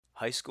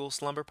High School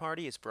Slumber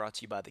Party is brought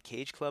to you by the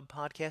Cage Club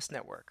Podcast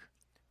Network.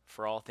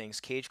 For all things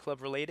Cage Club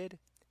related,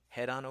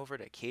 head on over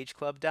to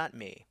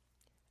cageclub.me.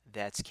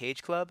 That's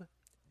cageclub.me.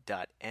 School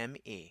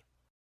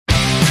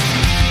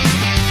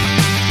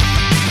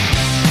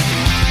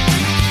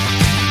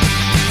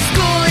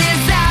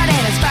is out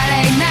and it's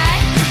Friday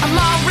night. I'm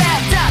all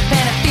wrapped up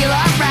and I feel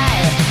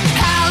alright.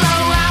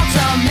 Palo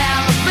Alto,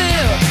 Malibu.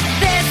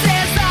 This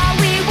is all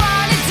we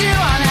wanna do.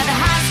 I'm at the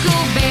high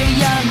school, baby,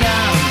 young,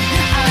 young.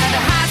 I'm at the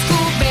high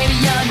school, baby,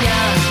 young,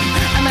 young.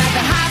 I'm at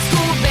the high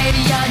school, baby,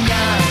 young,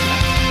 young.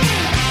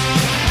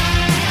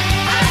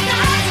 I'm at the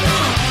high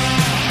school.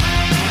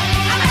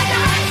 I'm at the high school. I'm at the high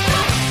school.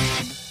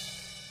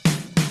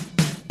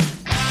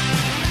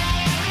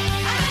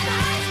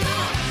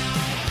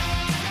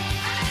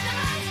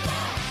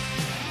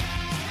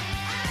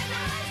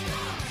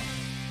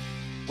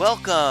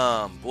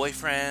 Welcome,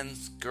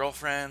 boyfriends,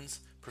 girlfriends,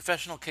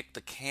 professional kick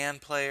the can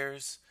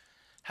players.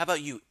 How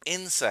about you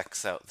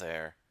insects out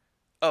there?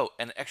 Oh,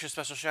 and an extra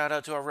special shout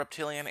out to our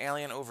reptilian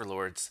alien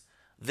overlords.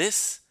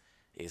 This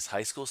is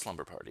High School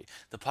Slumber Party,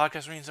 the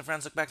podcast where me and some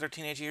friends look back their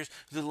teenage years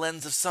through the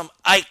lens of some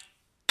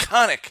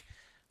iconic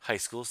high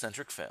school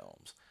centric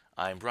films.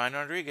 I'm Brian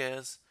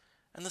Rodriguez,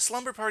 and the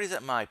slumber party's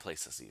at my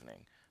place this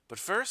evening. But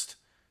first,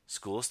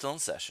 school is still in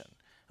session,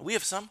 and we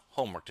have some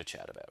homework to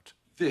chat about.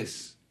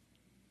 This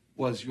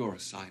was your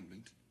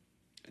assignment,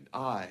 and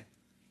I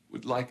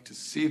would like to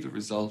see the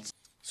results.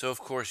 So,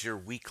 of course, your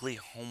weekly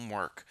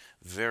homework,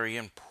 very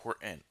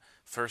important.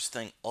 First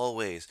thing,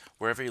 always,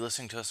 wherever you're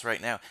listening to us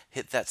right now,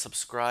 hit that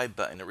subscribe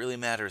button. It really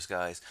matters,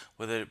 guys.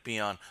 Whether it be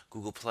on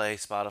Google Play,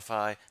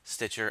 Spotify,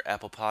 Stitcher,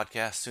 Apple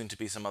Podcasts, soon to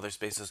be some other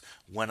spaces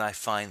when I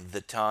find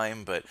the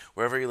time. But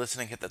wherever you're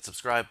listening, hit that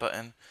subscribe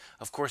button.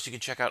 Of course, you can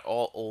check out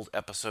all old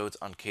episodes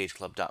on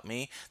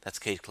cageclub.me. That's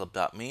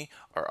cageclub.me.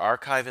 Our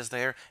archive is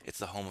there. It's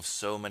the home of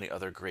so many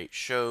other great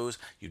shows.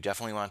 You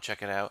definitely want to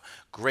check it out.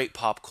 Great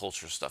pop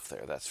culture stuff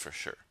there, that's for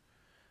sure.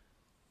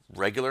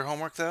 Regular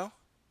homework, though,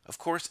 of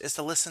course, is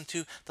to listen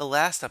to the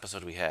last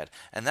episode we had.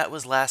 And that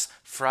was last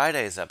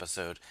Friday's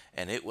episode.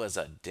 And it was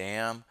a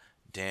damn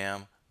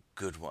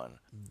good one.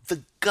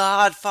 The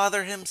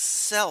Godfather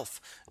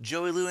himself,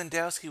 Joey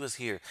Lewandowski, was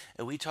here.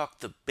 And we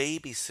talked The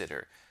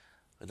Babysitter.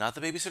 Not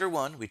The Babysitter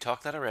 1. We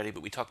talked that already.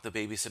 But we talked The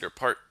Babysitter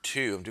Part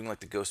 2. I'm doing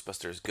like the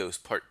Ghostbusters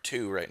Ghost Part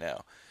 2 right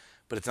now.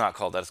 But it's not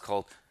called that. It's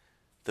called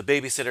The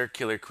Babysitter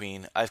Killer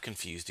Queen. I've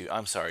confused you.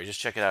 I'm sorry. Just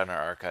check it out in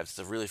our archives. It's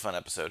a really fun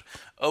episode.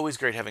 Always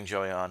great having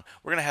Joey on.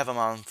 We're going to have him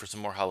on for some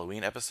more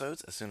Halloween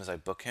episodes as soon as I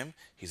book him.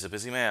 He's a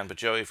busy man. But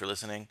Joey, if you're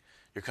listening,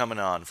 you're coming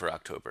on for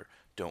October.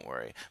 Don't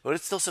worry. But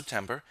it's still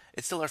September.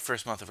 It's still our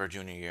first month of our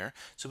junior year.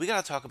 So we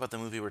got to talk about the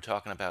movie we're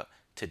talking about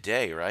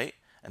today, right?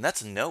 And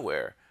that's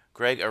Nowhere.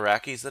 Greg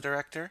Araki's the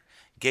director.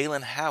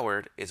 Galen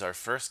Howard is our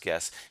first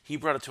guest. He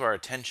brought it to our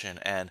attention.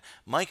 And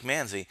Mike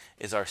Manzi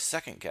is our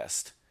second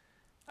guest.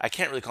 I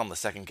can't really call him the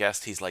second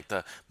guest. He's like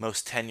the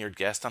most tenured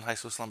guest on High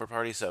School Slumber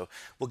Party, so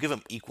we'll give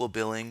him equal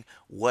billing,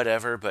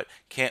 whatever, but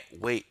can't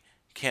wait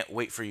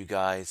for you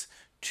guys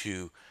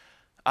to,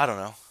 I don't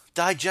know,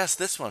 digest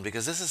this one,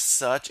 because this is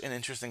such an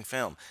interesting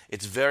film.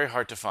 It's very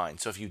hard to find,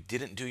 so if you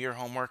didn't do your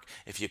homework,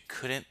 if you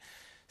couldn't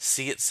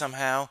see it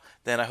somehow,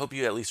 then I hope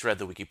you at least read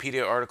the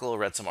Wikipedia article or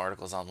read some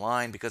articles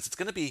online, because it's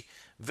going to be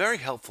very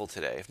helpful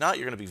today. If not,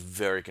 you're going to be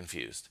very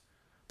confused.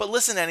 But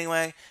listen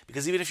anyway,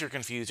 because even if you're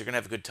confused, you're going to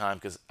have a good time,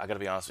 because I got to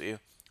be honest with you,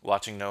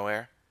 watching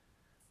Nowhere,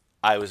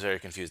 I was very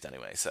confused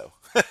anyway, so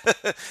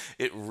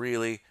it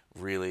really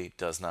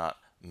does not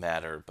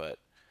matter, but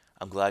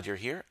I'm glad you're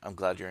here. I'm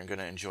glad you're going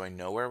to enjoy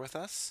Nowhere with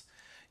us.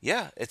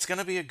 Yeah, it's going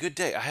to be a good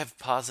day. I have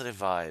positive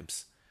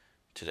vibes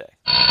today.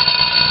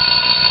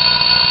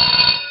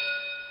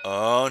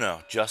 Oh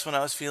no, just when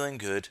I was feeling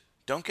good,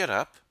 don't get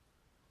up.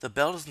 The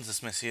bell doesn't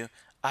dismiss you,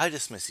 I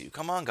dismiss you.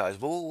 Come on, guys.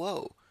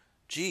 Whoa.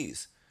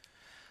 Jeez.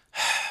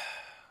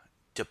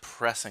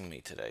 Depressing me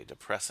today.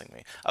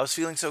 I was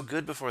feeling so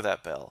good before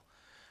that bell.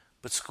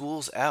 But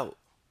school's out.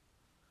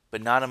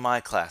 But not in my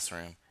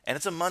classroom. And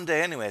it's a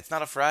Monday anyway. It's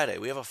not a Friday.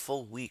 We have a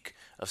full week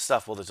of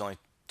stuff. Well, there's only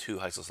 2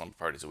 high school slumber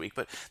parties a week.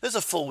 But there's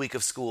a full week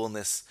of school in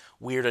this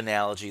weird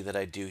analogy that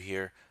I do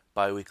here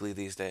bi-weekly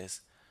these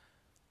days.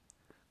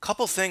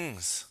 Couple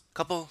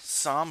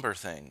somber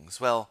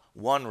things. Well,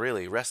 one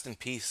really. Rest in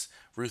peace,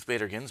 Ruth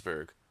Bader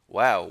Ginsburg.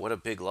 Wow, what a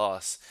big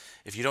loss.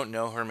 If you don't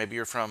know her, maybe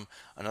you're from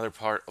another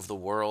part of the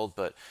world,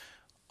 but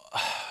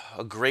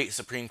a great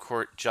Supreme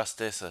Court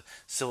justice, a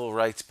civil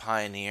rights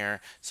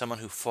pioneer, someone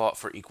who fought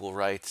for equal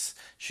rights.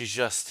 She's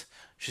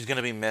going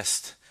to be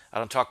missed. I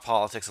don't talk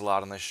politics a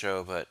lot on this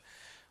show, but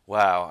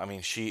wow, I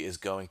mean, she is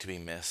going to be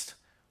missed.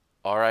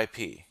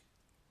 R.I.P.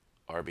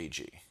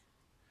 RBG.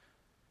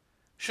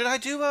 Should I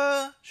do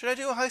a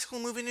high school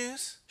movie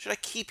news? Should I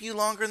keep you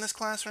longer in this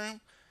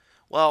classroom?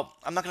 Well,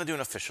 I'm not going to do an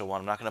official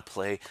one. I'm not going to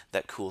play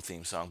that cool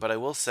theme song. But I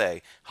will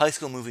say, high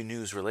school movie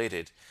news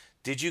related,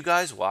 did you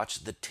guys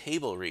watch the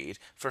table read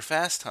for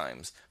Fast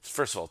Times?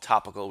 First of all,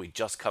 topical. We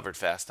just covered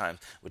Fast Times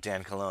with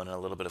Dan Colon and a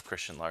little bit of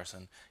Christian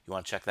Larson. You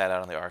want to check that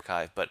out on the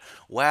archive. But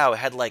wow, it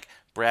had like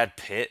Brad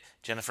Pitt,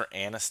 Jennifer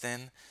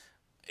Aniston.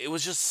 it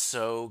was just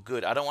so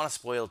good. I don't want to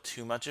spoil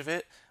too much of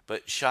it,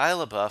 but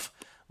Shia LaBeouf,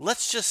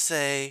 let's just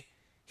say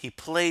he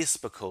plays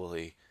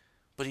Spicoli,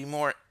 but he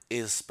more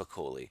is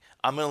Spicoli.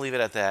 I'm going to leave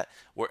it at that.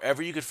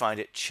 Wherever you could find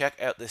it, check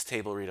out this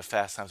table read of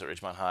Fast Times at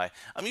Ridgemont High.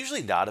 I'm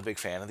usually not a big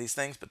fan of these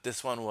things, but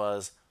this one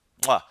was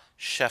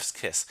chef's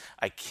kiss.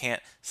 I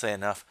can't say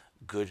enough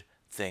good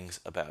things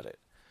about it.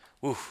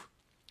 Oof.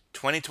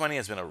 2020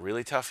 has been a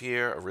really tough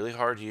year, a really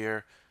hard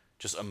year,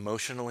 just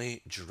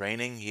emotionally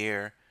draining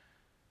year.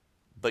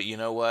 But you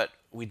know what?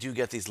 We do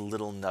get these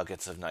little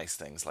nuggets of nice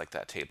things like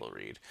that table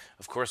read.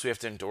 Of course, we have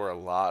to endure a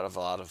lot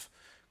of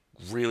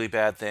really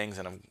bad things,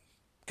 and I'm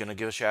gonna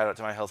give a shout out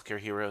to my healthcare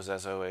heroes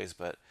as always.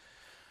 But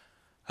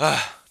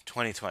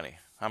 2020.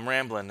 I'm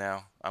rambling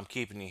now. I'm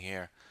keeping you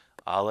here.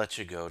 I'll let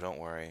you go. Don't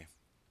worry.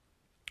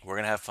 We're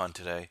gonna have fun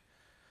today.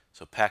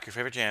 So pack your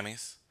favorite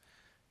jammies.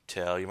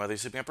 Tell your mother you're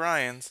sleeping at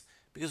Brian's,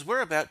 because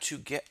we're about to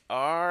get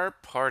our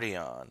party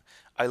on.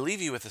 I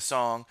leave you with a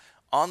song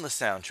on the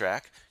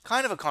soundtrack,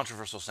 kind of a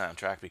controversial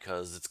soundtrack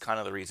because it's kind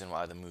of the reason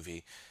why the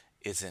movie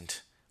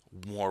isn't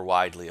more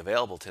widely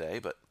available today,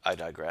 but I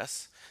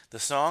digress. The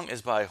song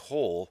is by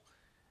Hole,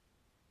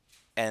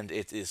 and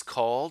it is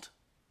called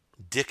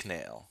Dick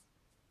Nail.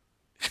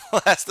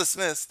 Class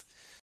dismissed.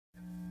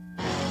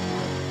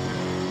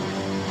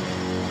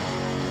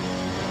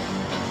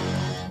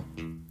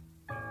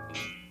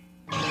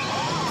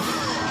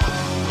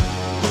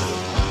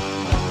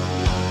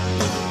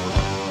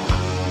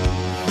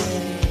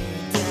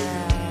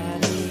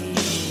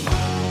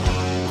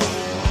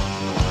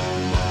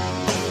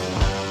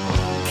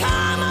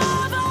 Come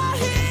over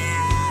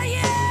here,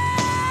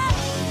 yeah.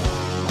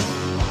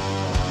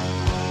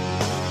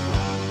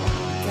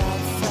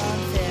 Got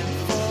something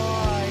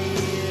for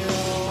you.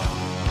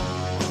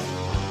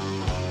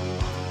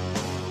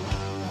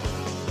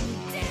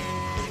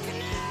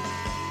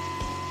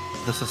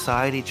 The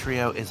Society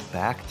Trio is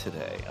back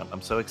today.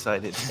 I'm so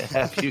excited to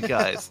have you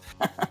guys.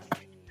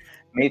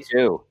 Me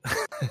too.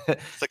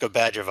 It's like a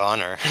badge of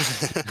honor.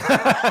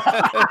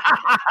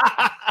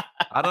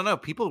 I don't know.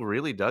 People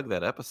really dug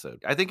that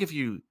episode. I think if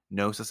you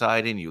know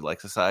Society and you like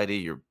Society,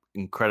 you're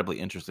incredibly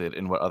interested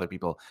in what other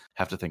people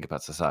have to think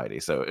about Society.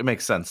 So it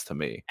makes sense to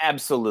me.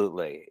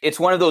 Absolutely. It's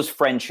one of those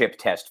friendship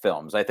test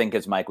films, I think,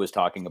 as Mike was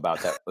talking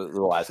about that the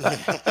last time.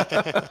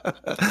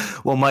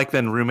 Well, Mike,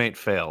 then roommate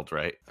failed,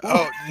 right?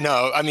 Oh,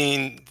 no. I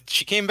mean,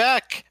 she came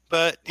back,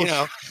 but, But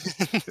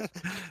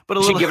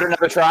a Did you give it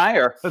another try,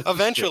 or?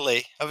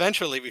 eventually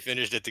we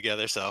finished it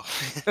together, so.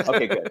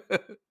 Okay, good.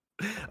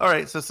 All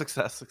right, so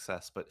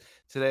success. But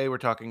today we're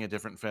talking a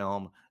different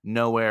film,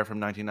 Nowhere from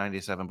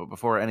 1997. But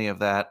before any of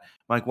that,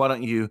 Mike, why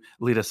don't you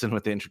lead us in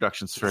with the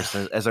introductions first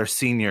as our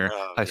senior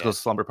high school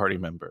slumber party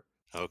member?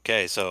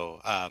 Okay, so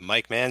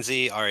Mike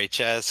Manzi,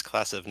 RHS,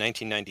 class of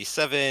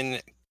 1997,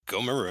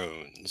 go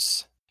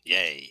Maroons.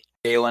 Yay.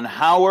 Galen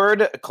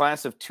Howard,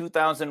 class of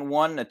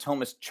 2001,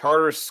 Natomas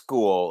Charter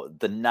School,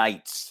 the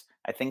Knights.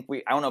 I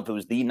don't know if it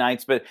was the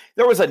Knights, but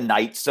there was a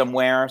knight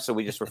somewhere, so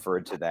we just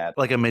referred to that.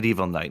 Like a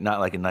medieval knight, not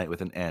like a knight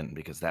with an N,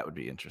 because that would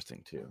be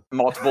interesting too.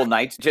 Multiple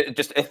knights,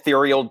 just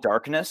ethereal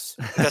darkness.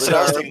 That's Was what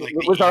I was our- thinking,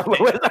 like was the our,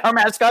 evening. was our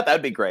mascot?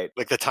 That'd be great.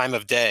 Like the time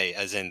of day,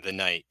 as in the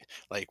night.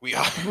 Like we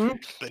are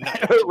the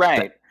night.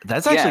 Right.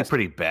 That's actually Yes.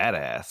 pretty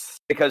badass.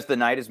 Because the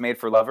night is made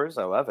for lovers.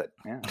 I love it.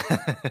 Yeah.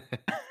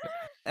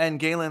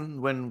 And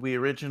Galen, when we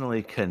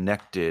originally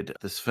connected,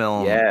 this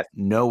film, Yes.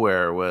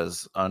 Nowhere,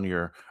 was on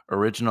your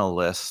original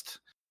list.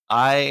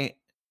 I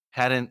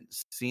hadn't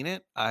seen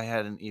it. I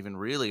hadn't even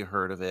really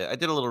heard of it. I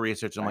did a little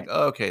research. And I'm Right. like,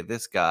 oh, okay,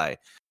 this guy.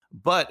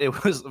 But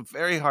it was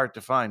very hard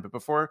to find. But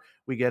before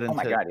we get into Oh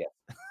my God,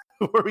 yeah.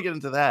 before we get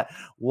into that,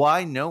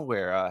 why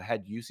Nowhere?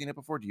 Had you seen it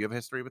before? Do you have a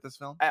history with this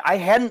film? I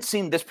hadn't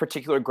seen this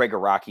particular Greg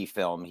Araki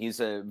film. He's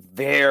a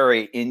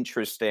very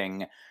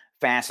interesting,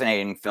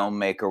 fascinating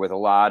filmmaker with a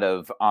lot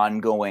of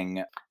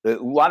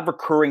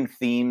recurring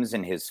themes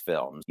in his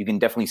films. You can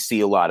definitely see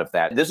a lot of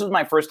that. This was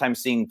my first time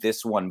seeing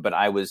this one, but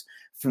I was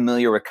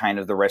familiar with kind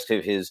of the rest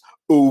of his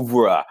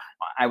oeuvre.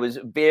 I was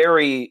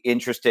very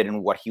interested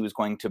in what he was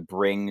going to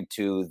bring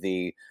to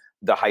the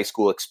high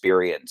school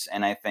experience.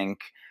 And I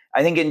think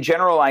in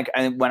general,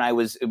 when I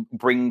was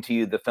bringing to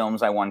you the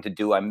films I wanted to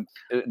do,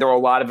 there were a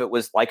lot of it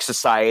was like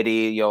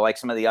Society, like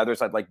some of the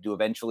others I'd like to do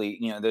eventually.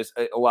 There's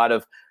a lot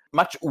of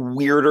much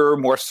weirder,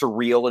 more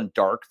surreal and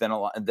dark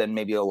than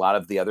maybe a lot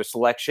of the other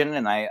selection.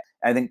 And I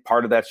think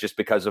part of that's just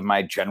because of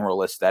my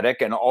general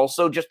aesthetic, and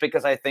also just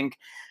because I think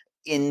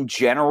in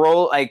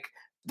general,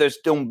 there's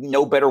still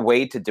no better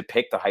way to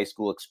depict the high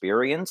school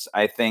experience.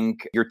 I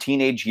think your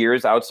teenage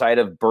years outside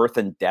of birth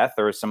and death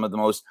are some of the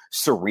most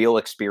surreal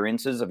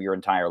experiences of your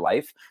entire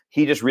life.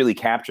 He just really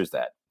captures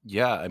that.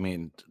 Yeah, I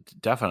mean,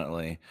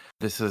 definitely.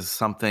 This is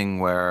something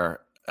where,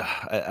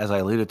 as I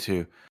alluded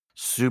to,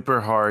 super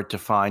hard to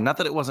find. Not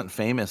that it wasn't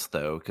famous,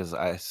 though, because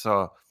I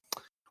saw,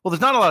 well, there's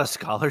not a lot of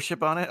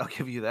scholarship on it. I'll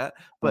give you that.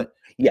 But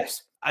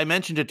Yes. I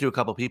mentioned it to a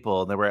couple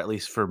people, and they were at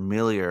least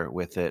familiar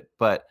with it.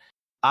 But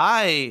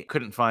I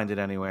couldn't find it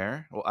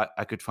anywhere. Well,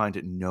 I could find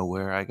it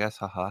nowhere, I guess.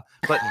 Haha.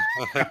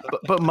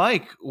 But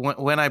Mike,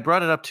 when I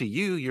brought it up to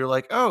you, you're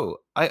like, "Oh,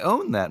 I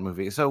own that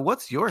movie." So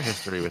what's your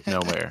history with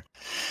Nowhere?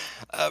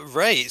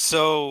 Right.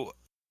 So,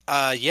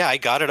 yeah, I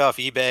got it off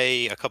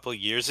eBay a couple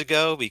years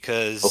ago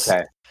because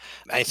Okay.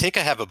 I think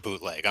I have a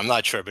bootleg. I'm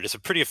not sure, but it's a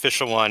pretty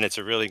official one. It's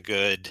a really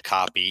good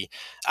copy.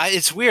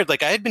 It's weird.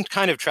 Like, I had been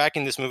kind of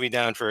tracking this movie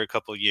down for a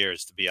couple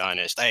years, to be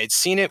honest. I had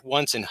seen it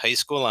once in high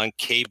school on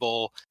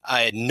cable.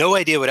 I had no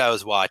idea what I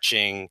was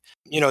watching.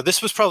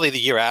 This was probably the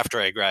year after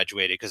I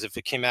graduated, because if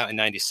it came out in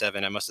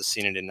 97, I must have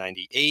seen it in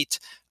 98.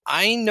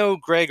 I know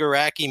Greg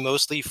Araki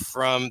mostly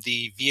from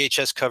the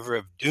VHS cover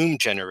of Doom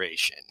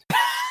Generation.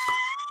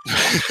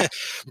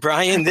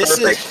 Brian,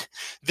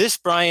 this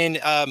Brian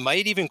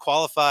might even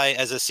qualify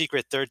as a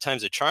secret Third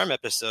Time's a Charm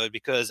episode,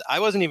 because I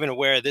wasn't even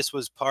aware this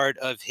was part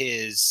of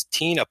his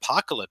Teen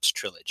Apocalypse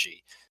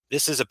trilogy.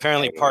 This is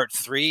apparently part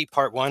 3.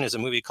 Part 1 is a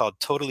movie called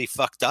Totally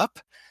Fucked Up.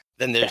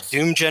 Then there's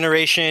Doom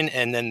Generation,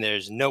 and then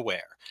there's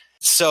Nowhere.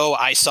 So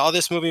I saw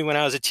this movie when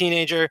I was a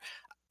teenager.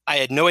 I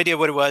had no idea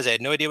what it was. I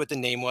had no idea what the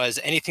name was,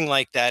 anything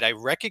like that. I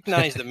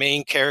recognized the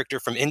main character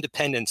from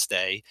Independence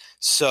Day.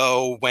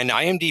 So when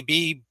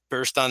IMDb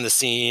burst on the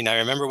scene, I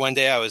remember one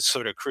day I was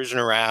sort of cruising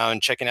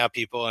around, checking out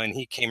people, and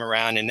he came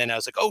around, and then I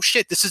was like, oh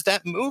shit, this is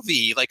that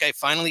movie. Like, I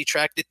finally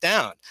tracked it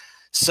down.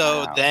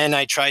 So then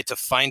I tried to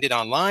find it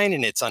online,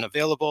 and it's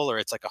unavailable, or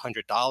it's like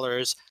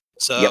 $100.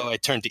 So I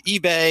turned to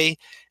eBay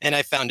and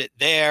I found it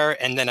there,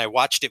 and then I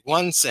watched it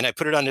once and I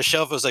put it on the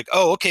shelf. I was like,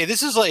 oh, okay,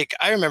 this is like,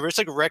 I remember it's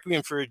like a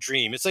Requiem for a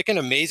Dream. It's like an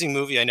amazing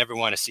movie I never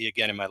want to see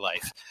again in my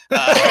life.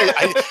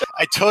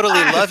 I totally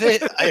love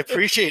it. I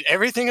appreciate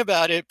everything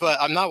about it, but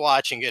I'm not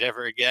watching it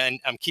ever again.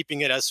 I'm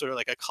keeping it as sort of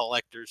like a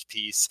collector's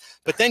piece.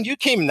 But then you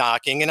came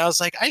knocking and I was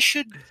like, I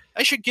should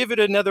give it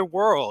another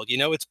whirl.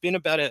 It's been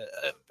about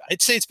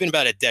I'd say it's been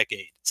about a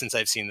decade since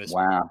I've seen this.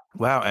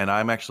 Wow. And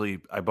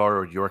I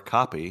borrowed your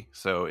copy,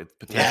 so it's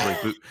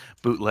potentially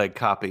bootleg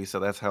copy. So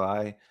that's how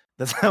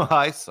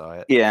I saw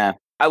it. Yeah.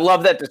 I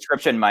love that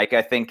description, Mike.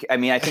 I think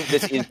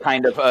this is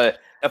kind of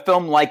a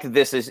film like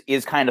this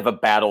is kind of a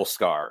battle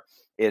scar.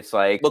 It's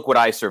like, look what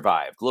I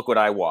survived. Look what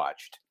I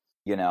watched.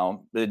 You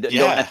don't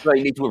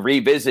necessarily need to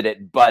revisit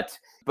it, but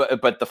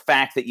the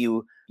fact that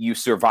you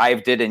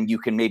survived it, and you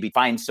can maybe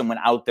find someone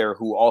out there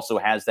who also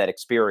has that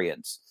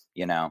experience.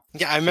 Yeah,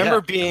 I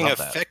remember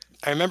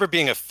I remember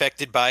being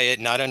affected by it,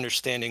 not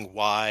understanding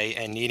why,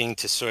 and needing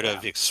to sort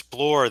of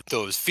explore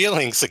those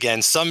feelings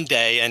again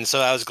someday. And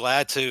so I was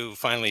glad to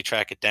finally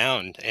track it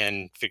down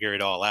and figure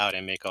it all out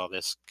and make all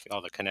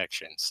the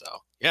connections. So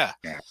yeah.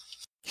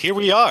 Here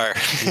we are.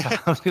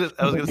 I was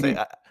gonna say,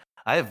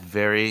 I have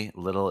very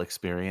little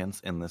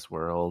experience in this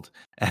world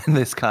and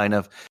this kind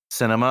of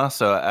cinema,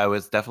 so I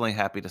was definitely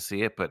happy to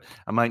see it. But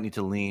I might need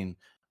to lean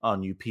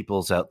on you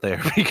peoples out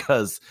there,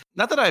 because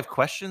not that I have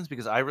questions,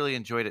 because I really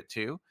enjoyed it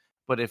too.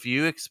 But if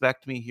you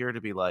expect me here to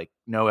be like,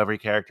 know every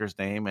character's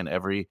name and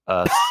every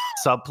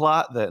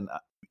subplot, then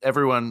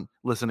everyone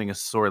listening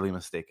is sorely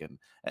mistaken.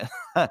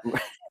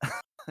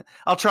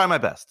 I'll try my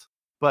best.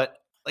 But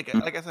like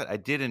I said, I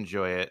did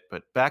enjoy it.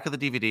 But back of the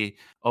DVD,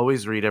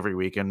 always read every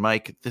week. And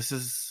Mike, this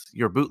is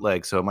your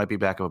bootleg, so it might be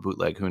back of a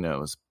bootleg. Who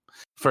knows?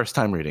 First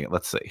time reading it.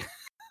 Let's see.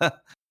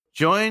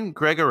 Join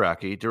Greg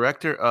Araki,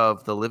 director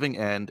of The Living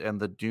End and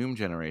The Doom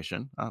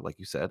Generation, like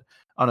you said,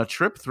 on a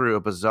trip through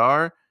a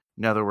bizarre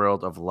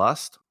netherworld of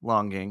lust,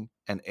 longing,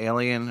 and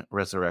alien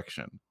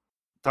resurrection.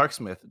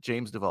 Darksmith,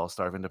 James Duvall,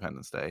 star of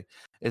Independence Day,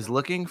 is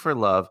looking for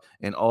love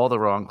in all the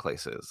wrong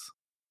places.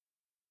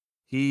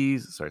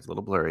 It's a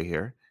little blurry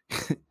here.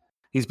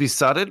 He's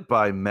besotted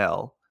by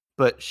Mel,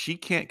 but she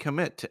can't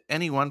commit to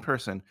any one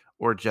person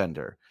or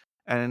gender.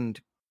 And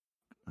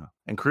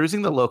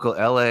cruising the local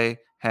LA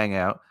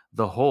hangout,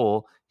 The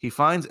Hole, he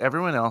finds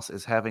everyone else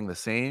is having the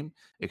same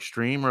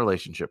extreme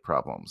relationship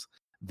problems.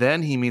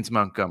 Then he meets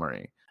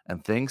Montgomery,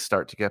 and things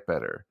start to get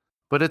better.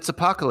 But it's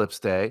Apocalypse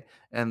Day,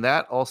 and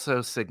that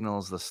also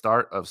signals the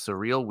start of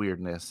surreal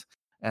weirdness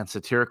and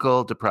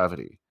satirical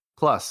depravity.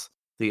 Plus,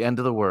 the end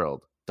of the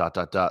world, ...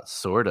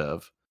 sort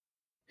of.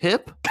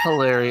 Hip,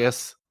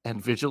 hilarious,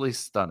 and visually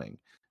stunning.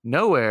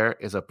 Nowhere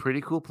is a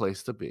pretty cool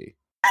place to be.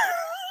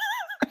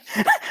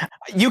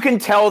 You can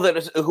tell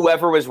that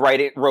whoever was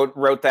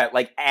wrote that,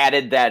 like,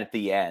 added that at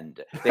the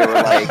end. They were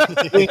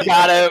like,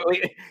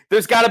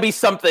 there's gotta be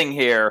something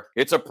here.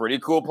 It's a pretty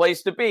cool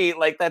place to be.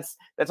 Like, that's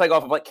like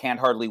off of like Can't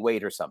Hardly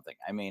Wait or something.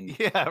 I mean,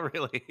 yeah,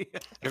 really.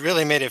 It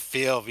really made it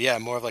feel,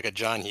 more of like a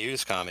John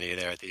Hughes comedy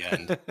there at the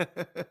end.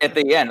 At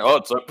the end,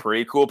 it's a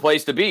pretty cool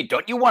place to be.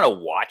 Don't you want to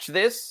watch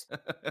this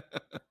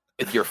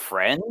with your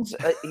friends?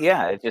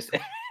 It's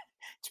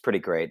pretty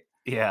great.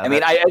 Yeah, I mean,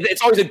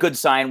 it's always a good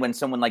sign when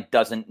someone like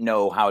doesn't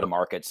know how to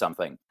market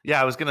something.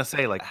 Yeah, I was gonna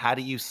say, like, how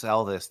do you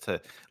sell this to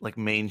like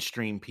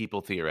mainstream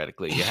people?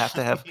 Theoretically, you have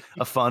to have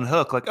a fun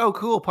hook, like, oh,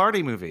 cool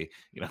party movie,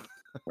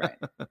 Right?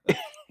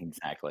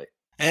 Exactly.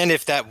 And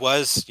if that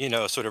was,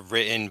 sort of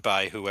written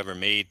by whoever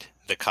made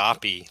the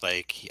copy,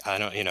 like, I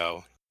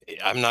don't,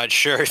 I'm not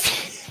sure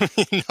if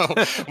you know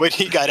what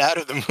he got out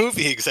of the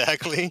movie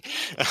exactly.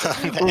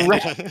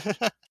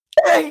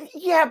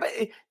 Yeah, but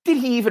did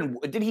he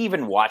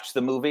even watch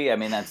the movie? I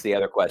mean, that's the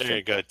other question. There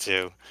you go,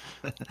 too.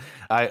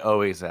 I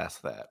always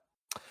ask that.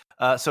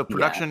 So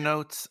production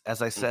notes,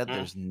 as I said, Mhm.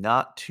 there's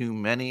not too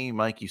many.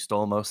 Mike, you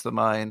stole most of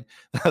mine.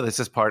 This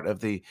is part of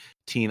the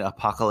Teen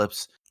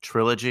Apocalypse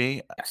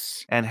trilogy.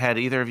 Yes. And had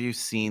either of you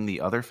seen the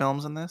other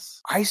films in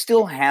this? I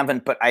still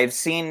haven't, but I've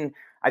seen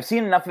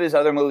enough of his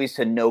other movies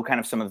to know kind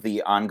of some of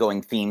the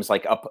ongoing themes.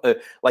 Like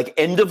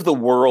End of the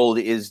World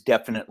is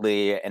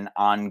definitely an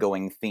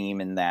ongoing theme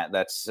in that.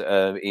 That's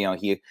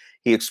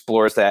he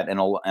explores that in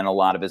a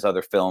lot of his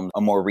other films.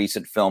 A more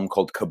recent film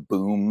called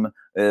Kaboom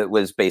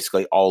was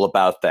basically all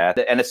about that,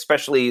 and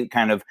especially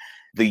kind of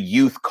the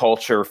youth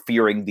culture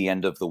fearing the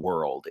end of the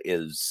world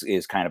is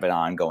kind of an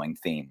ongoing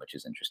theme, which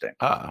is interesting.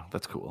 Ah,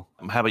 that's cool.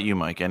 How about you,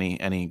 Mike?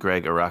 Any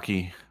Greg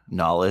Araki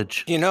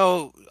knowledge?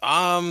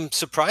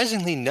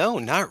 Surprisingly, no,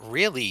 not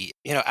really.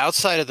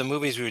 Outside of the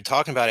movies we were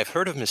talking about, I've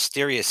heard of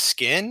Mysterious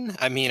Skin.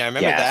 I mean, I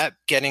remember that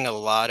getting a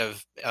lot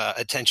of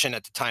attention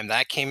at the time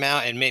that came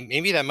out, and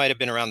maybe that might have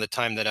been around the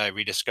time that I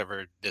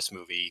rediscovered this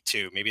movie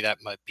too. Maybe that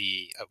might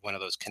be one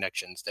of those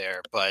connections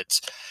there, but.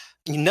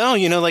 No,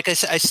 like I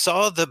said, I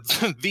saw the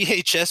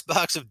VHS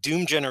box of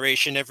Doom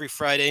Generation every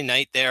Friday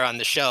night there on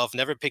the shelf.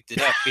 Never picked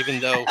it up,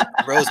 even though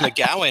Rose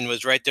McGowan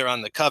was right there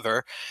on the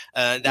cover.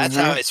 That's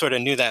how I sort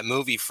of knew that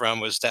movie from.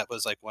 Was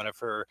like one of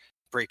her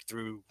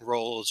breakthrough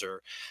roles,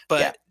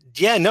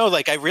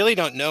 I really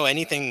don't know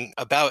anything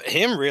about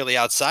him really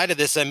outside of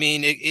this. I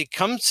mean, it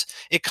comes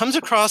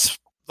across.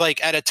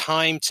 Like at a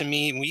time to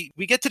me,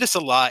 we get to this a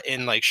lot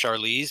in like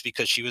Charlize,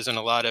 because she was in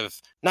a lot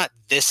of, not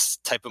this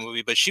type of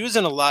movie, but she was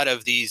in a lot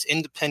of these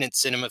independent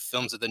cinema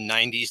films of the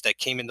 90s that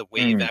came in the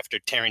wave after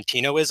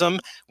Tarantinoism,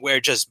 where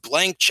just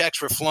blank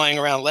checks were flying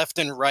around left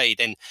and right.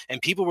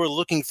 And people were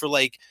looking for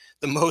like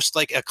the most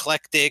like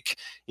eclectic,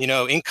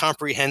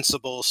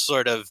 incomprehensible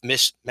sort of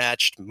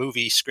mismatched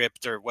movie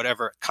script or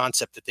whatever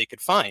concept that they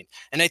could find.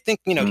 And I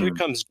think, here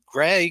comes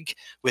Greg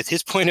with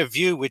his point of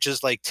view, which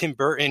is like Tim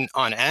Burton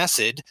on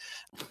acid,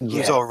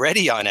 who's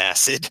already on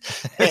acid.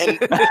 And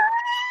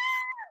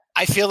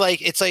I feel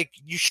like it's like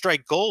you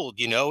strike gold,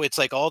 it's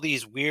like all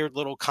these weird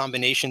little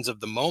combinations of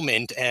the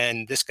moment,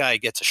 and this guy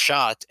gets a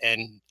shot.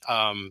 And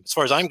as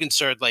far as I'm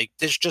concerned, like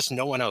there's just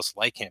no one else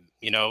like him,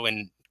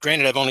 and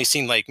granted, I've only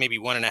seen like maybe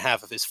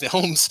 1.5 of his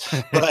films,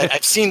 but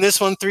I've seen this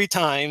one 3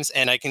 times,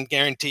 and I can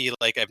guarantee you,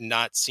 like, I've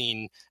not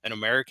seen an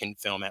American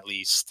film at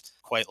least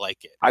quite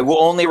like it. I will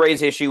only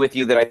raise issue with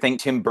you that I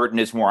think Tim Burton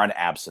is more on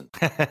absinthe.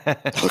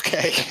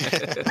 Okay.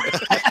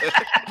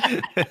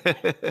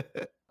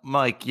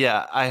 Mike,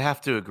 yeah, I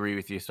have to agree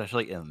with you,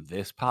 especially in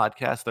this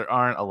podcast. There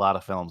aren't a lot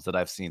of films that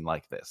I've seen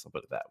like this. I'll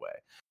put it that way.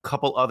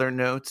 Couple other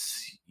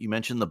notes. You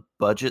mentioned the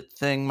budget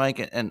thing,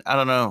 Mike, and I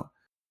don't know.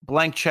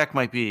 Blank check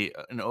might be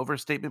an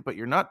overstatement, but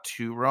you're not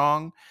too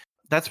wrong.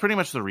 That's pretty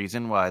much the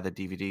reason why the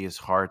DVD is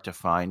hard to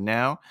find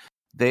now.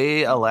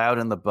 They allowed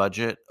in the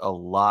budget a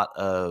lot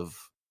of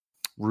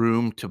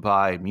room to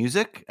buy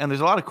music, and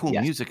there's a lot of cool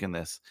music in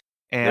this.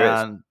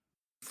 And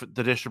for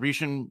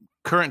the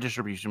current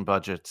distribution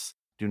budgets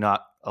do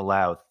not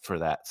allow for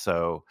that.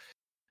 So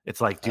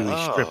it's like, do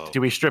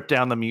we strip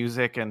down the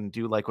music and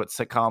do like what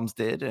sitcoms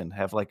did and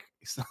have like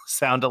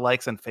sound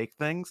alikes and fake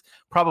things?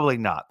 Probably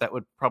not. That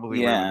would probably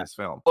ruin this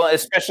film. Well,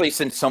 especially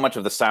since so much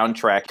of the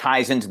soundtrack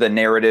ties into the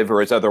narrative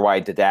or is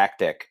otherwise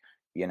didactic,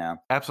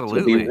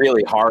 Absolutely. So it'd be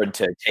really hard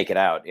to take it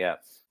out. Yeah.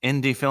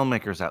 Indie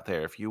filmmakers out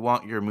there, if you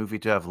want your movie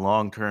to have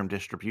long-term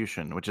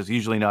distribution, which is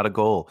usually not a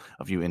goal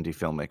of you indie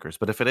filmmakers,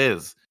 but if it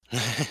is,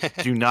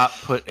 do not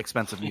put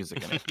expensive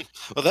music in it.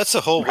 Well, that's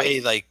the whole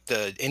way like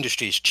the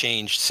industry's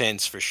changed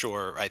since, for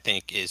sure. I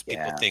think is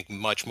people think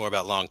much more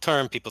about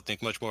long-term. People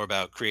think much more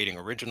about creating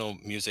original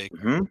music,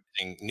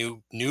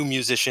 new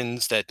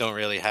musicians that don't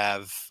really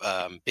have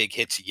big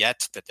hits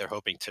yet that they're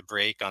hoping to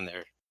break on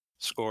their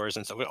scores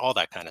and so all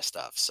that kind of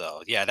stuff.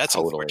 So that's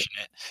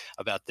unfortunate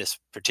about this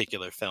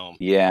particular film.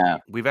 Yeah,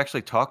 we've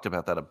actually talked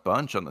about that a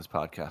bunch on this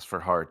podcast for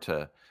hard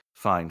to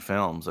find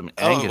films. I mean,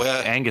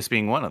 Angus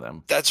being one of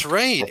them. That's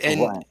right.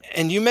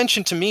 And you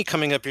mentioned to me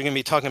coming up, you're going to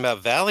be talking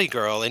about Valley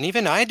Girl, and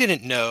even I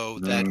didn't know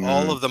that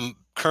all of the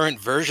current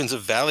versions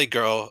of Valley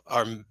Girl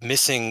are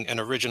missing an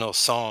original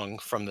song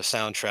from the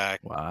soundtrack.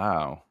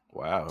 Wow.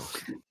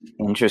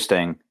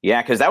 Interesting.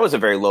 Yeah, because that was a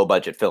very low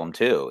budget film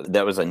too.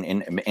 That was an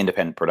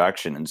independent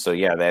production, and so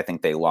I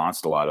think they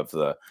lost a lot of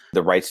the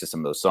rights to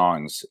some of those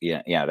songs.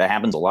 Yeah, that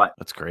happens a lot.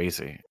 That's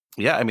crazy.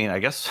 Yeah, I mean, I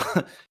guess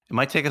it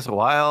might take us a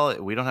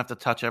while. We don't have to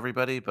touch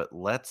everybody, but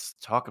let's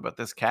talk about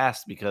this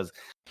cast, because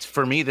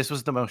for me, this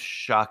was the most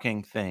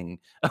shocking thing.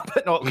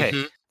 But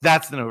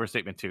that's an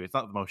overstatement too. It's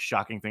not the most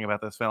shocking thing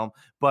about this film,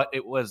 but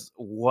it was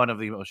one of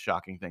the most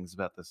shocking things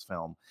about this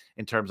film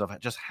in terms of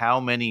just how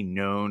many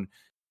known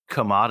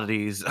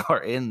commodities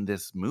are in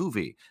this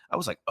movie. I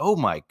was like, oh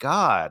my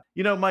God.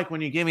 You know, Mike, when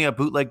you gave me a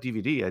bootleg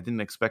DVD, I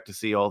didn't expect to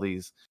see all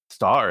these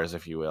stars,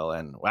 if you will.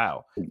 And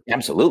wow,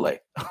 Absolutely.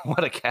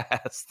 what a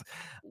cast.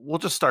 We'll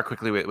just start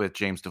quickly with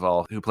James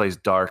Duvall, who plays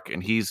Dark,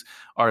 and he's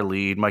our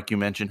lead. Mike, you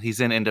mentioned he's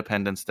in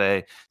Independence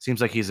Day.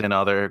 Seems like he's in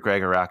other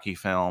Greg Araki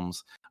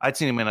films. I'd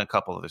seen him in a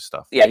couple other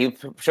stuff. Yeah, he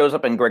shows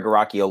up in Greg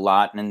Araki a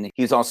lot, and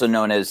he's also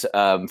known as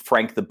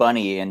Frank the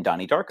Bunny in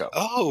Donnie Darko.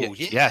 Oh,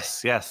 yeah.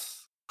 Yes.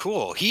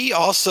 Cool. He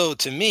also,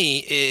 to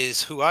me,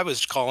 is who I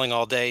was calling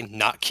all day,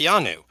 not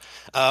Keanu.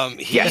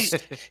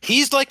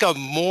 He's like a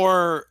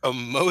more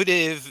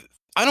emotive.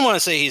 I don't want to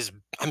say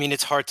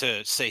it's hard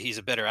to say he's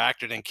a better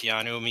actor than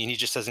Keanu. I mean, he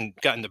just hasn't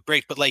gotten the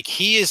break. But like,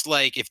 he is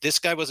like, if this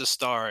guy was a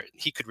star,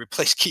 he could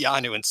replace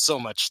Keanu in so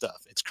much stuff.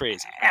 It's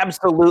crazy.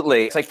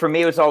 Absolutely. It's like, for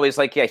me, it was always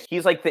like, yeah,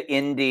 he's like the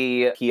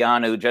indie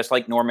Keanu, just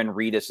like Norman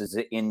Reedus is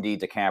the indie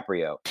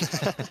DiCaprio.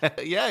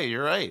 Yeah,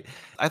 you're right.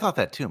 I thought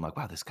that too. I'm like,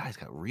 wow, this guy's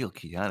got real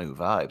Keanu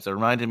vibes. It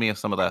reminded me of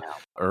some of the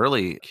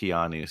early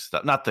Keanu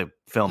stuff. Not the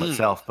film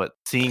itself, but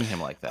seeing him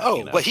like that.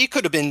 Oh, but he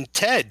could have been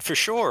Ted for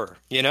sure.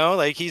 You know,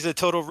 like he's a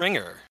total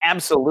ringer.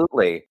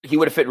 Absolutely. He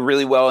would have fit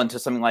really well into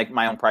something like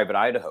My Own Private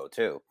Idaho,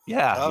 too.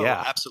 Yeah,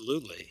 yeah.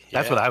 Absolutely.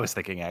 That's what I was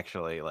thinking,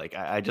 actually. Like,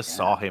 I just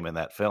saw him in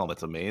that film.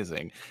 It's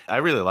amazing. I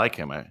really like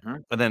him.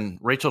 And then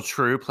Rachel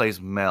True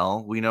plays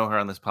Mel. We know her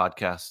on this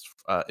podcast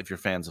if you're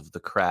fans of The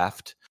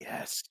Craft.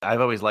 Yes.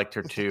 I've always liked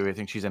her, too. I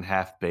think she's in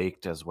Half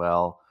Baked as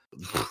well.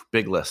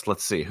 Big list.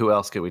 Let's see. Who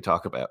else can we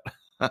talk about?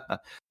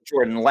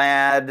 Jordan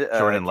Ladd.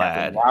 Jordan Catherine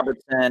Ladd.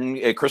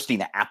 Robertson.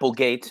 Christina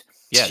Applegate.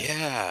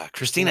 Yeah,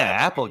 Christina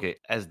Applegate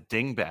as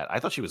Dingbat. I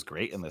thought she was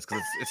great in this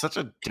because it's such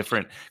a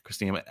different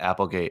Christina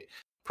Applegate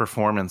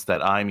performance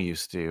that I'm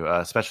used to,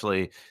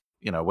 especially,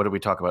 you know, what did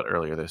we talk about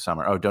earlier this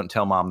summer? Oh, Don't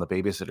Tell Mom the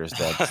Babysitter's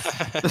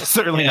Dead.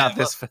 Certainly not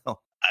this film.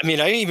 I mean,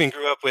 I even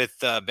grew up with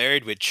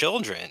Married with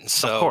Children.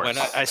 So when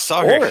I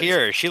saw her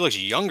here, she looks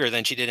younger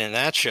than she did in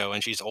that show,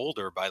 and she's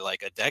older by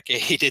like a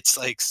decade. It's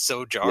like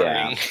so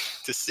jarring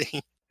to see.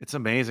 It's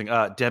amazing.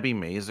 Debbie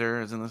Mazur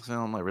is in this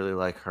film. I really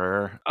like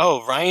her.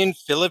 Oh, Ryan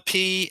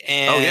Phillippe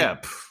and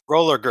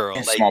Roller Girl.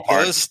 Like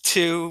those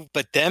two,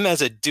 but them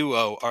as a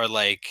duo are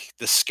like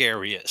the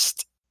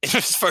scariest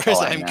as far as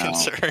I'm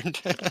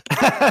concerned.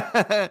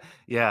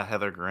 Yeah,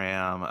 Heather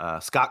Graham,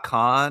 Scott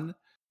Conn.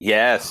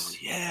 Yes. Oh,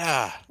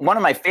 yeah. One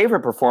of my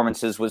favorite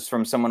performances was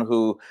from someone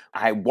who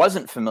I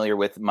wasn't familiar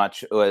with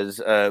much. It was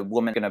a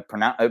woman going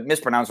to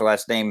mispronounce her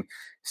last name,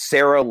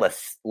 Sarah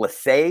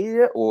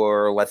Lassay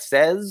or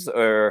Lasses,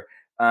 or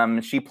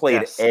she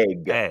played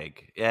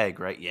Egg. Egg,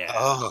 right? Yeah.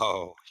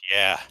 Oh,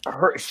 yeah.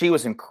 She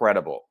was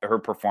incredible. Her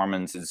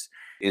performance is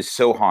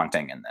so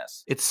haunting in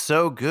this. It's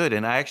so good.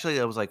 And I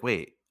was like,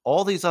 wait,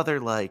 all these other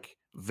like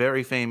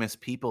very famous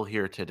people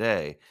here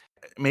today.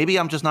 Maybe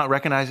I'm just not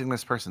recognizing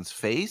this person's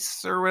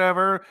face or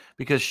whatever,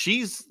 because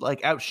she's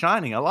like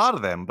outshining a lot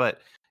of them. But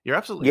you're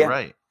absolutely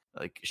right.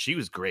 Like, she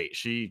was great.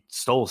 She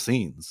stole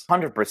scenes.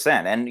 100%.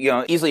 And, you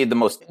know, easily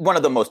one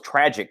of the most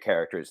tragic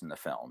characters in the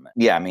film.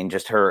 Yeah, I mean,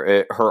 just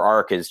her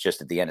arc is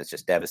just at the end, it's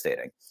just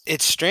devastating.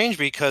 It's strange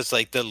because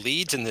like the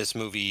leads in this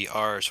movie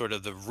are sort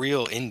of the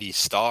real indie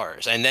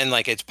stars. And then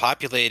like it's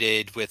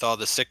populated with all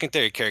the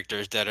secondary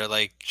characters that are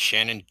like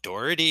Shannon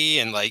Doherty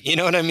and like, you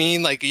know what I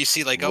mean? Like you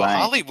see like,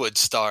 Hollywood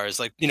stars,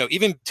 like, you know,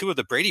 even two of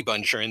the Brady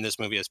Bunch are in this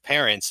movie as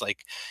parents.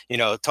 Like, you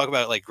know, talk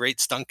about like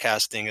great stunt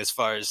casting as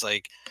far as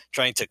like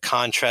trying to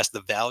contrast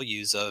the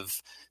values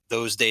of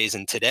those days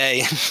and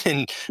today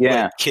and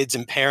kids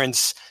and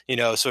parents, you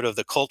know, sort of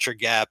the culture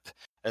gap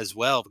as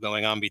well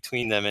going on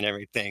between them and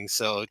everything.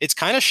 So it's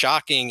kind of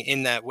shocking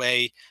in that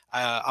way.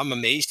 I'm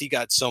amazed he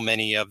got so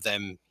many of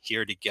them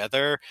here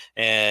together,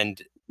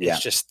 and it's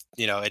just,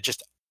 you know, it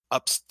just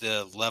ups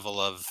the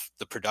level of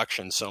the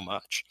production so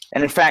much.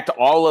 And in fact,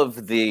 all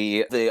of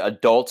the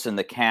adults in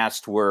the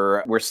cast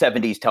were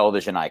 70s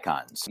television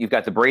icons. You've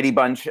got the Brady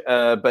Bunch,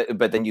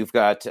 but then you've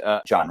got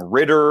John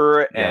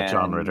Ritter.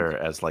 John Ritter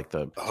as like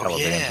the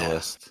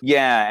televangelist.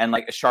 Yeah, and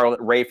like Charlotte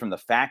Rae from The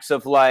Facts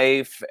of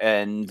Life,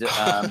 and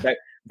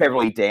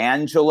Beverly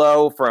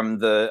D'Angelo from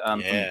the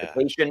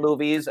Vacation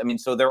movies. I mean,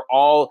 so they're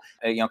all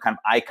you know, kind of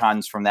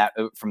icons from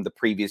the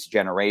previous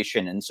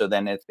generation, and so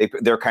then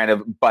they're kind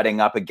of butting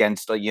up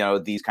against, you know,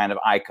 these kind of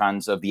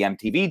icons of the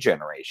MTV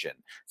generation.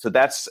 So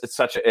it's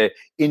such an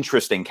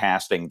interesting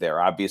casting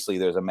there. Obviously,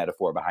 there's a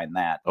metaphor behind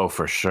that. Oh,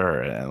 for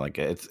sure, and like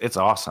it's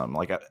awesome.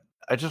 Like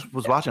I just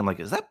was watching. I'm like,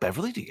 is that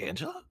Beverly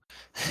D'Angelo?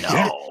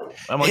 No.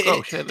 I'm like,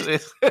 oh shit, it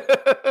is.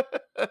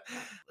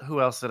 Who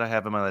else did I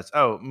have in my list?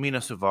 Oh, Mina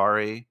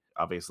Suvari.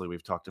 Obviously,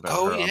 we've talked about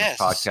her on the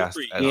podcast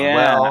as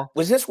well.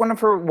 Was this one of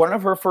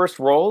her first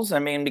roles? I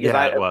mean,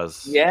 because it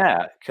was.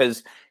 Yeah,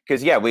 because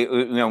because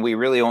we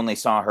really only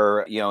saw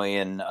her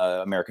in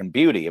American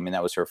Beauty. I mean,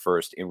 that was her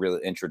first real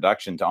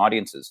introduction to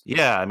audiences.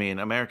 Yeah, I mean,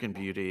 American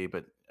Beauty,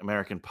 but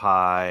American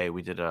Pie.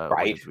 We did what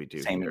Right. did we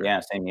do Same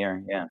here? same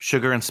year. Yeah.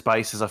 Sugar and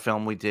Spice is a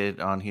film we did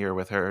on here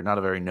with her. Not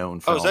a very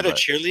known film. Oh, is that a but-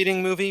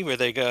 cheerleading movie where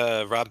they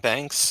rob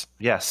banks?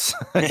 Yes.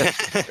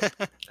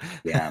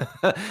 Yeah.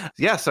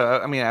 Yeah.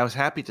 So I mean, I was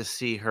happy to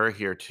see her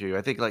here too.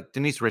 I think like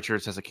Denise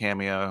Richards has a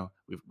cameo.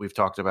 We've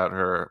talked about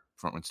her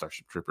from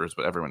Starship Troopers,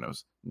 but everyone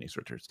knows Denise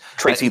Richards.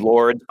 Tracy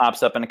Lord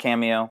pops up in a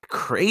cameo.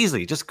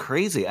 Crazy, just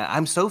crazy.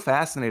 I'm so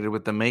fascinated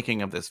with the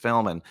making of this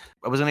film, and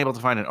I wasn't able to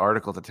find an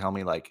article to tell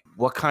me like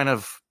what kind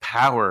of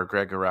power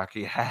Greg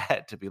Araki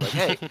had to be like,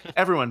 hey,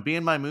 everyone, be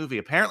in my movie.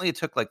 Apparently, it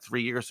took like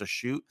 3 years to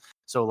shoot,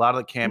 so a lot of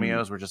the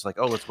cameos were just like,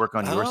 oh, let's work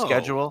on your Oh,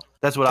 schedule.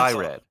 That's what that's I a-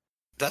 read.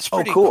 That's Oh,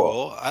 pretty cool.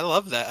 cool. I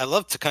love that. I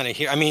love to kind of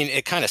hear. I mean,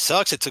 it kind of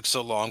sucks it took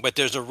so long, but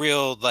there's a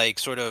real like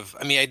sort of.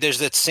 I mean, there's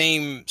that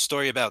same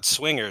story about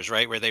Swingers,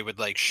 right, where they would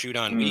like shoot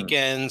on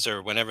weekends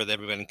or whenever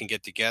everyone can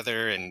get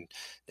together, and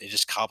they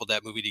just cobbled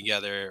that movie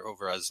together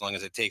over as long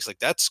as it takes. Like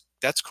that's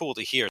cool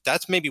to hear.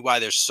 That's maybe why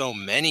there's so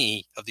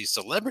many of these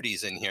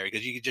celebrities in here,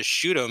 because you could just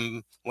shoot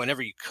them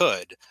whenever you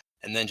could,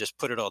 and then just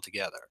put it all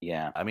together.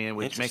 Yeah. I mean,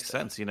 which makes Interesting.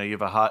 sense. You know, you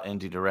have a hot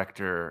indie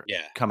director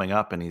Yeah. coming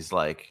up, and he's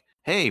like,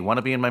 hey, want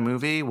to be in my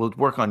movie? We'll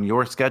work on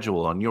your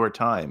schedule, on your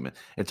time.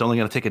 It's only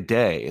going to take a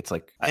day. It's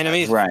like, And I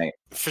mean, Right.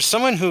 for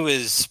someone who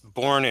is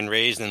born and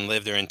raised and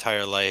lived their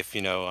entire life,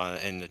 in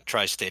the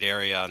tri-state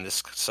area on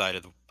this side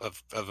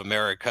of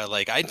America,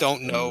 like I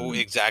don't know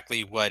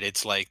exactly what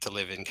it's like to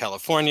live in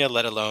California,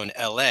 let alone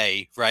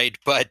LA, right?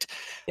 But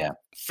Yeah.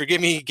 forgive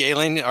me,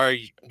 Galen,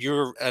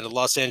 you're a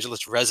Los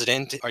Angeles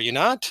resident, are you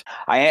not?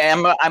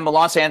 I'm a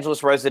Los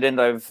Angeles resident.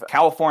 Of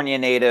California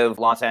native,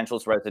 Los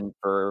Angeles resident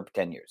for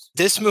 10 years.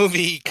 This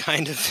movie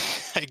kind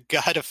of, I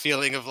got a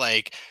feeling of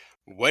like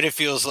what it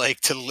feels like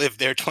to live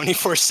there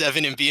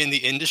 24/7 and be in the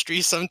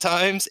industry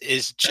sometimes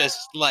is just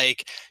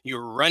like you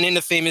run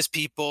into famous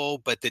people,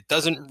 but it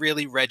doesn't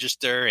really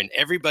register and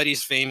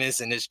everybody's famous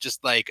and it's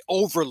just like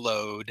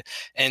overload.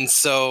 And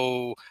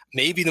so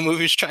maybe the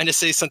movie's trying to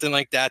say something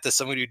like that to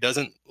someone who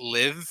doesn't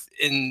live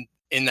in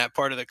that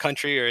part of the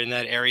country or in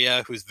that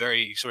area, who's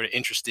very sort of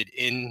interested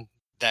in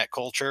that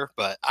culture,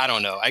 but I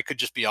don't know. I could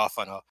just be off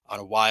on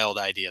a wild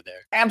idea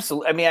there.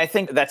 Absolutely. I mean, I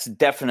think that's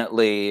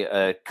definitely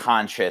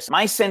conscious.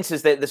 My sense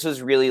is that this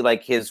was really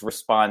like his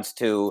response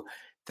to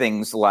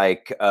things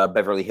like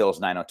Beverly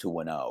Hills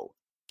 90210.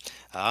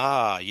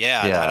 Ah,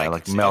 yeah. yeah, that I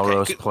like could see.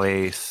 Melrose Okay, good.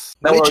 Place.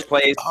 Melrose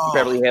Place, oh.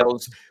 Beverly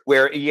Hills,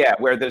 where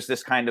there's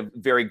this kind of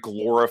very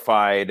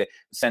glorified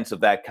sense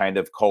of that kind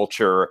of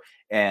culture,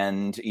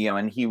 and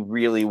and he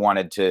really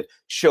wanted to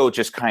show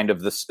just kind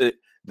of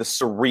the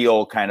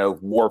surreal kind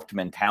of warped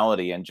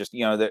mentality, and just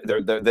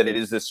that it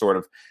is this sort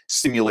of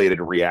simulated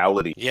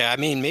reality. Yeah, I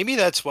mean, maybe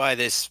that's why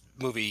this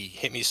movie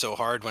hit me so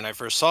hard when I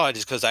first saw it,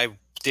 is because I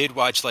did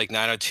watch like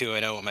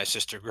 90210 with my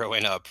sister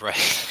growing up,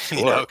 right?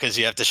 Because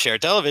you have to share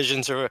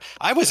televisions. Or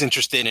I was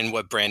interested in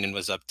what Brandon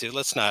was up to.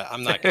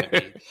 I'm not going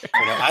to be.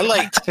 I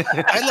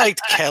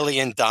liked Kelly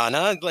and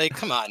Donna. Like,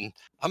 come on,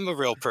 I'm a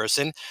real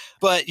person.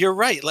 But you're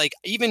right. Like,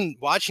 even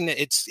watching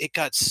it, it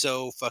got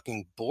so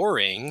fucking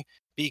boring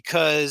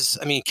because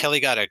I mean, Kelly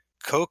got a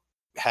coke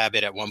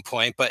habit at one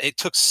point, but it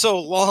took so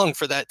long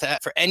for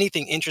for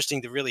anything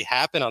interesting to really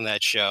happen on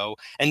that show.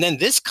 And then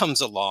this comes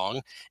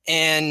along,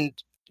 and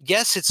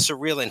yes, it's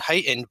surreal and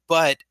heightened,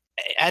 but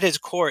at its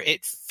core,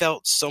 it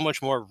felt so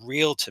much more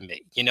real to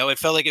me. It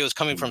felt like it was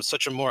coming from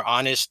such a more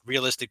honest,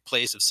 realistic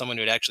place of someone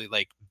who had actually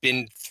like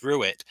been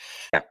through it.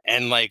 Yeah.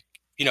 And like,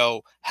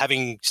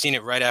 having seen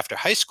it right after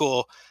high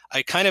school,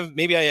 I kind of,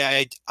 maybe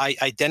I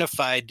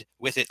identified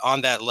with it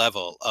on that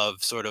level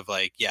of sort of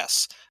like,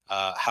 yes,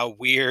 how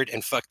weird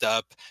and fucked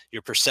up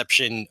your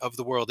perception of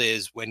the world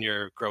is when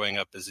you're growing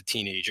up as a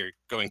teenager,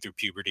 going through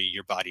puberty,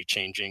 your body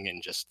changing,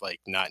 and just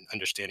like not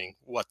understanding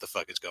what the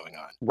fuck is going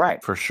on.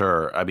 Right. For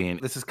sure. I mean,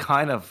 this is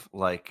kind of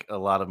like a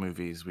lot of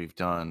movies we've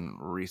done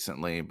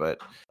recently, but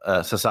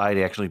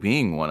Society actually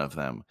being one of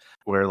them,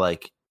 where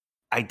like,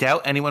 I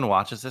doubt anyone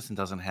watches this and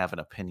doesn't have an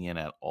opinion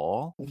at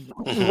all.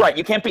 Right.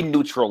 You can't be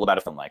neutral about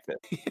a film like this.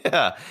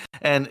 Yeah.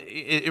 And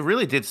it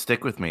really did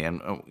stick with me.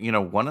 And,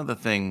 one of the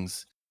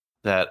things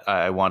that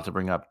I want to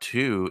bring up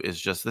too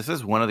is just, this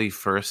is one of the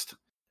first,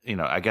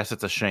 I guess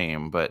it's a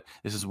shame, but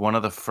this is one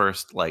of the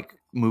first like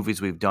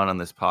movies we've done on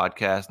this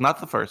podcast. Not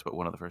the first, but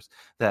one of the first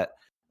that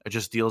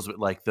just deals with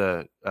like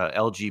the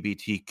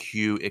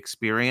LGBTQ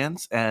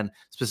experience, and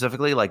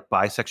specifically like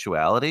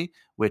bisexuality,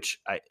 which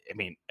I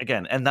mean,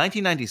 again, in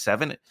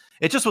 1997,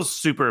 it just was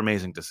super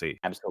amazing to see.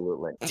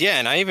 Absolutely. Yeah,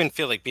 and I even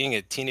feel like being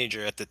a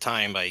teenager at the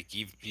time, like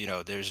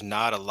there's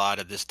not a lot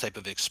of this type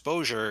of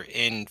exposure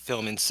in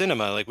film and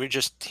cinema. Like we're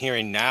just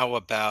hearing now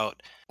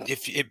about.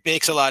 If it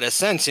makes a lot of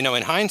sense, in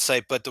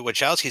hindsight, but the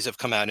Wachowskis have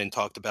come out and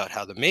talked about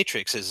how The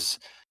Matrix is,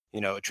 a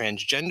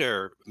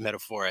transgender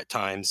metaphor at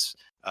times.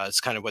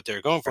 It's kind of what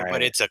they're going for, Right.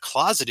 but it's a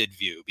closeted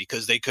view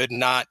because they could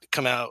not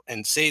come out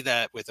and say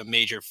that with a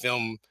major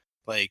film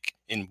like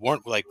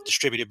like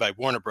distributed by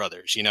Warner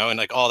Brothers, you know, and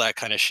like all that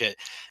kind of shit.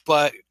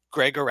 But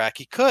Greg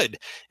Araki could,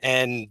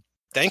 and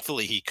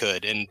thankfully he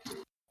could. And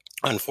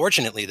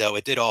unfortunately, though,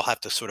 it did all have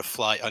to sort of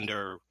fly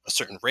under a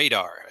certain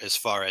radar as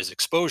far as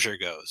exposure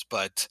goes.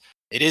 But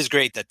it is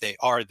great that they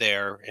are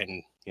there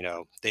and, you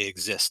know, they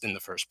exist in the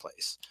first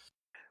place.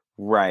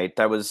 Right.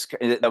 That was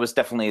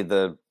definitely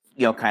the,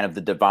 you know, kind of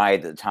the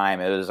divide at the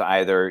time. It was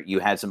either you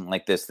had something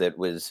like this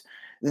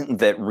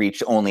that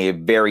reached only a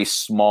very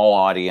small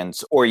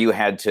audience, or you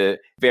had to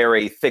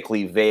very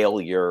thickly veil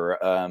your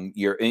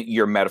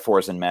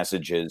metaphors and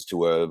messages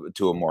to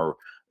a more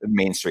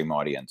mainstream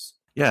audience.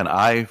 Yeah, and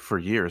I for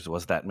years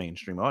was that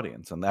mainstream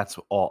audience, and that's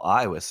all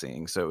I was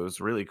seeing. So it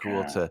was really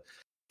cool to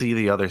see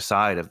the other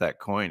side of that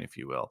coin, if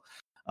you will.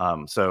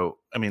 So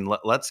I mean,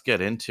 let's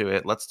get into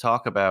it. Let's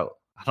talk about,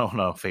 I don't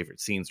know,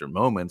 favorite scenes or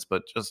moments,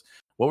 but just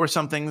what were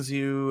some things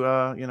you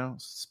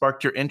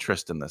sparked your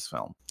interest in this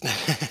film?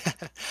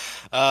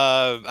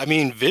 I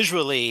mean,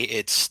 visually,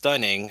 it's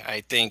stunning.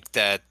 I think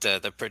that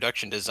the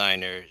production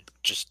designer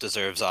just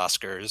deserves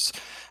Oscars.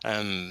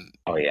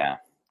 Oh yeah.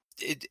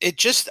 It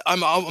just,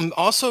 I'm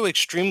also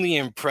extremely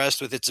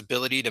impressed with its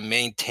ability to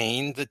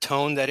maintain the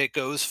tone that it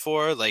goes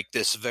for, like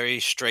this very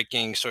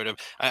striking sort of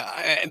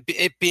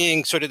it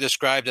being sort of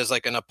described as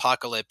like an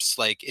apocalypse,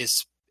 like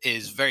is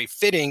very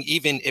fitting,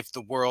 even if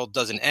the world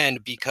doesn't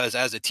end, because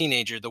as a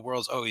teenager, the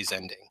world's always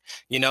ending,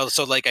 you know?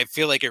 So like, I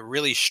feel like it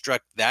really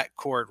struck that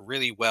chord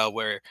really well,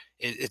 where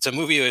it's a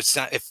movie,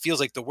 it feels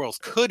like the world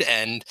could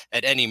end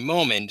at any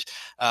moment,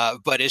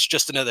 but it's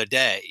just another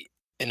day.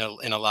 In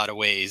a lot of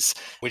ways,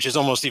 which is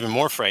almost even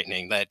more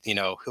frightening, that, you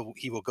know,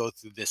 he will go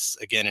through this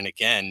again and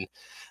again.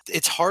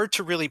 It's hard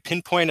to really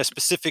pinpoint a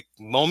specific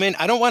moment.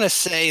 I don't want to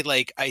say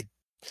like I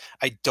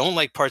don't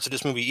like parts of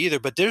this movie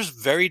either, but there's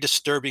very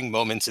disturbing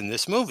moments in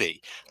this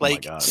movie,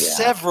 like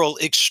several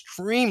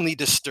extremely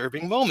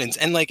disturbing moments.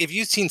 And like, if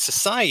you've seen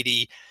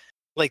Society,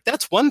 like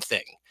that's one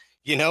thing,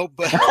 you know,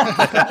 but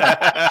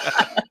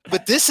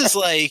but this is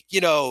like,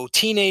 you know,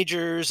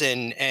 teenagers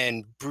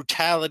and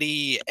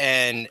brutality,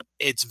 and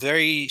it's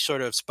very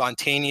sort of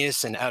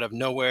spontaneous and out of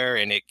nowhere,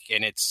 and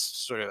it's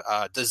sort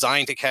of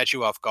designed to catch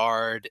you off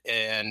guard,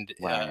 and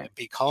it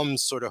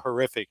becomes sort of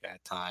horrific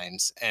at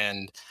times.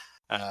 And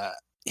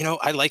you know,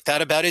 I like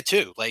that about it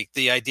too, like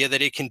the idea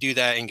that it can do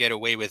that and get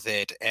away with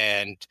it,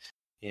 and,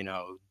 you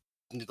know,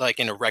 like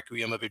in a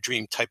Requiem of a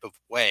Dream type of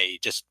way,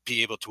 just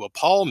be able to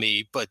appall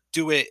me, but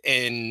do it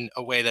in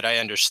a way that I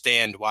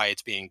understand why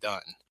it's being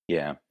done.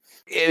 Yeah,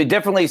 it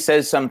definitely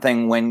says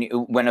something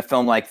when a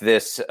film like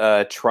this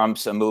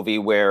trumps a movie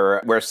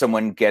where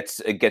someone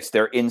gets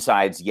their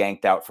insides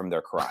yanked out from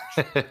their crotch.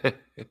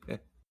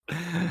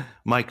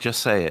 Mike,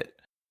 just say it.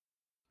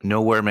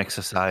 Nowhere makes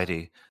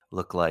Society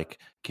look like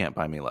Can't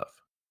Buy Me Love.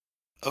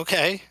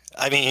 Okay,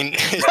 I mean,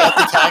 is that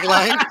the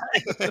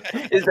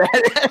tagline? Is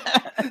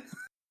that?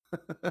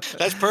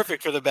 That's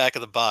perfect for the back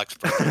of the box,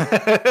 bro.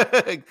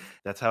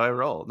 That's how I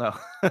roll. No.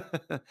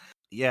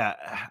 Yeah,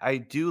 I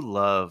do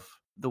love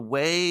the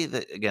way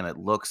that, again, it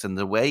looks, and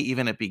the way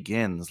even it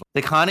begins.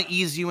 They kind of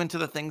ease you into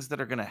the things that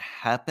are going to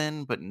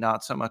happen, but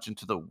not so much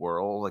into the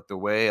world. Like the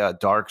way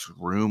Dark's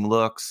room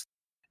looks,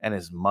 and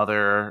his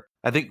mother.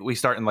 I think we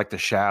start in like the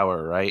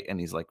shower, right? And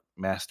he's like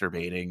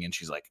masturbating, and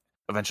she's like,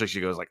 eventually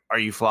she goes like, "Are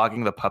you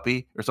flogging the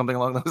puppy?" or something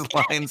along those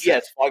lines.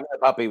 Yes, flogging the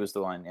puppy was the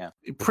line. Yeah,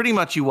 pretty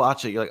much. You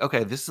watch it, you're like,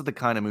 okay, this is the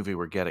kind of movie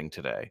we're getting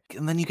today.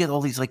 And then you get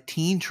all these like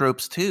teen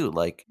tropes too,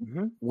 like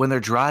when they're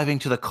driving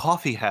to the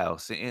coffee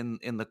house in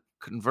the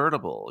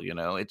convertible. You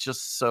know, it's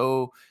just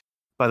so.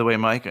 By the way,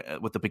 Mike,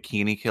 with the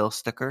Bikini Kill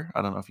sticker,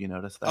 I don't know if you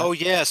noticed that. Oh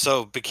yeah,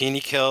 so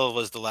Bikini Kill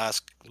was the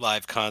last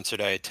live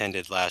concert I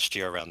attended last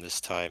year around this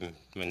time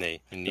when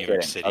they in New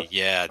York City.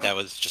 Yeah, that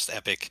was just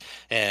epic,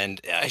 and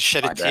I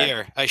shed a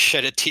tear. I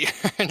shed a tear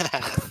and a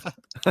half.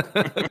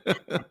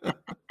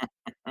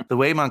 The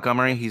way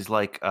Montgomery, he's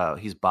like,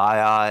 he's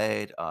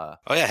bi-eyed. Oh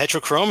yeah,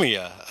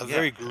 heterochromia, a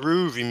very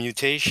groovy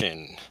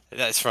mutation.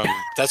 That's from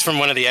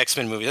one of the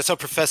X-Men movies. That's how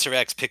Professor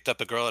X picked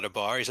up a girl at a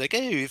bar. He's like,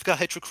 "Hey, you've got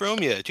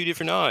heterochromia, 2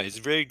 different eyes.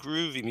 Very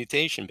groovy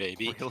mutation,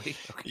 baby." Really?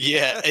 Okay.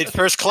 Yeah, in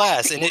first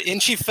class,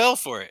 and she fell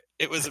for it.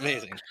 It was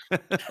amazing.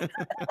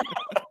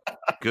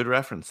 Good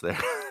reference there.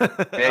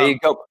 There you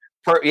go.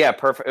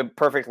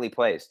 Perfectly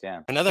placed.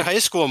 Yeah. Another high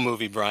school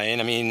movie,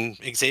 Brian. I mean,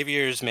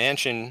 Xavier's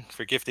Mansion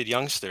for Gifted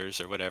Youngsters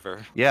or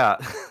whatever. Yeah,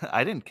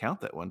 I didn't count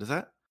that one. Does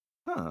that?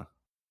 Huh.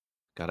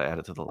 Gotta add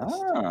it to the list.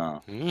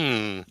 Oh.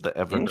 The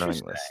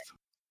ever-growing list.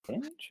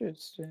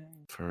 Interesting.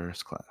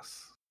 First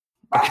class.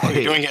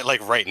 Okay. You're doing it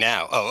like right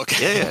now. Oh,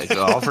 okay. Yeah.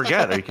 I'll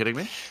forget. Are you kidding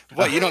me?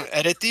 What? You don't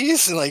edit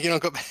these? Like you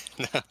don't go back?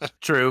 No.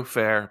 True,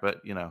 fair, but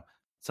you know,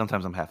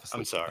 sometimes I'm half asleep.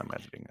 I'm sorry. I'm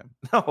editing them.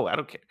 No, I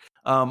don't care.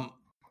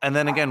 And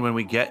then again, when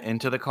we get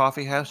into the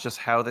coffee house, just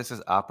how this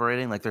is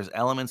operating, like there's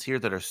elements here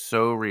that are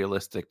so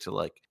realistic to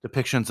like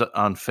depictions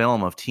on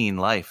film of teen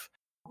life.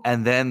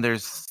 And then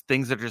there's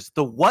things that are just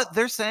what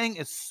they're saying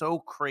is so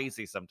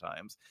crazy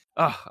sometimes.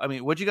 I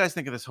mean, what'd you guys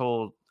think of this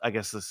whole, I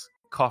guess, this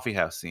coffee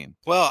house scene?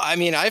 Well, I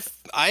mean,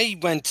 I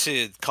went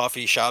to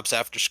coffee shops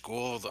after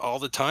school all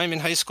the time in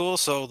high school,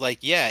 so like,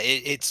 yeah,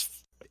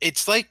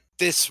 it's like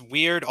this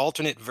weird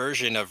alternate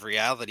version of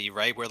reality,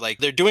 right? Where like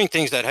they're doing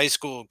things that high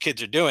school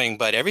kids are doing,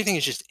 but everything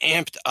is just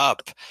amped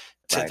up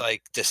to Right.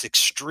 like this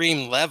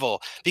extreme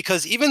level.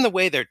 Because even the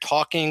way they're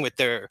talking with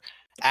their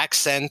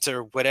accent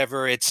or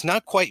whatever, it's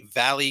not quite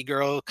Valley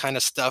Girl kind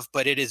of stuff,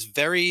 but it is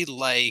very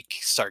like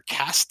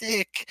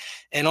sarcastic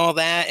and all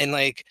that. And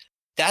like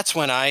that's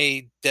when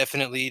I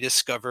definitely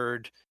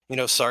discovered,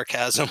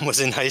 sarcasm was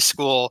in high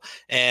school,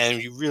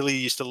 and you really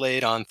used to lay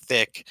it on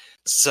thick.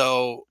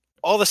 So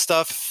all the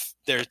stuff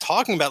they're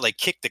talking about, like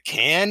kick the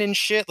can and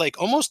shit,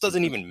 like almost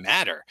doesn't even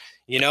matter.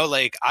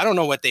 Like I don't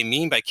know what they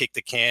mean by kick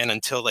the can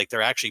until like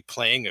they're actually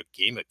playing a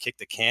game of kick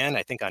the can,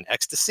 I think on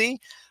Ecstasy.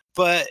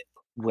 But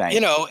Right.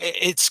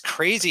 it's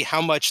crazy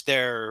how much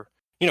they're,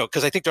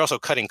 because I think they're also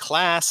cutting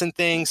class and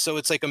things. So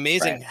it's like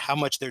amazing Right. how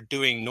much they're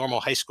doing normal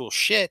high school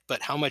shit,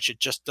 but how much it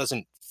just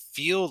doesn't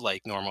feel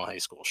like normal high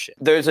school shit.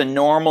 There's a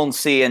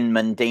normalcy and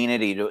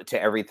mundanity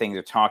to everything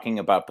they're talking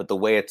about, but the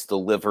way it's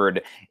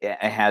delivered, it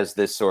has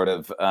this sort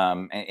of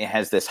it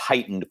has this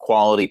heightened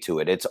quality to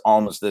it. It's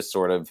almost this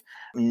sort of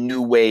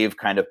new wave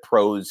kind of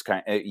prose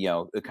kind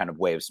of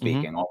way of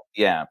speaking.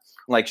 Yeah,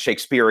 like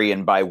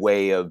Shakespearean by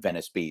way of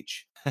Venice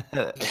Beach.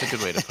 That's a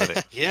good way to put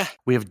it. Yeah.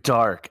 We have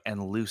Dark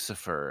and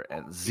Lucifer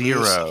and Zero,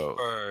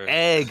 Lucifer.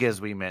 Egg, as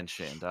we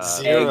mentioned.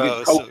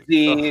 Zero.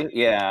 Cozy,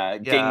 yeah,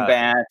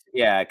 Dingbat,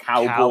 yeah,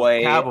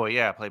 Cowboy. Cowboy,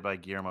 yeah, played by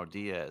Guillermo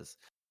Diaz.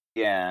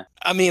 Yeah.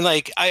 I mean,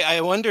 like,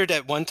 I wondered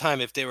at one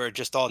time if they were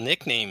just all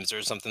nicknames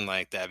or something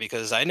like that,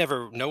 because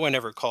no one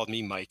ever called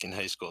me Mike in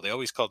high school. They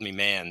always called me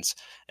Mans.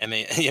 I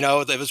mean,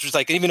 that was just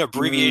like even an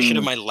abbreviation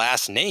of my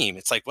last name.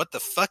 It's like, what the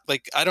fuck?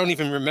 Like, I don't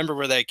even remember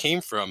where that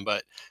came from,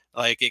 but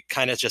like it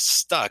kind of just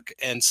stuck.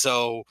 And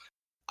so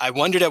I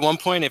wondered at one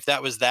point if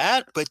that was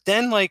that. But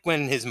then, like,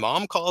 when his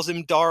mom calls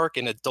him Dark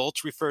and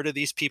adults refer to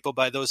these people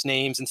by those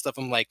names and stuff,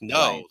 I'm like, no,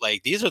 Right.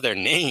 like, these are their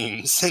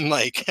names. And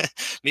like,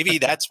 maybe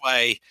that's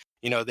why,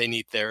 they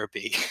need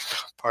therapy.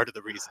 Part of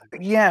the reason.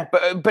 Yeah,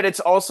 but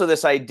it's also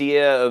this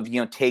idea of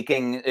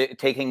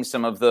taking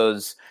some of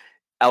those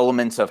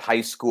elements of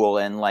high school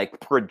and like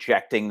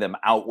projecting them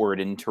outward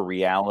into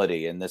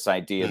reality, and this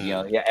idea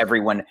of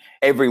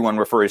everyone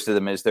refers to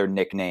them as their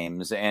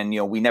nicknames,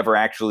 and we never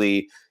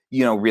actually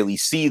really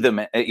see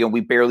them.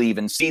 We barely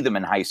even see them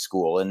in high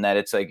school, and that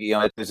it's like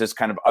there's this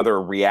kind of other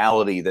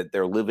reality that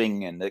they're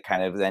living in that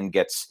kind of then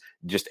gets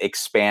just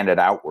expanded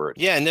outward.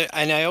 Yeah,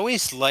 and I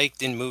always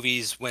liked in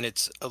movies when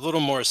it's a little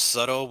more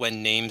subtle,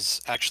 when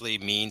names actually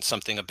mean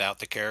something about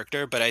the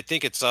character. But I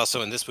think it's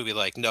also in this movie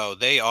like, no,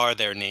 they are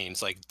their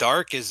names. Like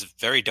Dark is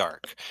very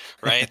dark,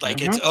 right?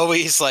 Like it's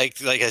always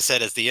like I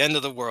said, it's the end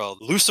of the world.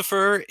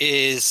 Lucifer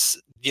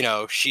is,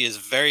 she is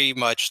very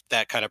much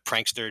that kind of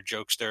prankster,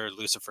 jokester,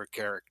 Lucifer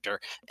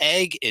character.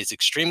 Egg is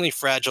extremely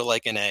fragile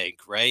like an egg,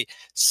 right?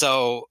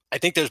 So I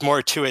think there's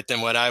more to it than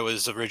what I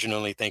was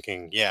originally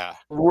thinking. Yeah.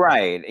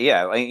 Right.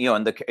 Yeah.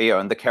 And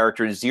the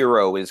character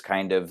Zero is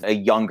kind of a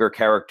younger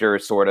character,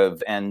 sort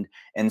of, and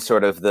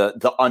sort of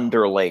the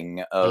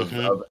underling of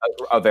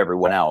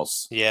everyone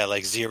else. Yeah,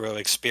 like zero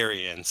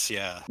experience.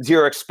 Yeah.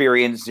 Zero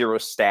experience, zero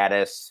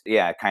status.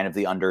 Yeah, kind of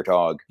the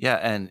underdog. Yeah,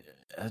 and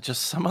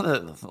just some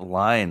of the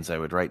lines I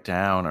would write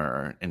down,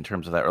 or in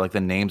terms of that, or like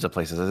the names of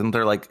places. Isn't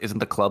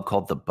the club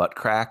called the Butt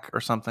Crack or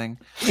something?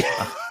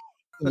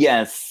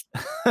 Yes.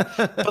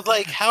 But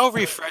like, how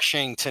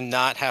refreshing to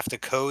not have to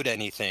code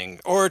anything,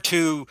 or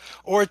to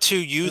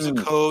use a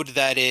code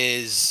that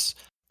is,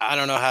 I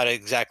don't know how to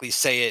exactly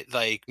say it,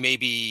 like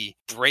maybe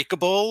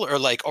breakable or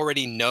like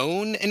already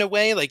known in a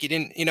way. Like, you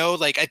didn't,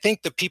 like, I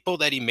think the people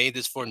that he made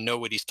this for know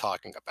what he's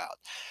talking about.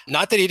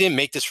 Not that he didn't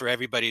make this for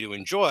everybody to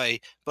enjoy,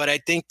 but I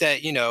think that,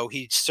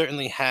 he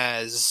certainly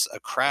has a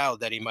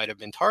crowd that he might have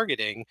been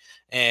targeting,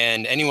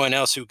 and anyone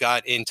else who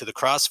got into the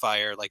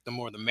crossfire, like the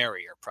more the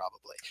merrier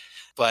probably.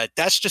 But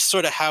that's just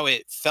sort of how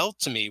it felt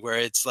to me, where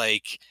it's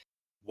like,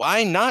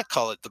 why not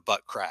call it the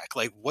Butt Crack?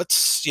 Like,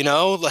 what's,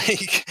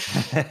 like,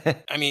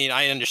 I mean,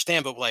 I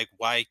understand, but like,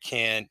 why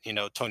can't,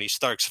 Tony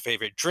Stark's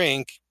favorite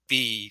drink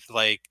be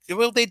like,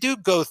 well, they do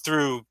go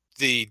through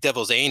the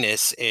devil's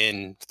anus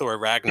in Thor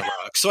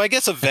Ragnarok. So I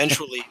guess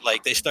eventually,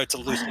 like, they start to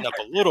loosen up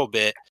a little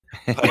bit,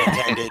 pun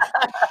intended.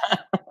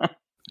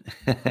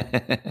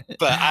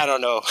 But I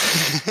don't know.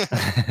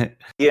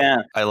 Yeah.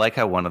 I like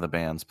how one of the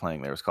bands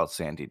playing there was called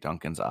Sandy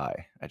Duncan's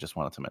Eye. I just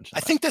wanted to mention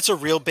I think that's a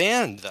real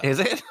band, though. Is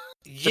it?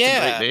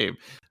 Yeah.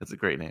 That's a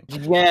great name.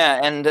 Yeah,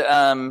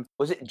 and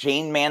was it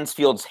Jane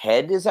Mansfield's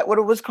Head? Is that what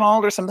it was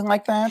called, or something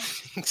like that? I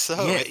think so.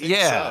 Yeah, I think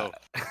yeah. so.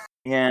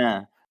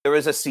 Yeah. There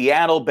was a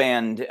Seattle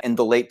band in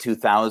the late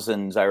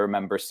 2000s I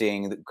remember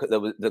seeing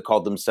that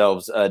called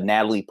themselves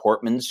Natalie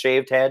Portman's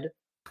Shaved Head.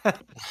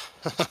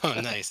 Oh,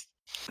 nice.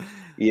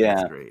 Yeah,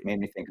 That's great. made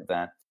me think of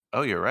that.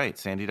 Oh, you're right.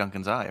 Sandy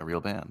Duncan's Eye, a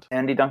real band.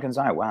 Sandy Duncan's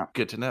Eye, wow.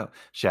 Good to know.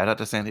 Shout out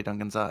to Sandy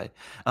Duncan's Eye.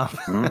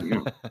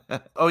 Mhm.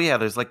 Oh, yeah,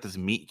 there's like this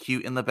meet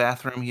cute in the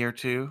bathroom here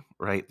too,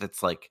 right?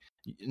 That's like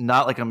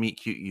not like a meet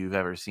cute you've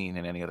ever seen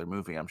in any other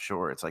movie, I'm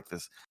sure. It's like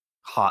this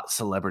hot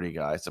celebrity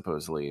guy,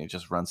 supposedly, and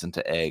just runs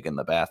into Egg in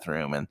the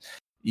bathroom. And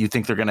you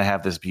think they're going to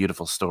have this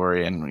beautiful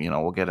story, and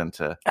we'll get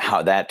into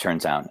how that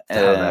turns out.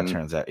 How that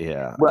turns out,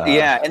 yeah. Well,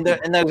 yeah,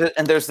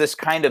 and there's this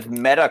kind of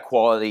meta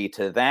quality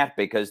to that,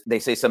 because they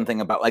say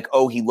something about like,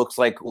 oh, he looks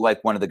like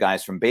one of the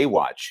guys from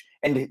Baywatch,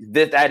 and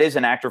that is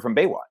an actor from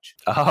Baywatch.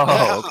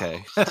 Oh,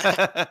 okay.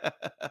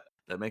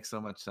 That makes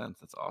so much sense.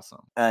 That's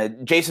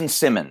awesome. Jason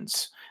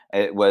Simmons,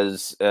 it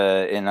was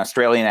an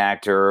Australian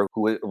actor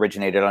who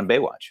originated on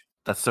Baywatch.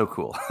 That's so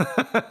cool.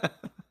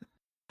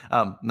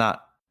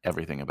 Not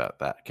everything about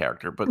that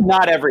character, but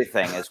not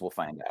everything, as we'll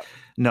find out.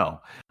 No,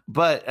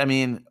 but I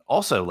mean,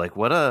 also, like,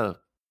 what a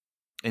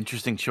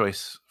interesting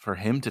choice for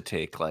him to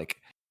take. Like,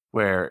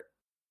 where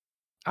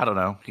I don't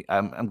know,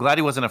 I'm glad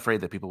he wasn't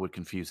afraid that people would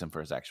confuse him for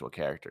his actual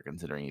character,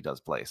 considering he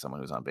does play someone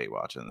who's on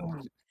Baywatch.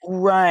 And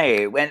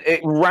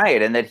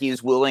right, and that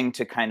he's willing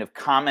to kind of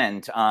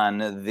comment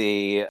on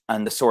the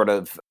sort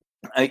of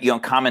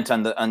comment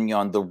on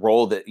the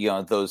role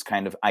that those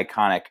kind of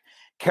iconic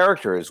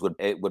characters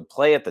would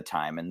play at the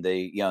time, and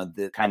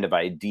the kind of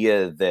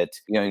idea that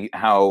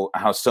how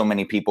so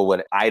many people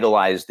would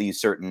idolize these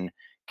certain,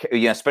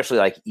 especially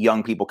like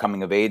young people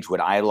coming of age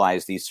would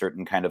idolize these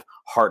certain kind of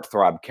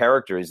heartthrob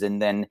characters,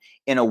 and then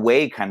in a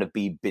way kind of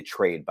be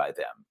betrayed by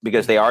them,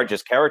 because they are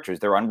just characters.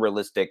 They're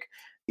unrealistic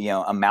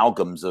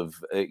amalgams of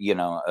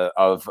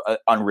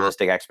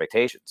unrealistic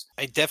expectations.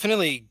 I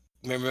definitely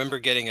remember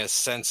getting a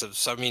sense of,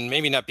 so I mean,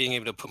 maybe not being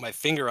able to put my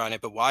finger on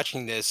it, but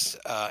watching this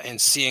and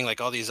seeing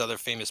like all these other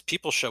famous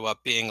people show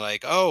up, being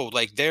like, oh,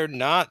 like they're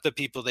not the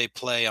people they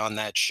play on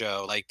that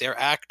show. Like they're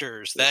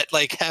actors that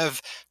like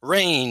have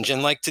range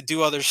and like to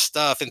do other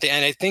stuff. And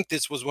I think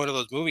this was one of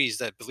those movies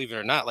that, believe it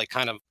or not, like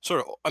kind of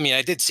sort of, I mean,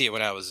 I did see it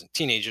when I was a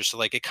teenager. So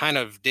like it kind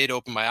of did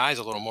open my eyes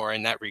a little more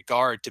in that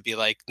regard, to be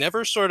like,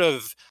 never sort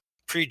of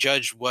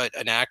prejudge what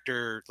an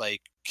actor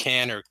like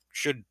can or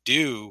should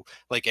do.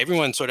 Like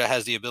everyone sort of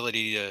has the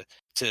ability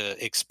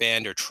to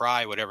expand or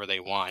try whatever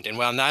they want. And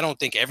while I don't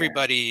think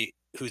everybody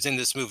who's in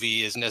this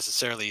movie is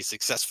necessarily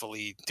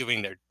successfully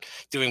doing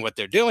what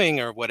they're doing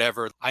or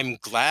whatever, I'm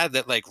glad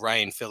that like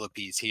Ryan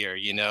Phillippe's here,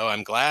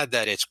 I'm glad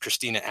that it's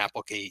Christina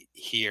Applegate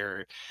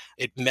here.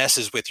 It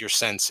messes with your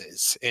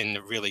senses in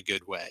a really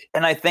good way.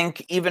 And I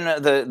think even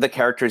the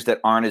characters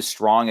that aren't as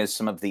strong as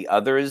some of the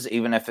others,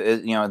 even if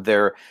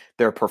their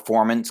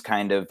performance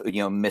kind of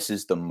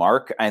misses the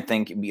mark, I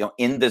think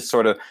in this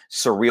sort of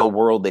surreal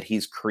world that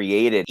he's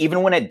created,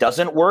 even when it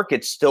doesn't work,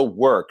 it still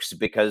works,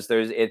 because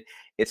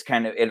it's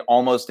kind of, it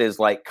almost is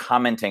like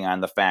commenting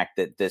on the fact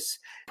that this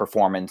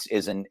performance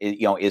is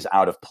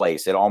out of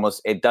place.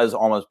 It does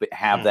almost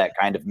have that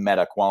kind of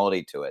meta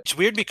quality to it. It's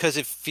weird because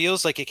it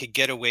feels like it could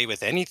get away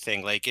with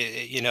anything. Like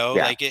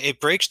like it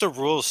breaks the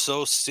rules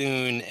so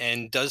soon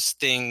and does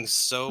things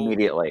so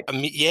immediately.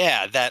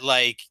 That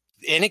like,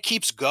 and it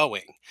keeps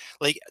going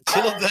like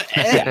till the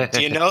end,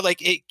 like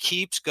it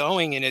keeps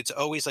going, and it's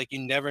always like you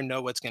never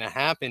know what's going to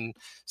happen.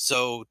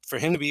 So for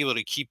him to be able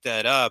to keep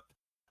that up,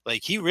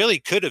 like he really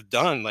could have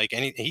done like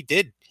he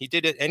did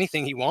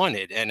anything he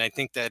wanted, and I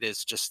think that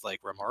is just like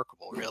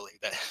remarkable, really.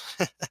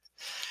 That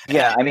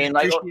I mean,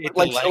 like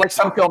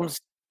some films.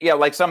 Yeah,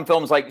 like some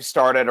films like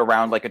started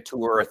around like a 2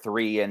 or a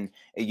 3, and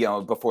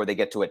before they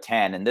get to a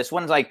 10. And this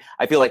one's like,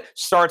 I feel like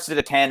starts at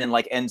a 10 and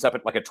like ends up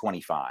at like a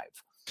 25.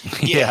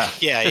 Yeah.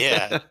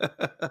 Yeah,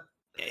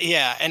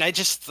 and I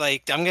just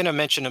like, I'm going to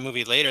mention a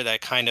movie later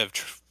that kind of,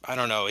 I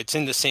don't know, it's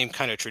in the same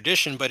kind of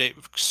tradition, but it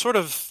sort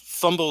of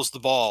fumbles the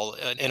ball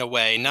in a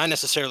way, not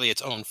necessarily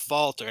its own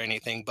fault or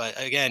anything, but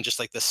again, just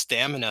like the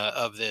stamina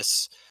of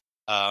this,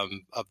 of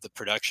the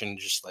production,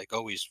 just like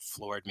always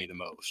floored me the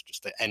most.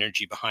 Just the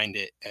energy behind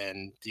it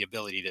and the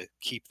ability to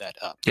keep that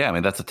up. Yeah, I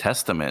mean, that's a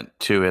testament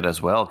to it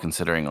as well,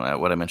 considering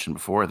what I mentioned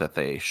before, that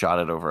they shot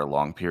it over a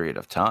long period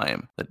of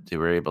time, that they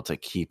were able to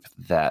keep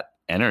that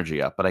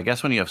energy up. But I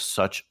guess when you have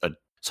such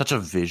a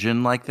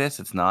vision like this,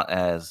 it's not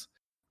as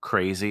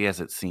crazy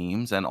as it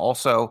seems. And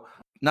also,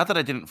 not that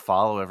I didn't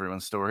follow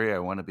everyone's story, I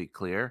want to be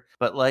clear,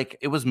 but like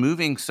it was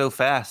moving so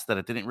fast that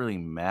it didn't really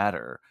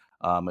matter.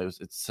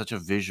 It's such a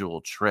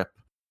visual trip,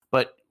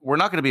 but we're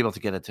not going to be able to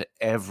get into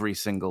every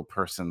single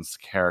person's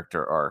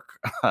character arc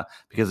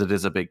because it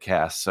is a big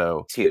cast.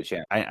 So it's huge.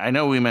 Yeah. I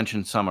know we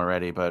mentioned some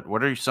already, but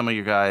what are some of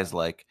you guys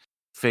like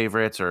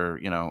favorites, or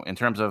in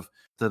terms of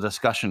the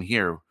discussion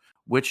here,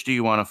 which do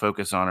you want to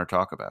focus on or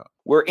talk about?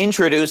 We're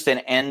introduced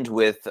and end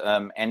with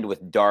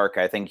Dark.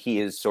 I think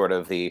he is sort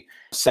of the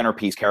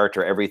centerpiece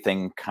character.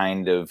 Everything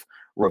kind of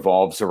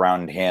revolves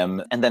around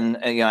him. And then,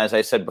 as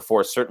I said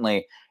before,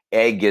 certainly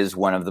Egg is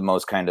one of the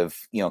most kind of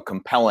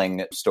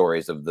compelling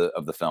stories of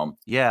the film.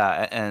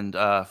 Yeah, and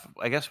I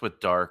guess with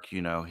Dark,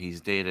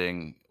 he's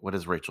dating, what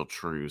is Rachel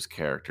True's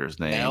character's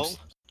name?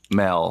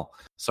 Mel.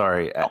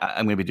 Sorry,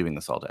 I'm going to be doing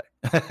this all day.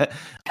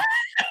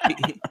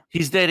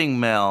 He's dating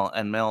Mel,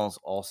 and Mel's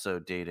also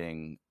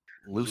dating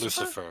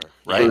Lucifer,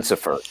 right?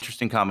 Lucifer.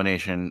 Interesting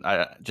combination.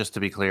 Just to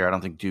be clear, I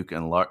don't think Duke.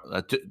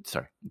 I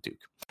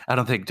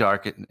don't think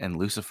Dark and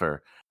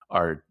Lucifer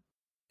are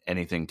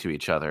anything to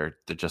each other.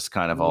 They're just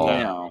kind of all.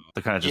 No.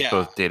 They're kind of just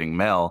both dating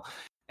Mel,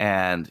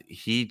 and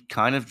he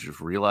kind of just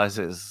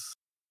realizes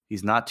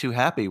he's not too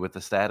happy with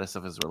the status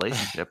of his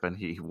relationship, and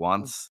he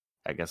wants,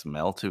 I guess,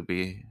 Mel to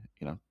be,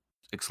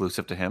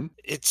 exclusive to him.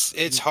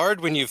 It's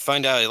hard when you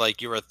find out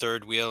like you're a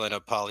third wheel in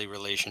a poly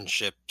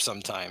relationship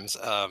sometimes.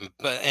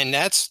 And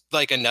that's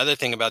like another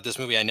thing about this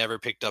movie I never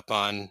picked up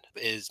on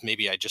is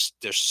maybe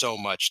there's so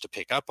much to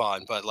pick up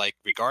on, but like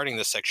regarding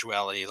the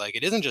sexuality, like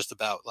it isn't just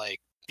about like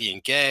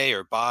being gay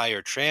or bi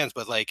or trans,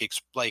 but like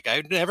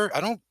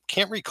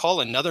can't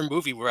recall another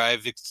movie where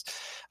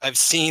I've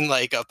seen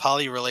like a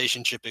poly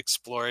relationship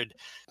explored,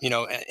 in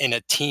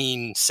a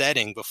teen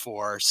setting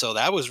before. So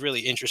that was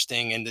really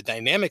interesting, and the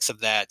dynamics of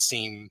that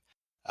seem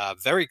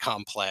very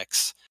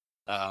complex,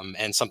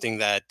 and something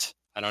that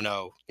I don't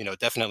know,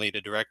 definitely the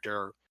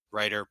director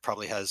writer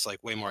probably has like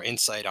way more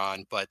insight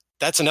on. But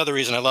that's another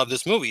reason I love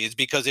this movie, is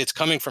because it's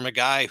coming from a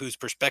guy whose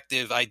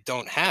perspective I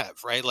don't have,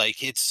 right?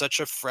 Like it's such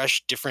a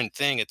fresh, different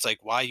thing. It's like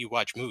why you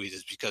watch movies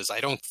is because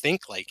I don't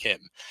think like him.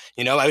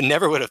 I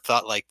never would have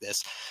thought like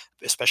this,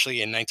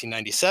 especially in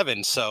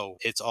 1997. So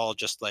it's all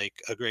just like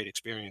a great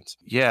experience.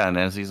 Yeah, and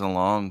as he's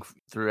along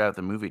throughout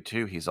the movie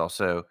too, he's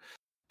also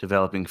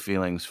developing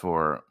feelings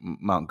for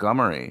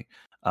Montgomery,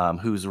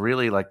 who's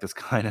really like this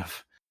kind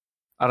of,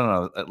 I don't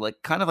know, like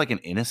kind of like an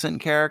innocent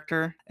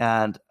character.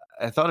 And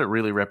I thought it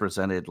really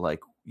represented like,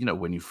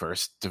 when you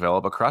first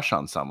develop a crush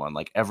on someone,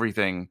 like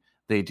everything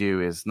they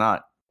do is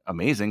not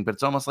amazing, but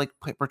it's almost like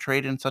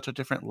portrayed in such a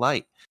different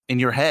light in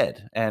your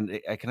head. And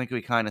I think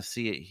we kind of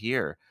see it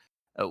here.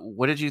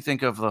 What did you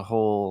think of the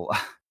whole,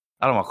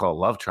 I don't want to call it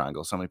love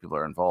triangle, so many people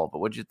are involved, but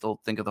what did you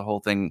think of the whole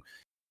thing,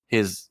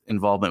 his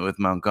involvement with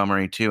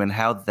Montgomery too, and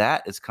how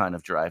that is kind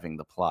of driving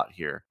the plot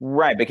here?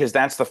 Right, because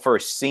that's the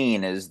first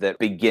scene that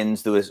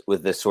begins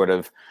with this sort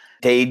of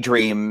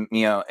daydream,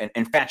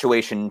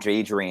 infatuation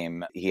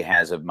daydream he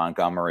has of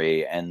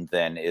Montgomery, and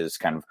then is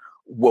kind of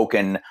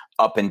woken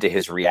up into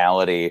his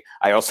reality.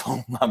 I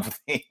also love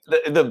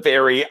the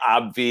very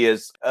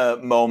obvious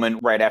moment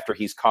right after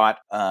he's caught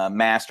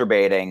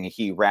masturbating.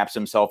 He wraps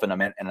himself in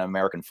an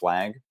American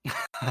flag.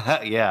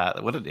 Yeah,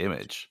 what an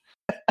image.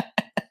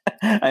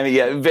 I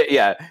mean,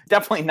 yeah,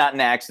 definitely not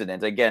an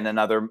accident. Again,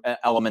 another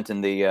element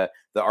in the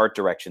art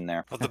direction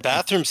there. Well, the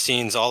bathroom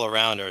scenes all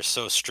around are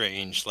so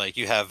strange. Like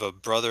you have a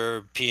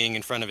brother peeing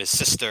in front of his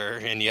sister,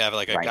 and you have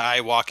like a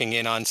guy walking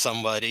in on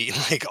somebody.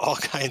 Like all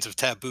kinds of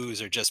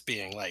taboos are just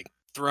being like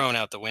thrown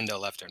out the window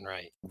left and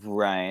right.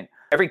 Right.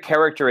 Every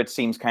character, it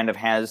seems, kind of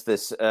has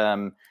this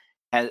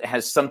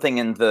has something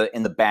in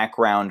the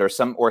background or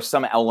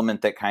some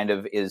element that kind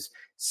of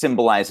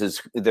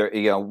symbolizes their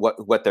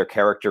what their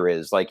character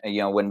is. Like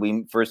when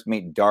we first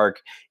meet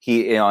Dark,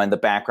 he in the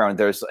background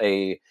there's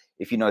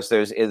if you notice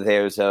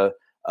there's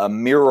a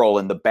mural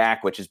in the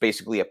back which is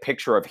basically a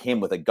picture of him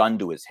with a gun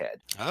to his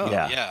head. Oh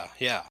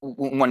yeah.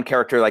 One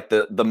character, like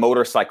the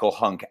motorcycle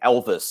hunk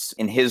Elvis,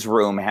 in his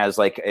room has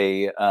like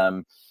a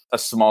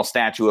small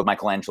statue of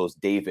Michelangelo's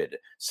David.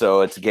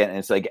 So it's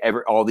like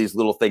all these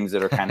little things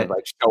that are kind of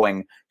like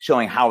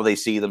showing how they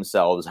see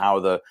themselves,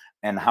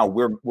 and how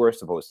we're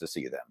supposed to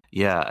see them.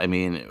 Yeah, I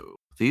mean,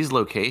 these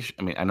locations,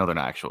 I mean, I know they're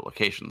not actual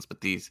locations,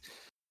 but these,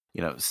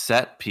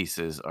 set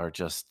pieces are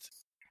just,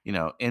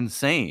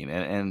 insane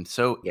and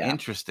so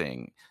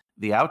interesting.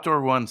 The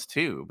outdoor ones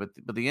too, but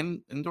the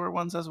indoor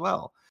ones as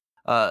well.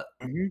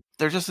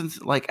 They're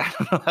just like, I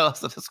don't know how else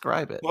to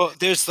describe it. Well,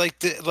 there's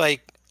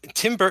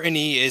Tim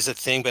Burton-y is a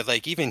thing, but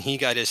like even he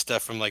got his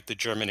stuff from like the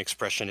German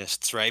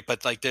expressionists, right?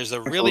 But like there's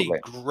a really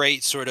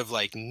great sort of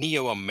like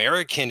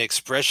neo-American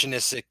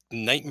expressionistic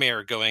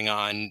nightmare going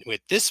on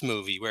with this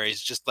movie, where he's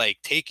just like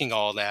taking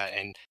all that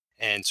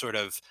and sort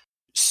of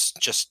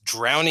just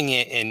drowning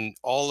it in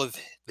all of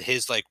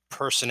his like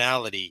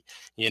personality,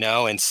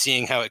 and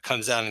seeing how it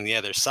comes out on the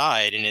other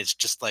side. And it's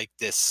just like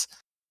this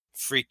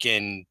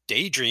freaking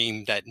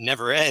daydream that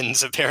never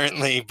ends,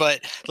 apparently.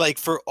 But like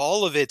for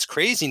all of its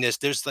craziness,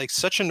 there's like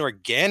such an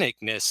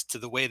organicness to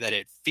the way that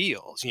it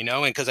feels, and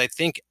because I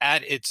think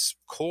at its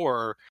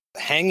core,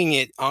 hanging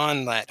it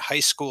on that high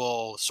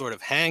school sort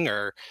of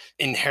hanger,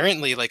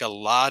 inherently, like a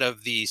lot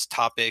of these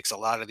topics, a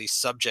lot of these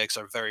subjects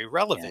are very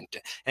relevant.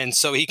 And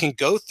so he can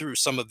go through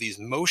some of these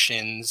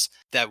motions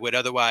that would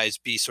otherwise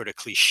be sort of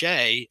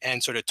cliche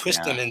and sort of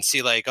twist them and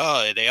see like,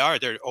 oh,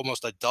 they're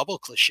almost a double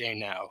cliche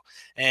now.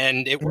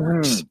 And it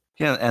works.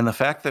 Yeah. And the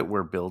fact that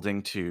we're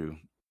building to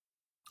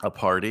a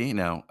party.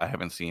 Now, I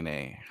haven't seen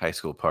a high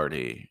school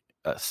party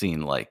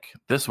scene like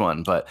this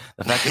one, but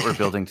the fact that we're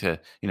building to,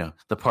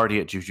 the party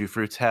at Juju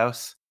Fruit's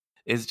house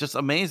is just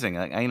amazing.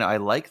 I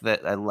like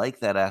that. I like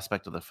that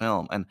aspect of the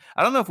film. And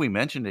I don't know if we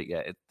mentioned it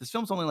yet. This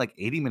film's only like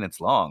 80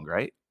 minutes long,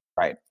 right?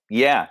 Right.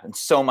 Yeah. And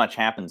so much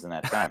happens in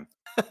that time.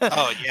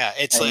 Oh yeah.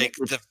 It's like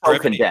it's the so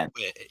condensed.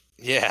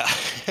 Yeah.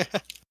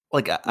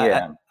 Like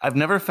I've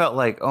never felt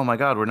like, oh my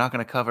God, we're not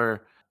going to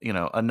cover,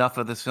 enough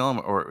of this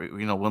film, or,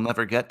 we'll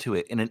never get to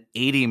it in an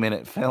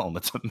 80-minute film.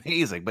 It's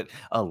amazing, but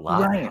a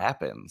lot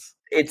happens.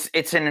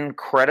 It's an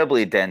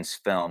incredibly dense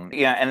film.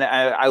 Yeah. And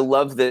I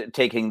love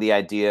taking the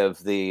idea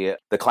of the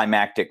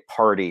climactic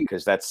party,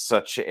 because that's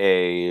such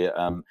a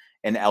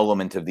an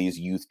element of these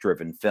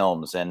youth-driven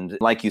films. And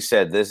like you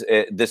said,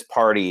 this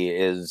party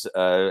is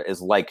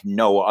like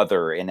no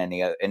other in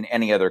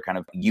any other kind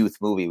of youth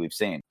movie we've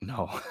seen.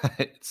 No,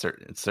 it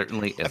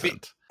certainly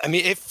isn't. I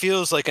mean, it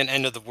feels like an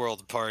end of the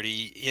world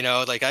party,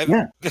 like I've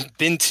Yeah.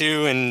 been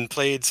to and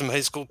played some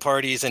high school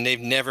parties, and they've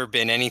never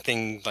been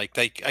anything like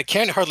I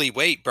can't hardly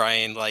wait,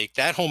 Brian. Like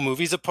that whole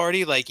movie's a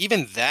party. Like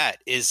even that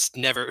is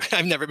never,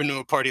 I've never been to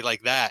a party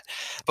like that.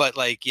 But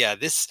like, yeah,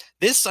 this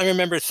I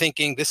remember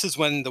thinking this is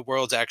when the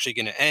world's actually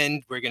going to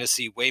end. We're going to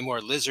see way more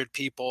lizard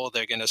people.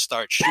 They're going to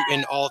start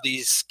shooting all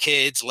these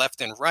kids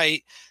left and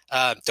right.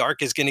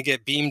 Dark is going to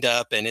get beamed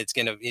up, and he's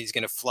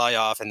going to fly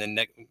off, and then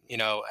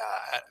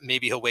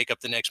maybe he'll wake up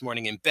the next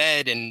morning in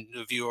bed, and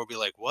the viewer will be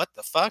like, "What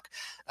the fuck?"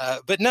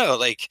 But no,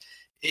 like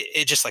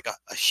it just like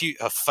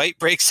a fight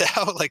breaks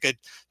out, like a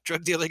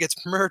drug dealer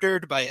gets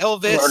murdered by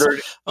Elvis.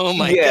 Murdered. Oh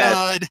my Yes.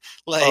 God!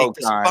 Like Oh,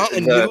 the God.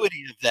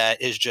 spontaneity of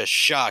that is just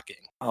shocking.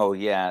 Oh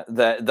yeah,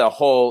 the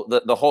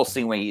whole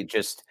scene where it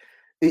just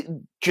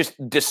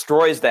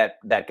destroys that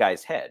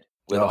guy's head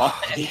with all.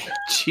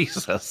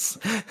 Jesus.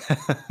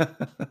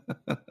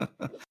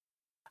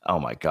 Oh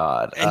my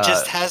God. And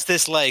just has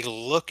this like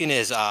look in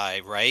his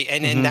eye, right?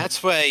 And Mhm.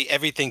 that's why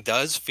everything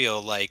does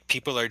feel like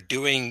people are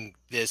doing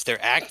this,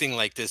 they're acting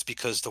like this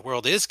because the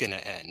world is going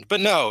to end. But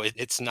no,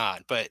 it's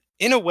not. But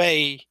in a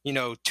way,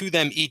 to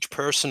them each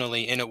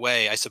personally, in a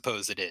way, I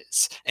suppose it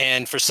is.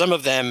 And for some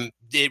of them,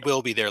 it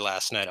will be their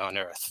last night on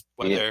Earth,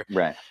 whether,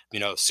 Right.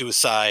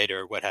 suicide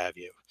or what have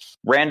you.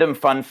 Random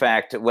fun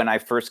fact: when I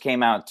first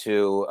came out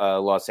to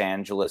Los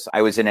Angeles,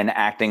 I was in an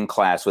acting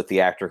class with the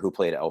actor who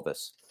played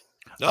Elvis.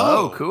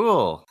 Oh,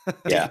 cool.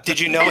 Yeah. Did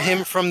you know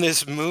him from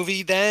this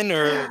movie then,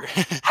 or?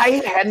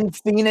 I hadn't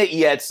seen it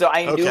yet, so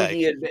I knew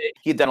Okay.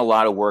 he had done a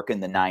lot of work in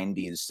the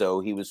 '90s. So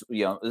he was,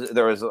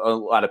 there was a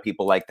lot of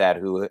people like that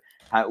who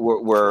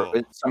were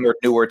Cool. some were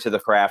newer to the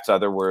crafts,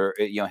 other were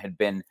had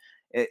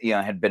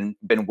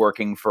been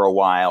working for a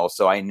while.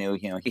 So I knew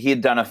he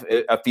had done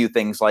a few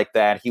things like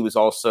that. He's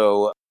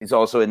also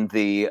in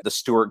the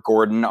Stuart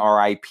Gordon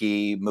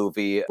R.I.P.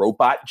 movie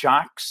Robot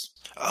Jocks.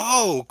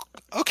 Oh,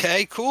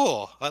 okay,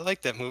 cool. I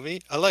like that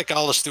movie. I like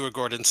all the Stuart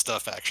Gordon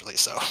stuff, actually.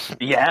 So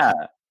Yeah.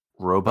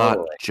 Robot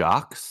Totally.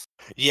 jocks?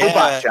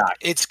 yeah, Jocks.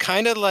 it's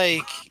kind of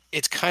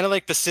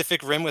like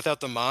Pacific Rim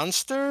without the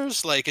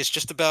monsters. Like it's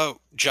just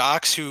about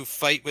jocks who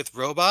fight with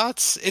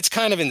robots. It's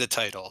kind of in the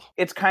title.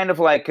 It's kind of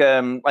like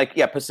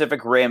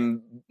Pacific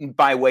Rim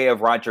by way of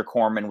Roger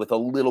Corman with a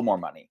little more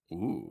money.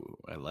 Ooh,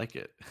 I like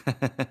it.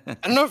 I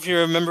don't know if you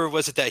remember,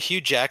 was it that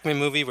Hugh Jackman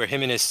movie where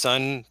him and his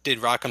son did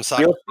Rock'em Sock'em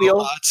Real Steel?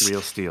 Robots?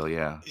 Real Steel,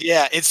 yeah.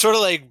 Yeah, it's sort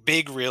of like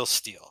big real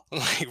steel,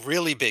 like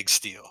really big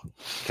steel.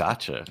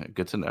 Gotcha.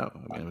 Good to know.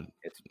 I mean,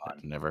 It's fun.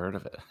 I've never heard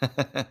of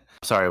it.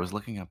 Sorry, I was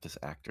looking up this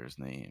actor's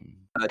name.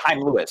 Time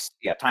Lewis.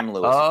 Yeah, Time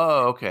Lewis.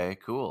 Oh, okay,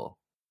 cool.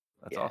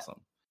 That's Yeah.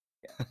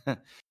 awesome.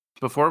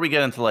 Before we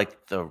get into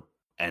like the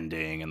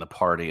ending and the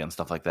party and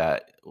stuff like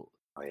that,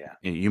 Oh yeah.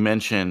 you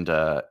mentioned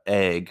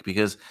Egg,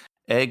 because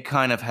Egg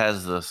kind of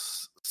has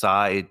this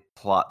side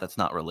plot that's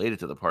not related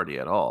to the party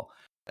at all.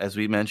 As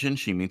we mentioned,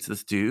 she meets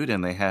this dude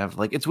and they have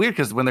like, it's weird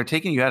because when they're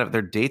taking you out of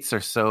their dates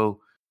are so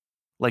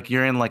like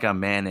you're in like a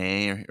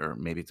Manet or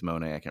maybe it's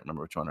Monet. I can't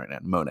remember which one right now.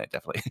 Monet,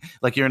 definitely.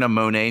 Like you're in a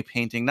Monet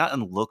painting, not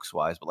in looks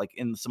wise, but like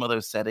in some of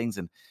those settings,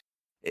 and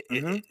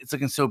it's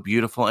looking so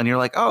beautiful. And you're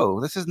like,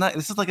 oh, this is nice.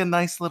 This is like a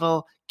nice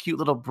little, cute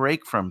little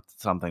break from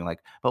something. Like,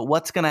 but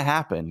what's gonna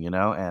happen,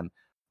 And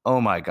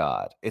oh my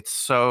God, it's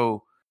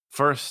so.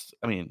 First,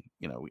 I mean,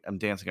 I'm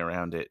dancing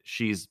around it.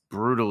 She's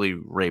brutally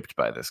raped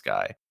by this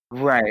guy.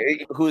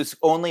 Right. Who's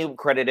only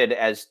credited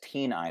as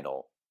Teen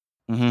Idol.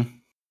 Mm-hmm.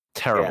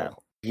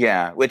 Terrible.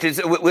 Yeah, which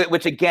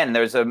again,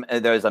 there's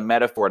a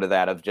metaphor to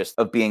that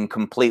of being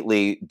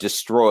completely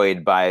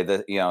destroyed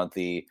by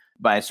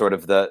by sort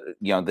of the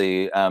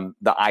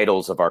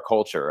idols of our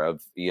culture,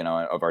 of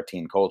our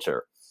teen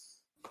culture.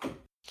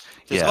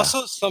 There's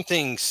also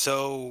something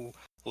so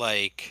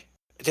like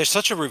there's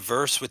such a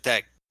reverse with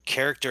that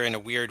character in a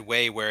weird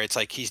way where it's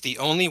like he's the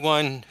only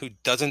one who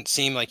doesn't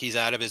seem like he's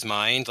out of his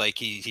mind. Like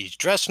he's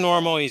dressed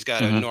normal, he's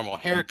got a normal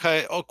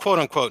haircut, quote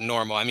unquote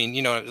normal. I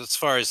mean, as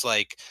far as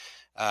like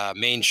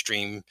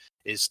mainstream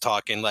is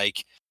talking,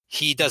 like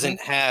he doesn't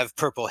have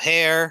purple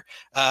hair,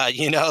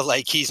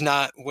 like he's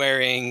not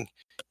wearing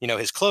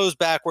his clothes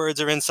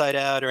backwards or inside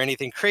out or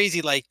anything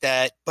crazy like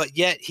that, but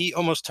yet he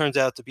almost turns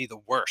out to be the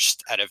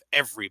worst out of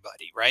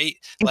everybody, right?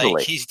 Easily.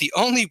 Like he's the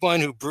only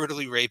one who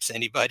brutally rapes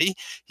anybody.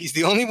 He's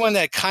the only one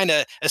that kind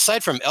of,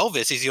 aside from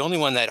Elvis, he's the only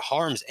one that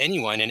harms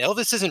anyone, and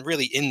Elvis isn't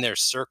really in their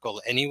circle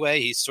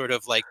anyway. He's sort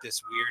of like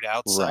this weird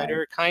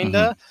outsider, kind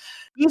of.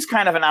 He's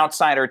kind of an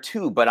outsider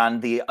too, but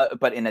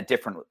but in a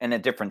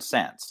different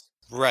sense.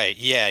 Right.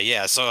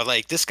 Yeah. So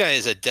like this guy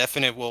is a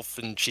definite wolf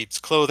in sheep's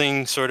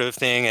clothing sort of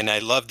thing. And I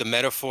love the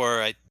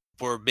metaphor.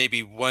 Or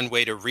maybe one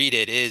way to read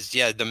it is,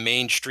 the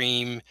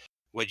mainstream,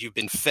 what you've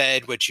been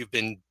fed, what you've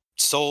been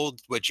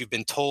sold, what you've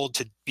been told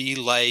to be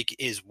like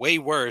is way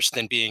worse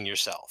than being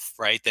yourself.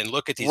 Right. Then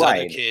look at these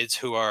other kids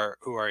who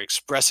are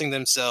expressing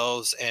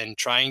themselves and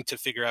trying to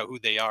figure out who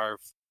they are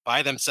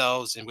by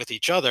themselves and with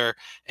each other,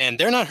 and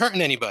they're not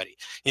hurting anybody,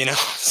 you know.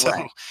 So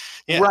Right.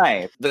 yeah.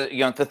 Right.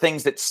 The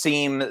things that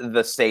seem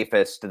the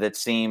safest, that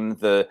seem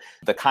the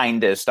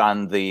kindest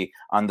on the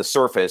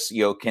surface,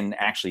 can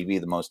actually be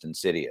the most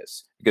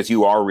insidious, because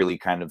you are really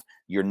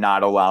you're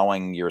not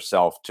allowing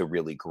yourself to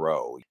really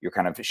grow. You're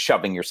kind of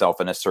shoving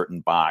yourself in a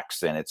certain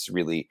box, and it's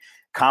really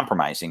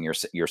compromising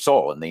your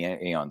soul in the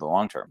in the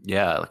long term.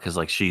 Yeah, because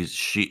like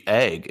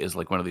Egg is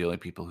like one of the only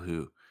people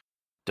who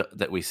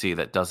that we see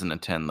that doesn't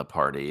attend the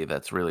party,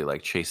 that's really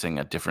like chasing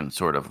a different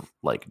sort of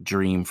like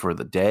dream for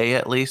the day,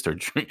 at least, or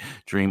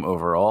dream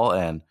overall,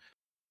 and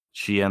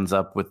she ends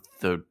up with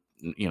the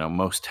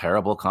most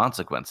terrible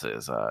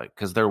consequences,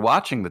 because they're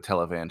watching the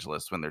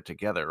televangelist when they're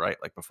together, right?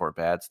 Like before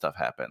bad stuff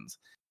happens.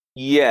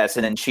 Yes,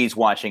 and then she's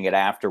watching it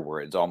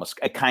afterwards, almost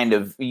kind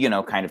of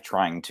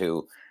trying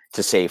to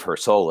save her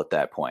soul at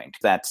that point.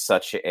 That's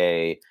such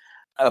a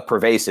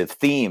pervasive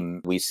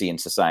theme we see in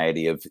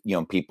society of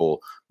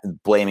people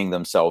blaming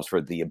themselves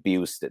for the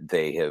abuse that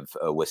they have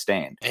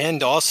withstood,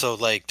 and also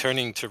like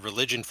turning to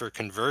religion for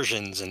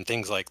conversions and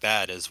things like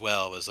that as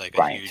well was like a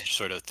Right. huge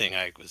sort of thing.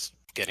 I was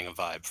getting a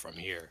vibe from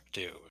here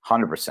too.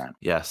 100%.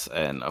 Yes,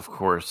 and of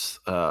course,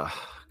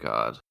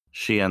 God,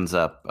 she ends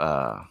up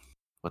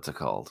what's it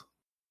called?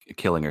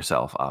 Killing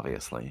herself,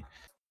 obviously.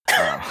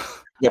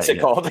 What's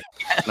it called?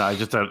 No, I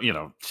just don't.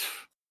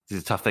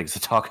 These are tough things to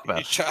talk about.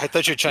 I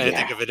thought you were trying to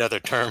think of another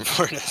term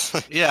for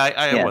it. Yeah,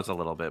 I Yeah. was a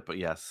little bit, but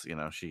yes,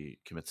 she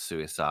commits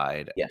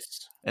suicide.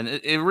 Yes. And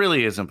it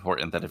really is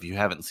important that if you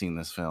haven't seen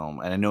this film,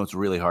 and I know it's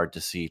really hard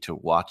to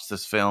watch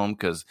this film,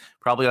 because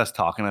probably us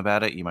talking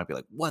about it, you might be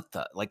like, what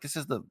the, like, this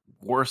is the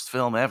worst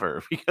film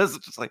ever, because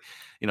it's just like,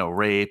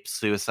 rape,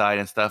 suicide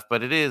and stuff.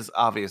 But it is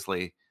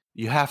obviously,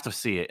 you have to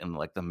see it in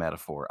like the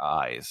metaphor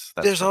eyes.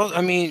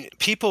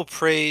 People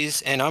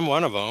praise, and I'm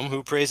one of them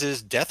who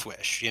praises Death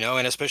Wish,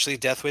 and especially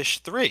Death Wish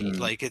 3.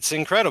 Like, it's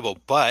incredible,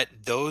 but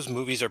those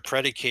movies are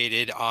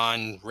predicated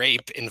on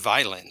rape and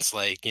violence.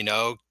 Like,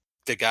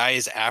 the guy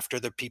is after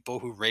the people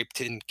who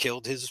raped and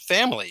killed his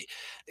family.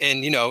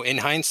 And, in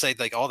hindsight,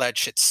 like, all that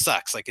shit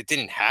sucks. Like, it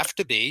didn't have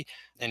to be,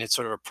 and it's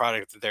sort of a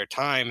product of their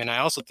time. And I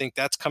also think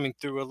that's coming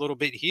through a little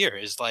bit here,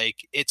 is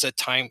like, it's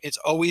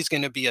always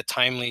going to be a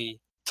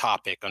timely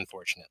topic,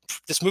 unfortunately.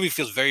 This movie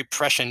feels very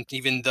prescient,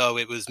 even though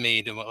it was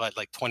made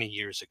like 20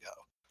 years ago.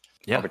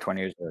 Yeah, over 20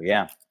 years ago.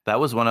 Yeah, that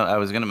was I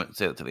was going to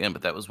say that to the end,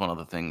 but that was one of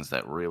the things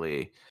that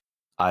really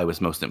I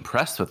was most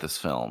impressed with this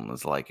film,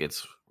 was like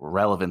its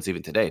relevance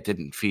even today. It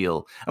didn't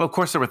feel, of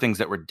course there were things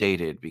that were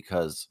dated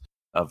because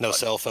of no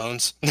cell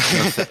phones.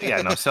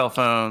 No cell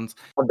phones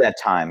of that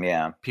time.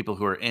 Yeah, people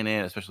who are in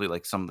it, especially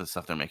like some of the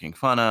stuff they're making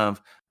fun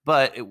of.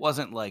 But it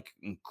wasn't like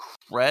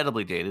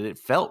incredibly dated. It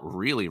felt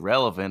really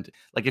relevant.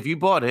 Like if you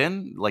bought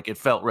in, like it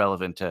felt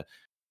relevant to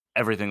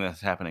everything that's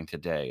happening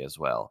today as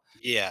well.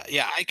 Yeah.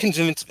 I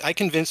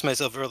convinced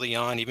myself early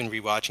on, even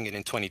rewatching it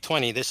in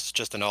 2020, this is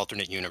just an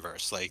alternate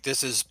universe. Like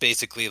this is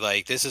basically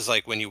like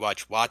when you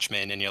watch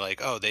Watchmen and you're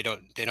like, oh, they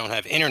don't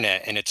have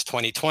internet and it's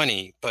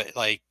 2020, but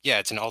like, yeah,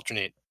 it's an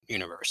alternate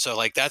universe. So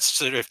like that's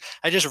sort of,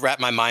 I just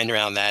wrapped my mind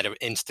around that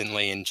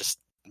instantly and just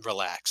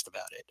relaxed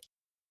about it.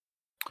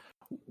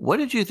 What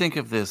did you think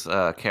of this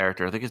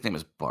character? I think his name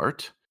is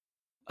Bart.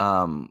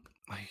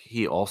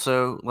 He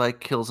also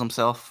like kills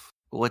himself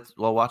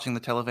while watching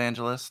the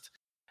televangelist,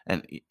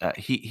 and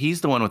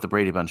he's the one with the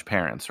Brady Bunch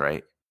parents,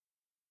 right?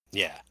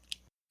 Yeah.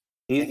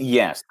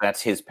 Yes,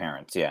 that's his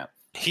parents. Yeah.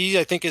 He,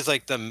 I think, is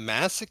like the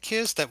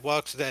masochist that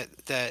walks. That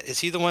is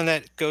he the one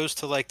that goes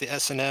to like the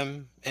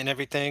S&M and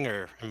everything,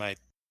 or am I?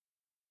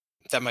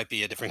 That might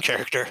be a different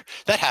character.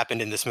 That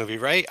happened in this movie,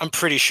 right? I'm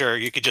pretty sure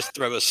you could just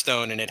throw a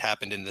stone and it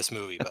happened in this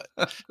movie,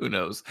 but who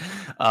knows?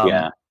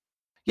 Yeah.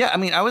 I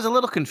mean, I was a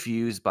little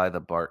confused by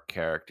the Bart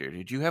character.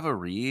 Did you have a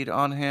read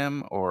on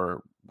him,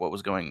 or what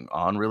was going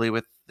on really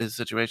with his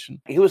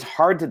situation? He was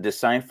hard to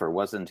decipher,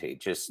 wasn't he?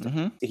 Just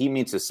he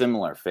meets a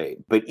similar fate,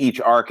 but each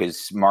arc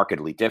is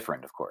markedly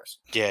different, of course.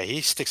 Yeah,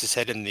 he sticks his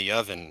head in the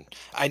oven.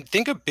 I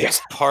think a big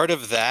part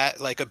of that,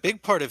 like a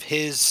big part of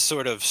his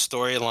sort of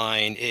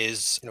storyline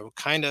is,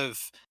 kind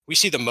of, we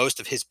see the most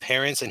of his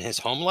parents and his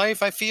home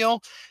life, I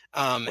feel.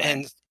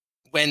 And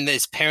when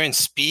his parents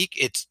speak,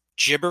 it's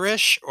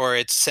gibberish, or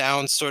it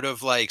sounds sort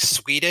of like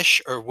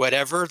Swedish or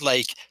whatever.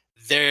 Like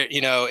they're,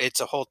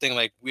 it's a whole thing.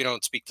 Like we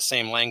don't speak the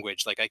same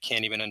language. Like I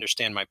can't even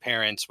understand my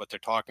parents, what they're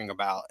talking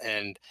about.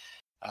 And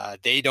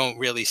they don't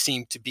really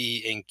seem to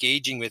be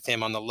engaging with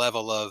him on the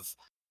level of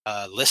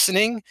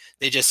listening.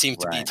 They just seem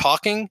to be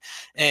talking.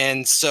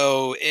 And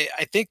so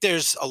I think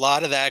there's a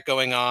lot of that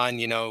going on.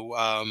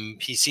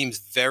 He seems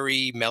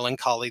very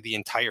melancholy the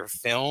entire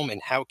film. And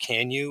how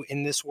can you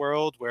in this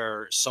world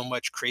where so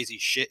much crazy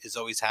shit is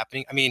always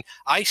happening? I mean,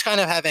 I kind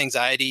of have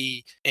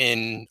anxiety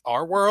in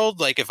our world.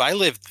 Like if I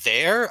lived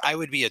there, I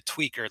would be a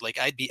tweaker. Like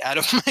I'd be out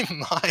of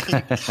my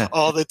mind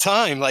all the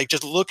time, like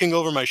just looking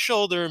over my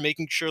shoulder,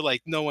 making sure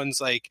like no one's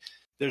like,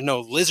 there's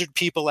no lizard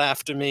people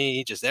after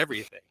me, just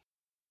everything.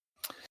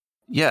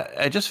 Yeah,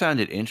 I just found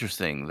it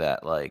interesting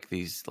that like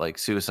these like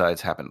suicides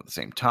happen at the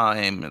same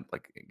time, and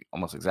like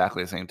almost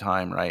exactly the same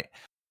time, right?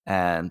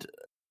 And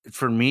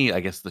for me, I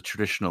guess the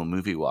traditional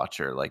movie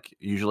watcher, like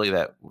usually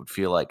that would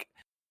feel like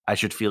I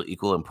should feel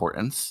equal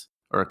importance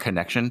or a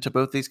connection to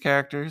both these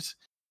characters.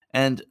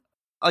 And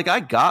like I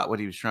got what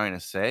he was trying to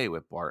say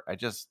with Bart.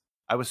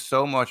 I was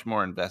so much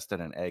more invested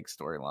in Egg's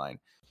storyline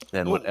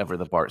than whatever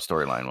the Bart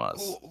storyline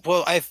was.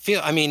 Well,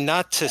 I mean,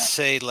 not to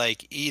say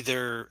like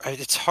either,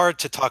 it's hard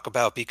to talk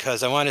about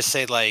because I want to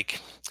say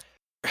like,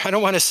 I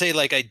don't want to say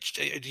like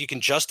you can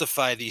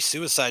justify these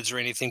suicides or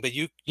anything, but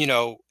you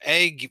know,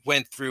 Egg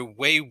went through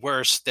way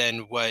worse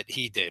than what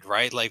he did,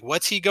 right? Like,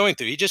 what's he going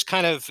through? He just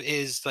kind of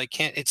is like,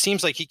 it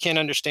seems like he can't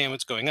understand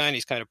what's going on.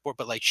 He's kind of poor,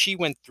 but like she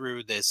went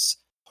through this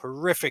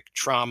horrific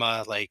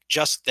trauma, like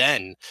just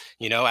then,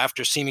 you know,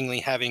 after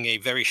seemingly having a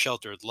very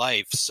sheltered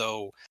life.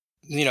 So,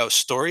 you know,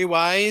 story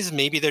wise,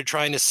 maybe they're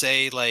trying to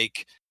say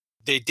like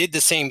they did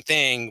the same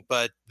thing,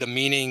 but the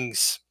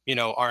meanings, you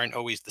know, aren't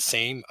always the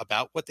same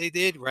about what they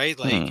did, right?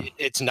 Like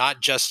it's not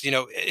just, you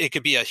know, it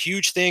could be a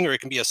huge thing or it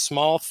can be a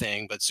small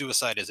thing, but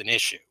suicide is an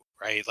issue,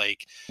 right?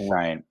 Like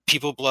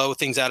people blow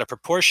things out of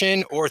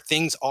proportion or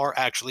things are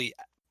actually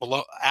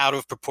out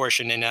of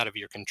proportion and out of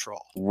your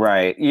control.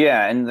 Right.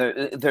 Yeah. And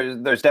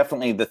there's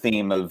definitely the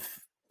theme of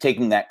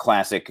taking that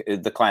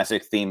the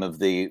classic theme of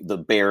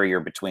the barrier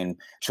between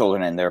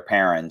children and their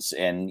parents,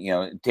 and you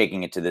know,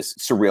 taking it to this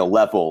surreal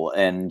level,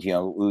 and you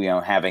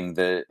know, having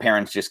the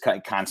parents just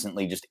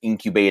constantly just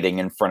incubating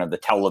in front of the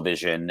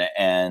television,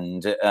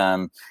 and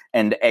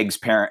Egg's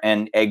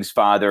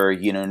father,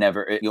 you know,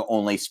 never, you know,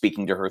 only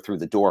speaking to her through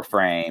the door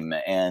frame,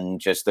 and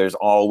just there's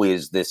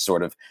always this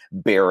sort of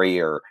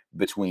barrier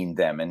between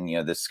them, and you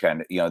know, this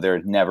kind of, you know,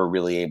 they're never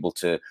really able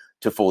to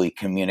fully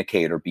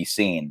communicate or be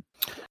seen.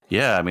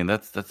 Yeah, I mean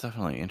that's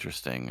definitely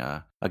interesting.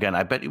 Again,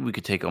 I bet we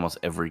could take almost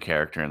every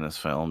character in this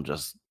film,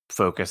 just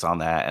focus on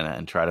that,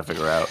 and try to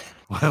figure out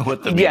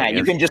what the yeah,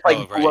 you is. can just like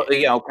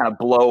you know, kind of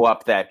blow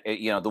up that,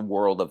 you know, the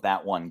world of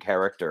that one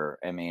character.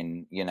 I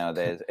mean, you know,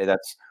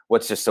 that's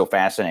what's just so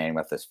fascinating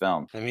with this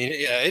film. I mean,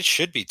 yeah, it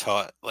should be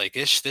taught like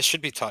this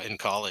should be taught in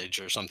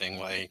college or something.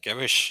 Like I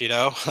wish, you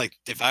know, like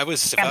if I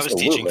was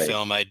teaching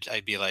film, I'd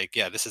be like,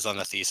 yeah, this is on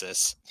the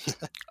thesis.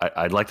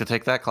 I'd like to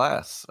take that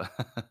class.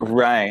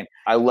 Right.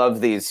 I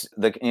love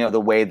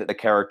the way that the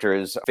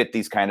characters fit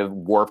these kind of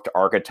warped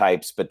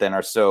archetypes, but then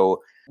are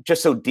so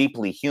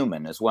deeply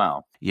human as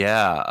well.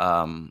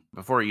 Yeah.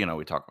 Before, you know,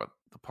 we talk about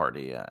the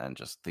party and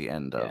just the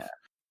end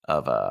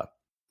of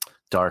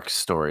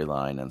Dark's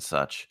storyline and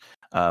such.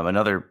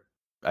 Another,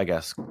 I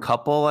guess,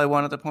 couple I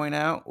wanted to point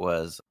out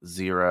was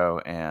Zero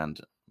and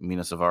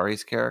Mina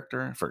Savari's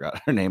character. I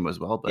forgot her name as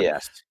well, but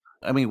yes.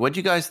 I mean, what'd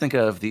you guys think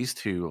of these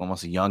two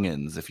almost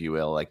youngins, if you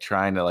will, like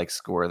trying to like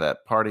score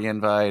that party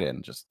invite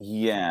and just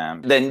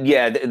then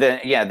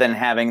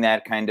having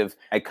that kind of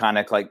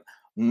iconic like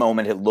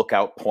moment at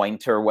Lookout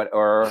Point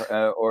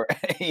or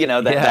you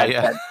know,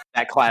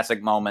 that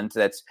classic moment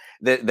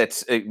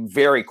that's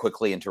very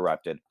quickly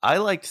interrupted. I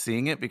liked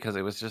seeing it because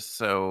it was just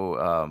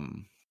so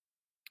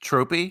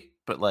tropey,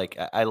 but like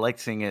I liked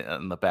seeing it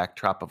in the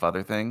backdrop of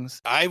other things.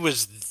 I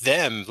was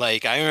them.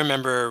 Like I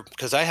remember,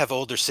 because I have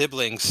older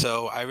siblings,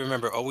 so I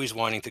remember always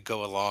wanting to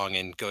go along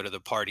and go to the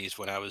parties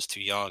when I was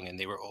too young, and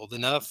they were old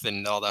enough,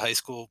 and all the high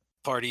school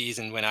parties,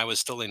 and when I was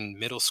still in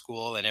middle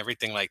school and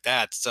everything like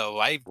that. So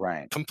I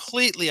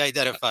completely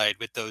identified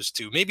with those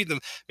two. Maybe the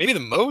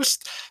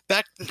most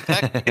back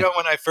you know,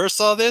 when I first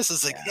saw this,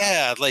 it's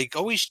like like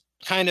always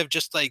kind of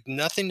just like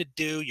nothing to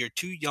do. You're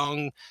too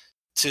young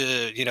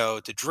to, you know,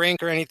 to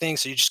drink or anything,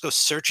 so you just go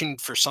searching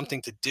for something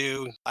to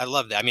do. I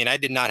love that. I mean, I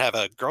did not have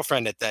a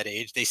girlfriend at that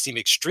age. They seem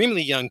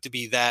extremely young to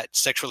be that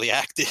sexually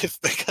active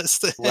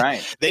because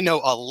they know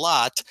a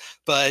lot,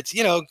 but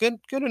you know, good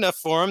enough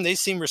for them. They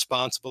seem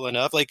responsible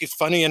enough. Like,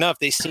 funny enough,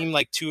 they seem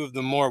like two of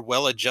the more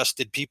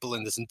well-adjusted people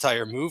in this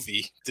entire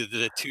movie,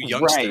 the two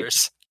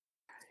youngsters.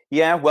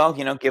 Yeah, well,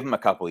 you know, give them a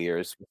couple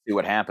years, we'll see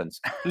what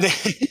happens.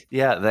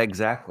 Yeah,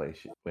 exactly.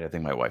 Wait, I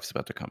think my wife's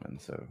about to come in,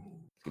 so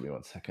give me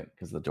 1 second,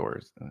 because the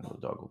doors and the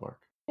dog will bark.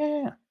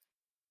 Yeah.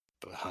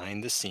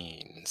 Behind the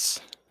scenes.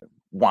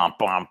 Womp,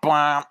 womp,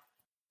 womp.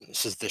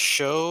 This is the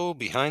show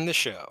behind the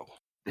show.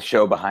 The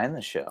show behind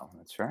the show.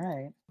 That's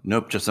right.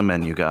 Nope, just a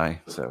menu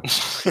guy. So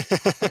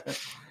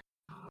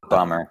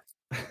bummer.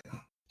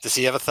 Does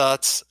he have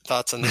thoughts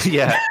on this?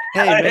 Yeah.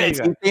 Hey,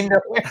 menu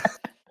guy.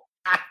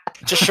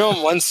 Just show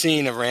him one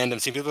scene of random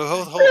scene. People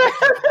go, hold.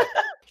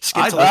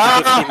 Skip to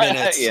like 15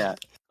 minutes. Yeah.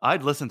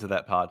 I'd listen to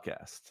that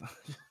podcast.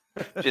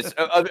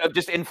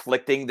 just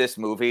inflicting this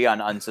movie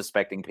on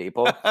unsuspecting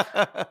people.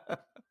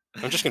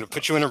 I'm just going to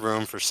put you in a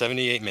room for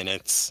 78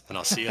 minutes, and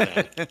I'll see you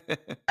then.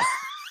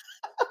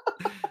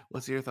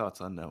 What's your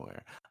thoughts on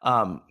Nowhere?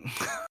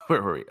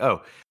 Where were we?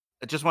 Oh,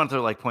 I just wanted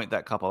to like point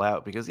that couple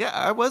out because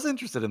I was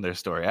interested in their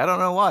story. I don't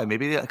know why.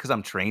 Maybe because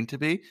I'm trained to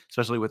be,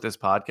 especially with this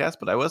podcast.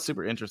 But I was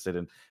super interested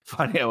in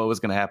finding out what was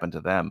going to happen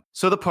to them.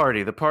 So the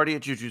party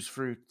at Juju's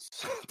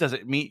Fruits, does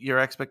it meet your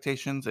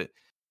expectations? It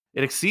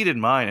exceeded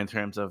mine in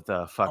terms of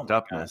the fucked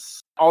upness.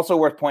 Also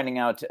worth pointing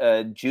out,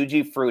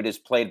 Juju Fruit is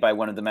played by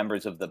one of the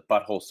members of the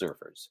Butthole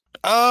Surfers.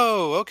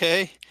 Oh,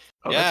 okay.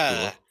 Oh, yeah.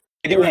 that's cool.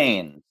 Matthew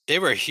Haynes. They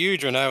were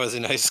huge when I was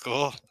in high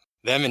school.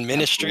 Them in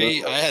Ministry,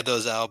 Absolutely. I had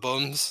those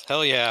albums.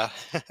 Hell yeah.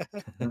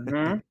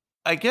 Hmm.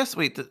 I guess.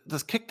 Wait,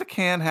 does kick the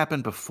can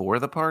happen before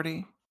the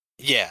party?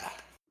 Yeah.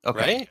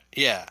 Okay. Right?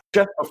 Yeah.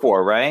 Just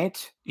before, right?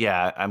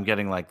 Yeah, I'm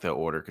getting like the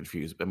order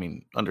confused. I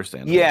mean,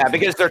 understandable. Yeah,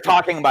 because they're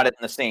talking about it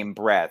in the same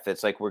breath.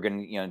 It's like we're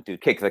gonna, do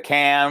kick the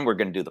can. We're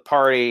gonna do the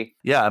party.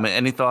 Yeah, I mean,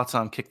 any thoughts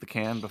on kick the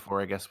can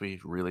before I guess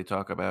we really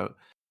talk about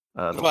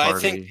the Well, party?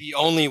 I think the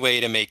only way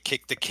to make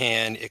kick the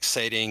can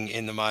exciting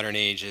in the modern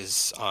age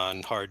is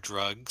on hard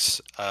drugs,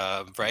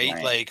 right?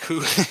 Right. Like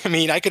who? I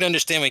mean, I could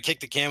understand when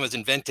kick the can was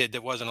invented,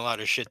 there wasn't a lot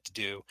of shit to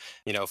do,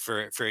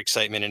 for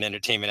excitement and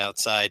entertainment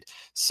outside.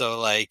 So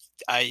like,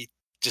 I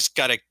just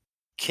got a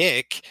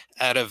kick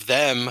out of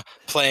them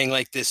playing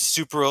like this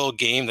super old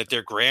game that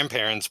their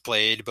grandparents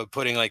played, but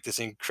putting like this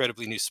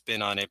incredibly new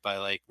spin on it by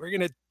like, we're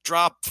gonna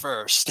drop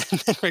first, and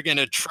then we're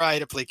gonna try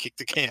to play kick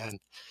the can.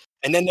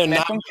 And then they're And I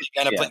not think- really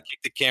gonna yeah. play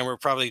kick the can. We're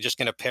probably just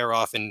gonna pair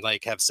off and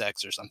like have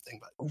sex or something.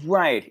 But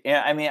Right.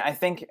 Yeah. I mean, I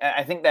think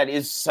that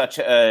is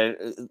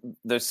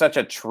there's such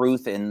a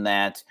truth in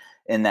that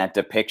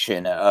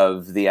depiction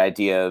of the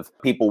idea of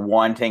people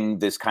wanting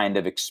this kind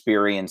of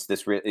experience,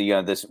 this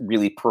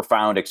really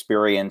profound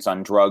experience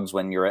on drugs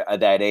when you're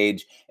at that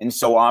age, and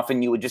so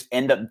often you would just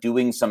end up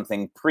doing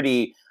something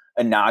pretty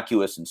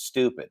innocuous and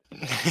stupid.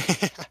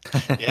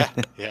 yeah.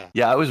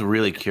 Yeah, I was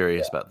really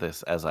curious about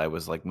this as I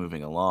was like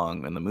moving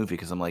along in the movie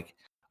because I'm like,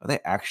 are they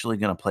actually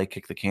going to play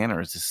kick the can, or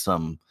is this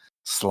some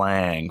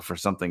slang for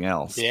something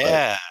else? But-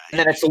 Yeah. And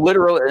then it's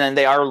literal, and then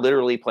they are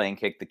literally playing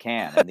kick the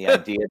can, and the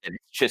idea that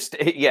it's just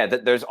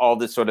that there's all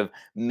this sort of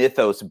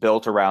mythos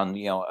built around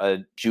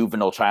a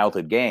juvenile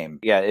childhood game.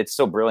 Yeah, it's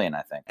so brilliant,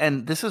 I think.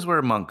 and this is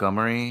where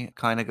Montgomery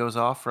kind of goes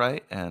off,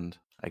 right? And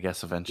I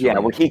guess eventually, Yeah,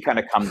 where he kind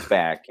of comes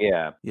back.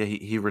 Yeah, yeah,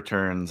 he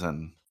returns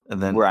and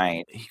then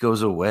right. he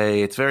goes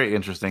away. It's very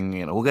interesting.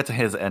 We'll get to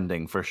his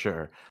ending for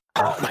sure.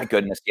 Oh my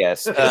goodness,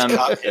 yes. His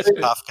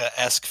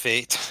Kafka-esque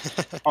fate.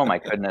 Oh my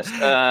goodness.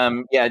 Yeah,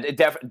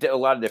 a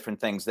lot of different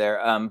things there.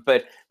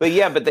 But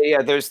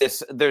there's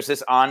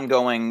this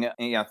ongoing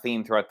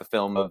theme throughout the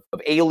film of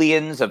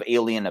aliens, of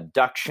alien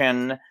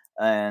abduction,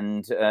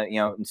 and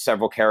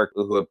several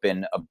characters who have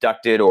been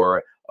abducted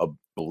or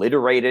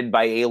obliterated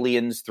by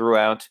aliens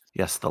throughout.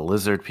 Yes, the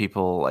lizard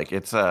people. Like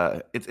it's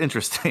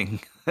interesting,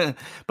 but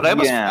I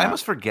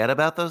must forget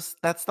about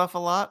that stuff a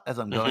lot as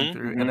I'm going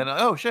through, and then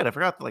oh shit, I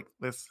forgot like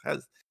this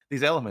has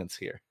these elements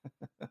here.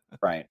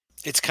 Right.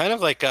 It's kind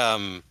of like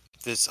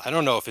this. I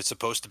don't know if it's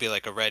supposed to be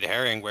like a red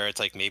herring where it's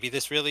like maybe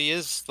this really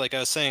is, like I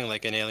was saying,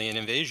 like an alien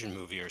invasion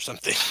movie or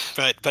something.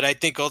 But I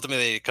think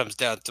ultimately it comes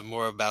down to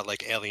more about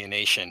like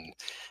alienation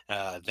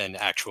than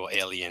actual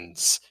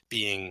aliens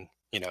being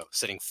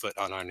setting foot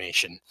on our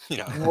nation.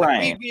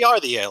 Right. We are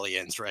the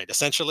aliens, right?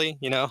 Essentially,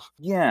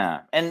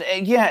 Yeah,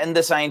 and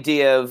this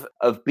idea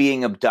of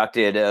being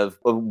abducted, of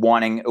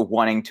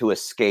wanting to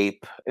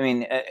escape. I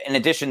mean, in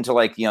addition to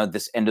like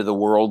this end of the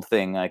world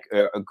thing, like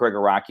Gregor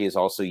Araki has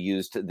also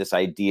used this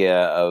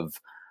idea of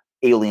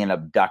alien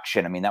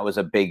abduction. I mean, that was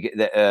a big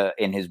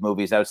in his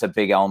movies. That was a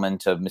big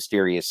element of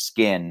Mysterious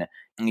Skin.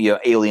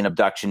 Alien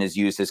abduction is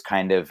used as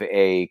kind of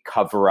a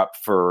cover up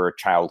for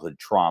childhood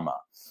trauma.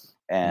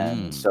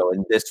 And so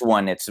in this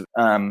one, it's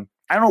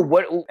I don't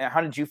know how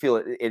did you feel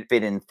it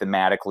fit in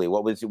thematically?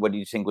 What do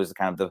you think was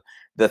kind of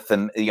the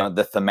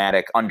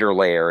thematic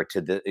underlayer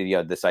to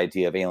the this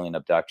idea of alien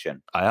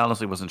abduction? I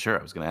honestly wasn't sure.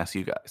 I was going to ask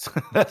you guys.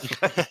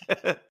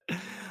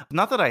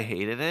 Not that I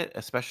hated it,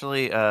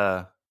 especially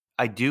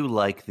I do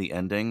like the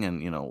ending,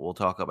 and we'll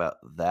talk about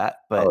that.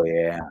 But Oh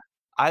yeah.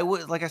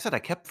 like I said, I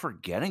kept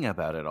forgetting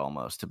about it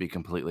almost, to be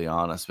completely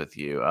honest with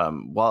you.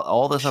 While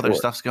all this other Sure.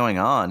 stuff's going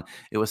on,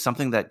 it was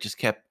something that just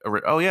kept,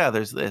 oh yeah,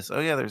 there's this. Oh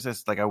yeah, there's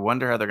this. Like, I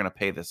wonder how they're going to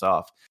pay this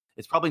off.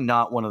 It's probably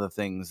not one of the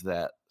things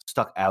that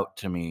stuck out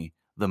to me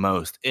the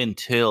most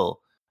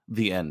until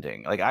the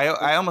ending. Like,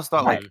 I almost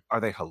thought, like, are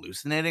they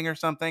hallucinating or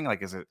something?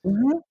 Like, is it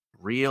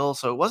real?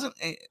 So it wasn't.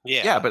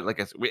 Yeah, but like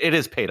it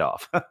is paid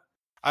off.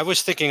 I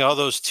was thinking all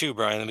those too,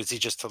 Brian. Was he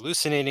just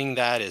hallucinating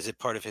that? Is it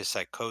part of his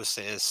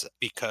psychosis?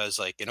 Because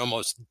like it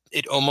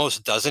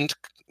almost doesn't,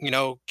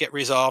 get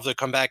resolved or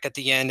come back at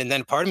the end. And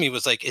then part of me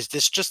was like, is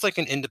this just like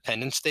an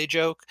Independence Day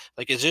joke?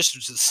 Like, is this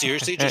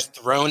seriously just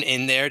thrown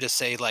in there to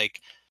say like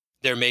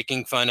they're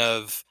making fun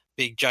of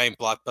big giant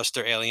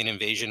blockbuster alien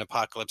invasion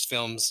apocalypse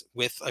films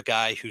with a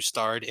guy who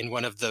starred in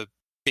one of the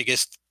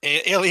biggest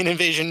alien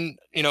invasion,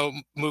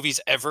 movies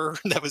ever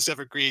that was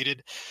ever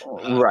created.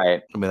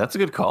 Right. I mean, that's a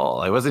good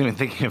call. I wasn't even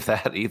thinking of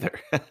that either.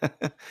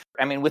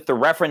 I mean, with the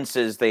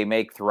references they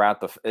make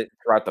throughout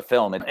the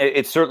film,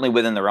 it's certainly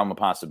within the realm of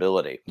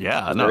possibility.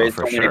 Yeah, There no, is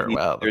for so many sure. of these-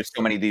 Wow. There's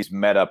so many of these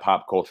meta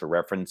pop culture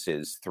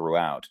references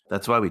throughout.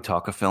 That's why we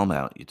talk a film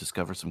out. You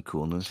discover some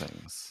cool new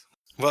things.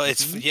 Well,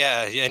 it's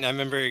yeah, and I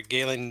remember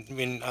Galen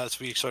when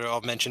we sort of all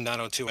mentioned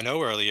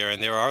 90210 earlier,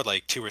 and there are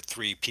like 2 or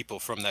 3 people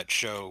from that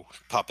show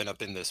popping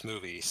up in this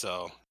movie,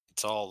 so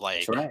it's all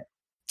like That's right.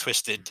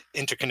 twisted,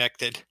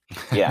 interconnected.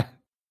 Yeah.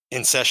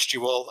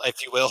 incestual,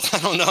 if you will. I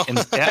don't know.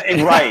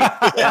 Right.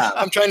 Yeah.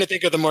 I'm trying to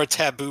think of the more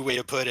taboo way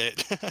to put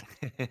it.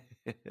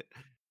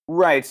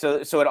 Right. So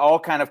it all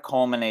kind of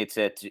culminates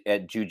at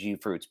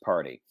Juji Fruit's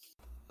party.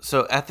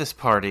 So at this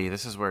party,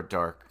 this is where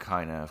Dark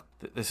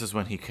this is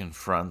when he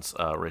confronts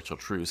Rachel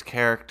True's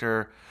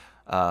character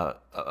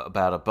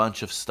about a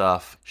bunch of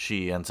stuff.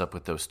 She ends up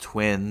with those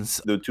twins.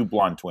 The two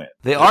blonde twins.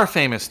 They are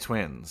famous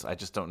twins. I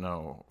just don't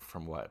know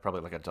from what.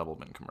 Probably like a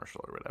Doublemint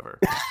commercial or whatever.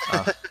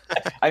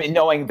 I mean,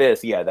 knowing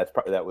this, yeah,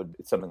 that would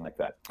something like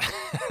that.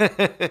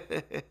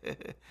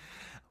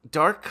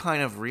 Dark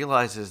kind of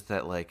realizes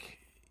that, like,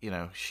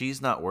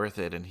 she's not worth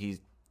it, and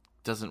he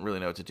doesn't really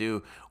know what to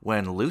do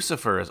when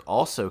Lucifer is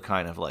also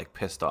kind of like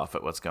pissed off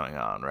at what's going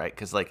on, right?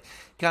 Because like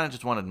he kind of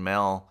just wanted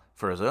Mel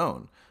for his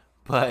own,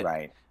 but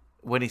right.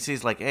 When he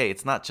sees like, hey,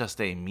 it's not just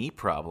a me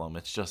problem,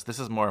 it's just this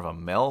is more of a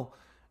Mel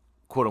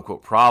quote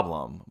unquote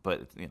problem,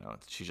 but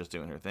she's just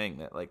doing her thing,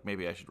 that like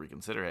maybe I should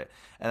reconsider it.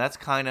 And that's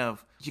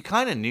you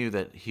kind of knew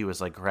that he was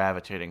like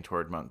gravitating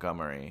toward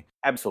Montgomery.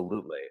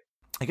 Absolutely.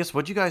 I guess,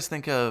 what'd you guys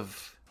think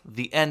of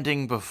the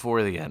ending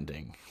before the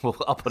ending? Well,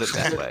 I'll put it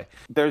that way.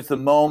 There's the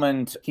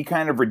moment he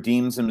kind of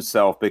redeems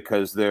himself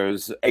because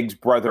there's Egg's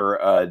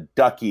brother,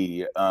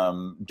 Ducky,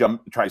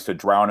 tries to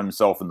drown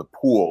himself in the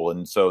pool.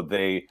 And so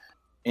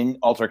in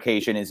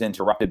altercation is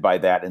interrupted by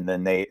that. And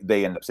then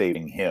they end up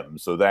saving him.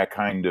 So that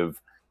kind of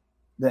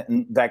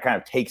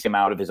takes him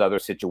out of his other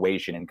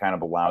situation and kind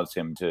of allows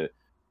him to,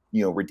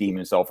 redeem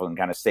himself and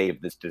kind of save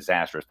this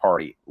disastrous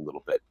party a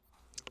little bit.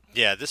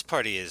 Yeah, this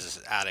party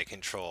is out of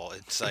control.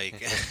 It's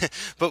like,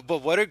 but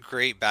what a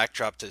great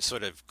backdrop to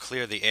sort of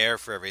clear the air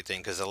for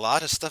everything, because a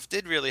lot of stuff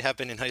did really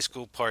happen in high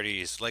school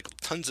parties, like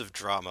tons of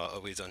drama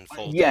always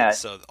unfolded. Yeah.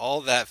 So all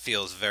that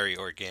feels very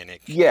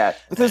organic. Yeah,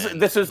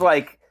 this is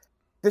like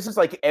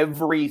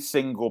every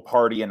single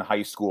party in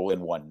high school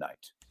in one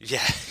night.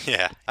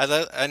 Yeah.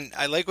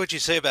 I like what you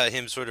say about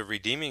him sort of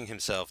redeeming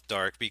himself,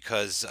 Dark,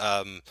 because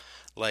I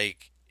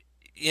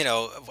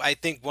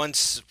think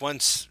once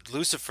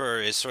Lucifer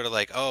is sort of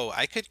like, oh,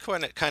 I could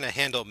kind of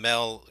handle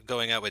Mel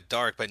going out with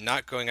Dark, but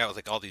not going out with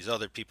like all these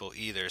other people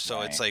either. So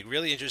Right. It's like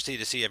really interesting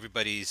to see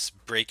everybody's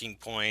breaking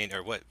point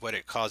or what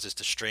it causes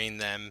to strain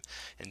them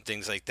and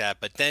things like that.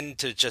 But then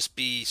to just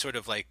be sort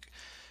of like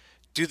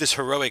do this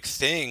heroic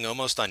thing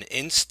almost on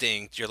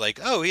instinct, you're like,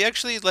 oh, he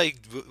actually, like,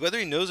 whether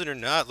he knows it or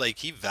not, like,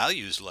 he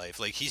values life.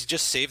 Like, he's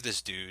just saved this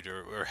dude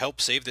or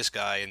helped save this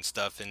guy and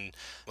stuff. And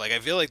like, I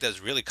feel like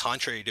that's really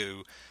contrary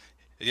to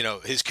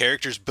his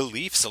character's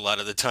beliefs a lot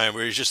of the time,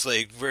 where he's just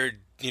like,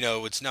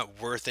 it's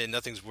not worth it,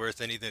 nothing's worth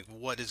anything,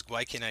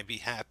 why can't I be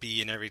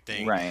happy and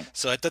everything. Right.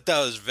 So I thought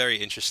that was very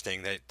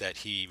interesting that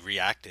he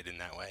reacted in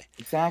that way.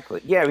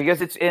 Exactly. Yeah,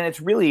 because it's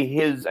really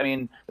his. I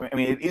mean,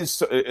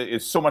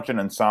 it's so much an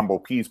ensemble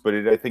piece, but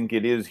I think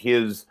it is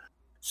his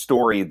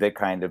story that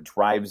kind of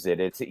drives it.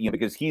 It's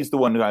because he's the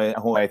one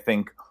who I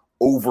think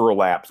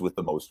overlaps with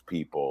the most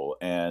people,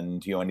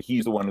 and and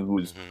he's the one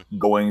who's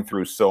going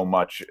through so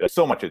much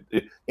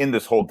in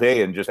this whole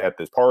day, and just at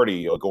this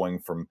party, going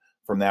from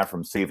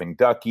saving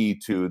Ducky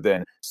to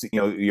then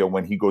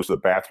when he goes to the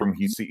bathroom,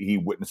 he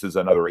witnesses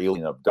another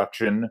alien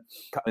abduction,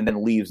 and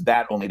then leaves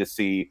that only to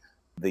see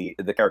the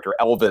character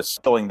Elvis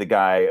killing the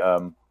guy.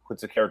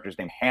 What's the character's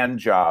name?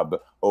 Handjob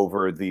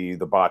over the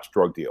botched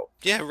drug deal.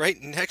 Yeah,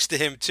 right next to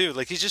him too.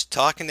 Like he's just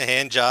talking to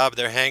Handjob.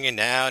 They're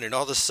hanging out, and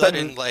all of a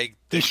sudden, like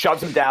he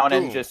shoves him down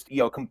and just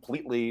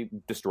completely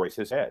destroys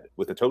his head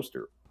with a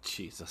toaster.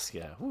 Jesus,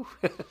 yeah.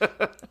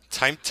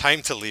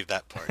 Time to leave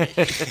that party.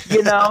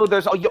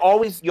 There's you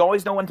always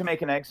know when to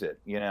make an exit.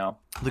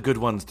 The good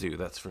ones do.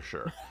 That's for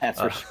sure. That's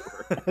for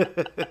sure.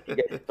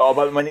 It's all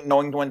about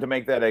knowing when to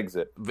make that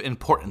exit.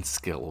 Important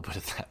skill, we'll put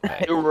it that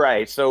way.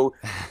 Right. So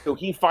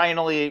he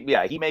finally,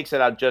 he makes it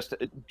out just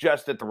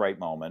at the right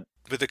moment.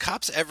 Were the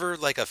cops ever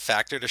like a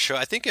factor to show?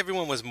 I think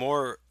everyone was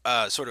more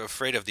sort of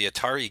afraid of the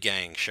Atari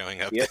gang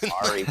showing up than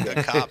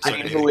the cops. I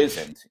mean, who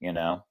isn't?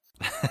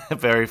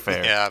 Very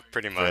fair. Yeah,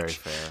 pretty much. Very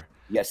fair.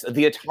 Yes,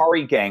 the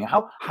Atari gang.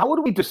 How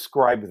would we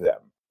describe them?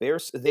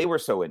 They were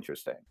so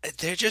interesting.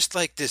 They're just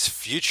like this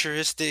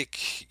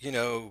futuristic,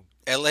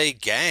 LA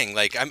gang.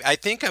 Like I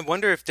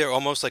wonder if they're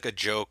almost like a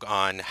joke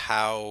on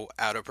how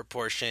out of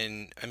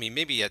proportion. I mean,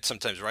 maybe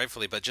sometimes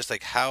rightfully, but just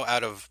like how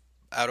out of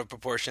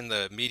proportion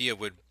the media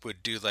would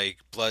do like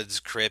Bloods,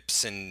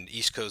 Crips, and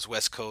East Coast,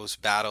 West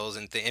Coast battles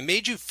and things. It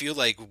made you feel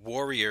like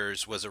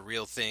Warriors was a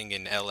real thing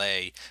in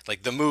LA,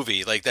 like the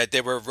movie, like that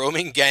there were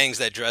roaming gangs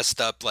that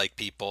dressed up like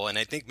people. And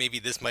I think maybe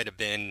this might have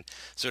been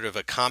sort of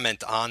a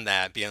comment on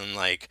that, being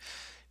like,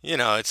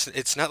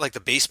 it's not like the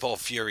baseball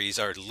Furies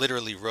are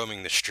literally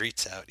roaming the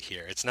streets out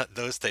here. It's not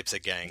those types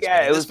of gangs.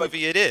 Yeah, but in this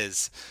movie it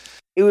is.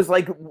 It was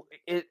like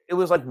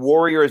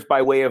Warriors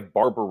by way of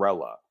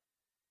Barbarella.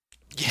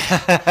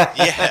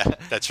 Yeah,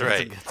 that's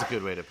right. That's a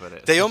good way to put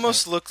it. They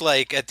almost look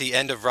like at the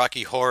end of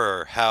Rocky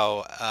Horror,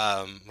 how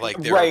like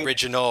their Right.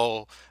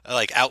 original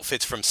like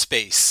outfits from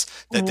space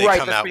that they Right,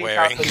 come the out space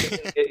wearing.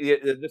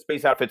 outfits- the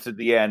space outfits at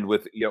the end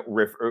with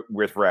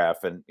with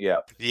Raph and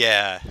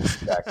Yeah.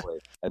 exactly.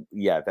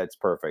 Yeah, that's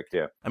perfect.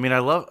 Yeah. I mean, I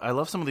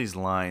love some of these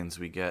lines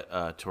we get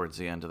towards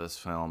the end of this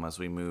film as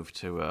we move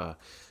to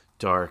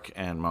Dark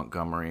and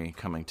Montgomery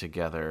coming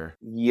together.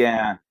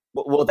 Yeah.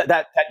 Well,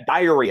 that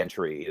diary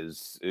entry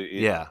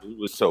Yeah. it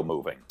was so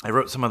moving. I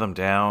wrote some of them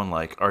down,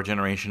 like, our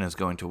generation is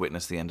going to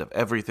witness the end of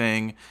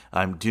everything.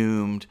 I'm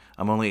doomed.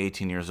 I'm only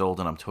 18 years old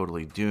and I'm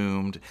totally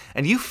doomed.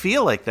 And you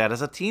feel like that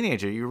as a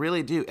teenager. You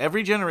really do.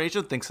 Every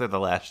generation thinks they're the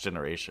last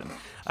generation.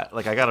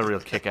 I got a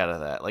real kick out of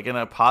that, like in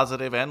a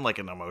positive and like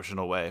an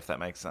emotional way, if that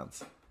makes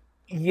sense.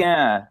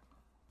 Yeah.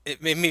 It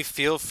made me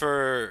feel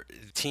for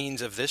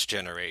teens of this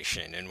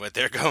generation and what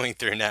they're going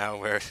through now,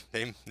 where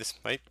this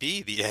might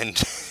be the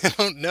end. I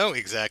don't know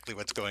exactly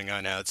what's going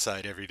on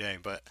outside every day,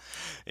 but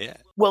yeah.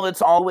 Well,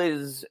 it's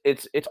always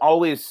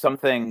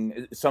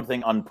something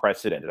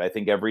unprecedented. I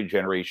think every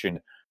generation,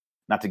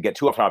 not to get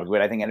too off topic,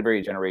 but I think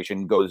every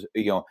generation goes,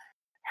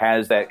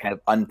 has that kind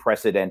of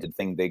unprecedented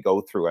thing they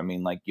go through. I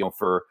mean, like,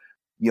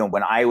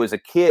 when I was a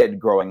kid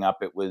growing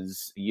up, it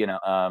was, it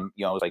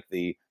was like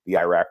the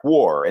Iraq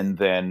War. And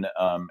then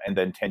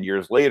 10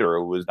 years later,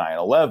 it was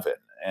 9/11.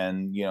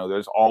 And,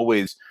 there's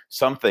always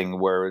something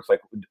where it's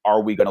like,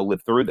 are we going to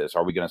live through this?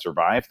 Are we going to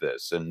survive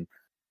this? And,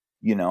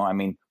 I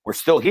mean, we're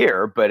still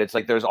here, but it's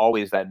like, there's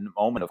always that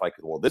moment of like,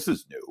 well, this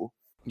is new.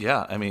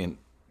 Yeah, I mean,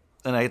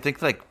 and I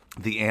think like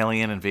the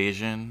alien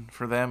invasion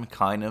for them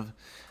kind of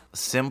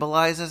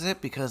symbolizes it,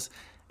 because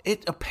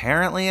it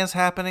apparently is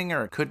happening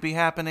or it could be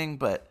happening,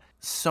 but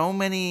so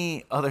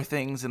many other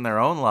things in their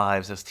own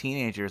lives as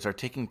teenagers are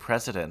taking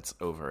precedence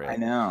over it. I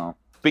know.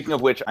 Speaking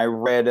of which, I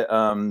read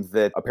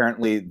that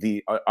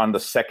apparently on the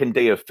second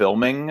day of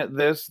filming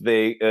this,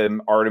 they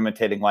Art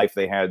Imitating Life,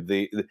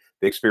 they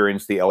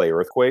experienced the LA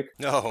earthquake.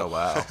 Oh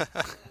wow.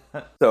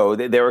 So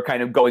they were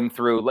kind of going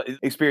through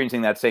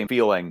experiencing that same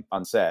feeling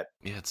on set.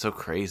 Yeah, it's so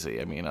crazy.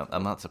 I mean,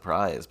 I'm not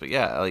surprised, but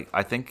yeah, like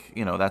I think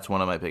that's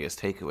one of my biggest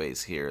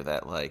takeaways here,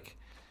 that like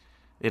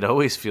it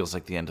always feels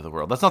like the end of the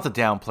world. That's not to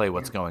downplay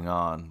what's going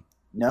on,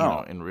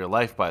 in real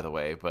life, by the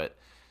way, but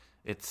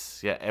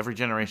it's every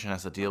generation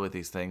has to deal with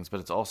these things, but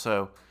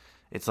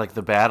it's like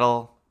the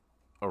battle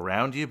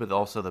around you, but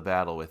also the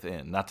battle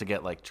within. Not to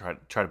get like try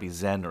to be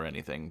Zen or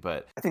anything,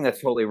 but I think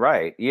that's totally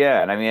right.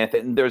 Yeah, and I mean, I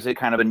think there's a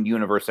kind of a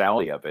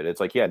universality of it.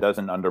 It's like, it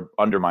doesn't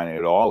undermine it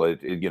at all.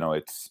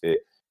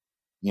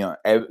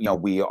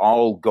 We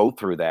all go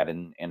through that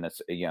in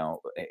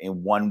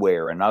one way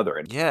or another.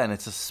 And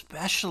it's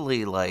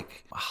especially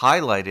like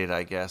highlighted,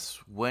 I guess,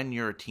 when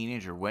you're a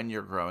teenager, when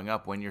you're growing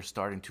up, when you're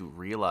starting to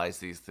realize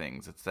these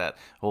things. It's that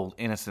whole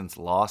innocence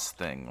lost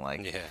thing.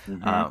 Like,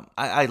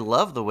 I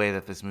love the way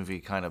that this movie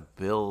kind of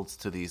builds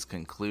to these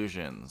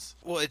conclusions.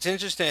 Well, it's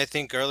interesting. I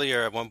think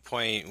earlier at one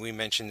point we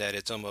mentioned that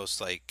it's almost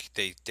like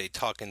they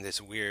talk in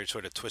this weird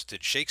sort of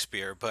twisted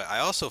Shakespeare, but I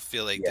also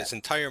feel like this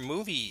entire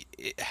movie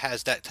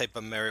has that type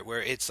of merit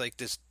where it's like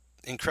this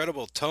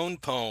incredible tone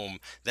poem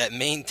that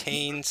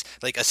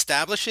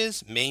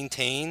establishes,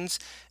 maintains,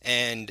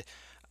 and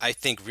I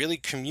think really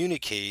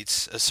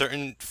communicates a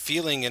certain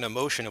feeling and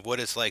emotion of what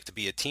it's like to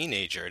be a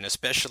teenager, and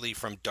especially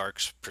from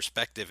Dark's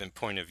perspective and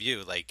point of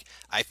view. Like,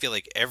 I feel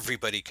like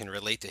everybody can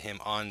relate to him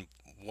on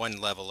one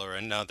level or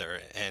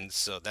another, and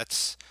so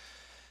that's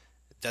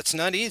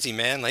not easy,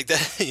 man. Like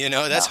that,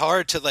 that's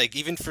hard to, like,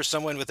 even for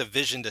someone with a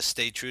vision to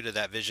stay true to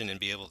that vision and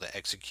be able to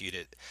execute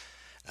it.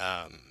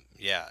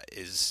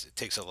 It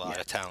takes a lot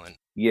of talent.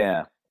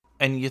 Yeah.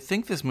 And you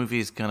think this movie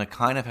is going to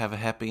kind of have a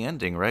happy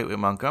ending, right, with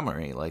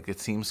Montgomery? Like, it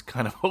seems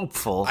kind of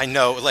hopeful. I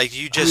know, like,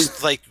 you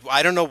just, like,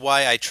 I don't know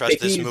why I trust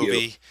this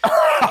movie.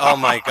 Oh,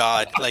 my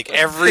God. Like,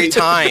 every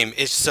time,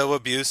 it's so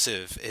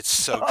abusive. It's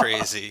so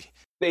crazy.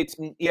 They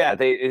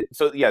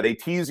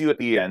tease you at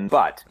the end,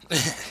 but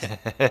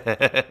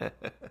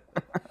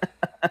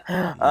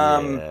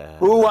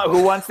who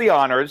wants the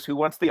honors? Who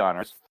wants the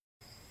honors?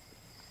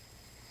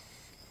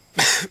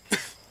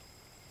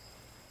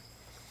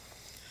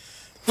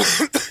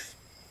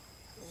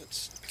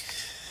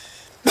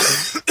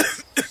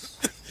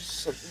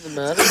 Something the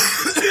matter?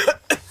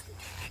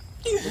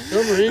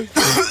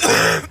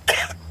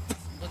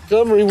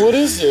 Montgomery, what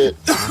is it?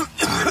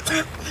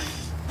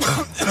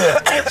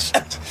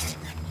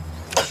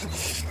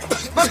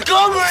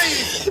 Montgomery!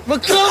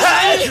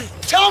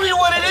 Tell me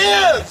what it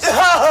is!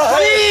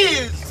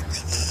 Please!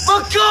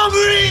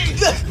 Montgomery!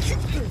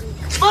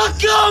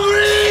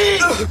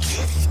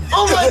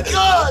 Oh my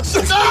God!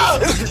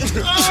 Stop!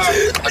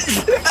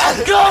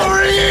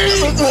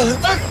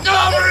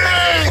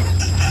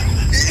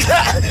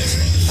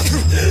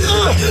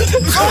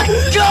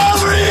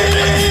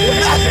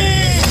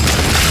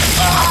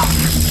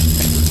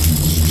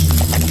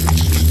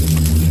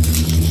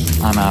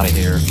 I'm out of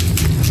here.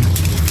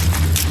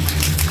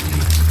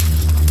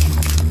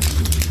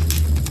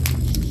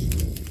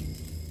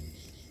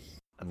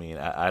 I mean,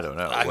 I don't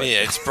know. I mean,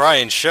 it's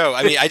Brian's show.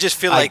 I mean, I just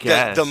feel I like the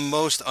guess.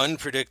 most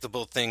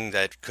unpredictable thing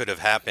that could have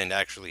happened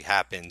actually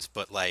happens,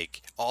 but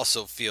like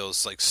also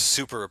feels like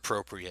super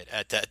appropriate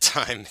at that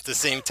time at the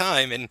same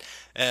time. And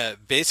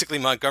basically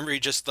Montgomery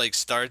just like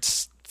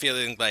starts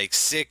feeling like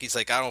sick. He's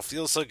like, I don't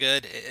feel so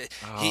good.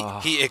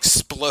 He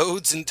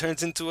explodes and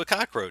turns into a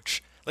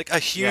cockroach. Like a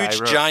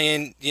huge,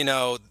 giant,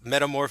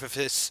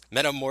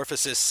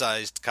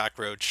 metamorphosis-sized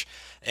cockroach,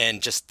 and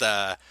just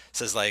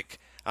says like,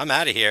 "I'm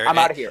out of here." I'm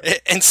out of here.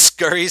 And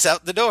scurries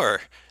out the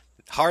door.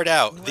 Hard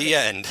out. The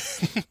end.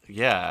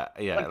 Yeah,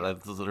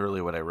 that's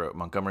literally what I wrote.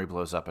 Montgomery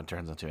blows up and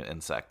turns into an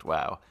insect.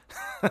 Wow.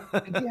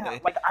 Yeah,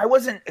 like I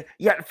wasn't.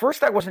 Yeah, at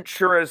first I wasn't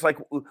sure as like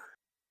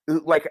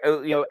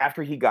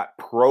after he got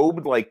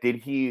probed, like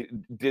did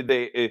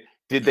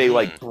they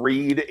like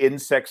breed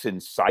insects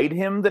inside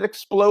him that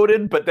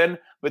exploded? But then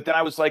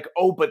I was like,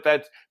 oh, but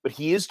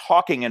he is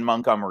talking in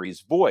Montgomery's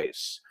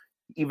voice,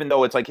 even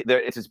though it's like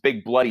it's this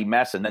big bloody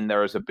mess, and then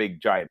there is a big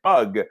giant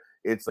bug.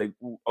 It's like,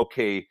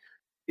 okay,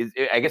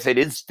 I guess it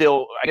is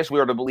still. I guess we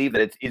are to believe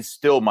that it is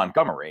still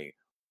Montgomery,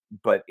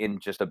 but in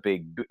just a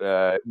big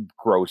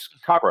gross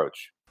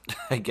cockroach.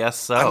 I guess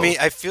so. I mean,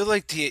 I feel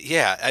like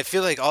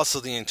also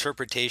the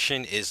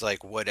interpretation is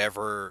like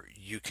whatever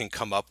you can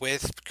come up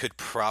with could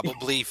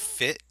probably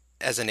fit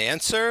as an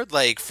answer.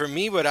 Like for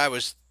me, what I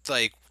was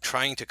like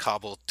trying to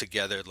cobble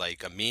together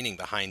like a meaning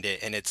behind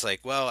it, and it's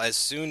like, well, as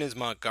soon as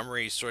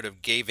Montgomery sort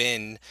of gave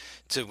in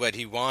to what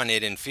he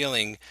wanted and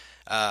feeling,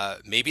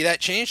 maybe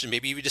that changed, and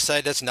maybe he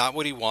decided that's not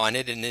what he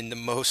wanted, and in the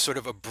most sort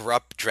of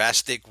abrupt,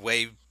 drastic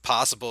way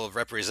possible of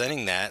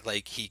representing that,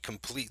 like he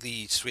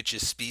completely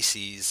switches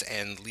species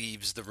and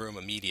leaves the room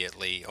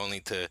immediately, only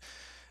to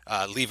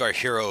leave our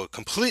hero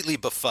completely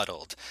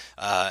befuddled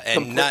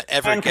and not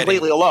ever and getting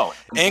completely alone.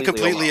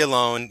 Completely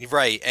alone,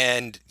 right?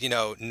 And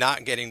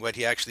not getting what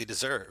he actually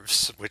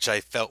deserves, which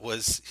I felt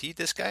was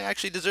this guy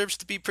actually deserves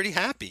to be pretty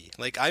happy.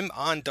 Like I'm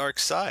on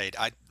Dark's side.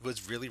 I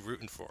was really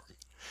rooting for him.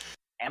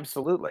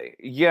 Absolutely,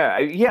 yeah.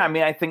 I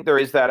mean, I think there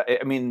is that.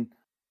 I mean,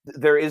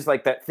 there is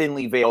like that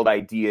thinly veiled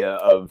idea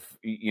of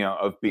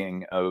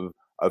being of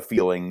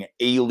feeling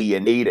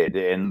alienated,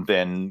 and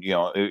then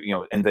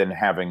and then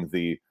having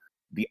the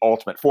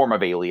ultimate form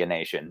of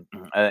alienation,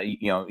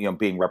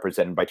 being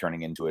represented by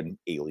turning into an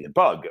alien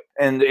bug.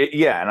 And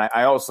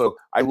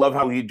I love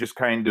how he just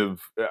kind of,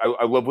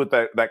 I love with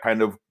that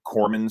kind of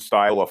Corman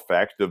style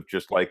effect of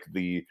just like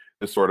the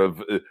sort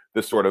of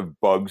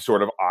bug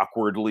sort of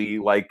awkwardly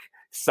like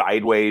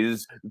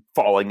sideways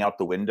falling out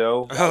the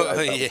window.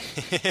 Yeah.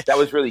 That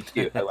was really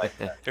cute. I like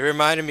that. It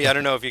reminded me, I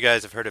don't know if you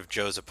guys have heard of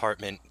Joe's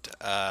Apartment.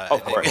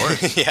 Of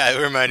course. Yeah,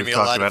 it reminded me a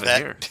lot of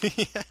that.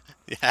 Here.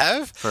 You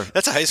have?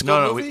 That's a high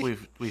school movie? No,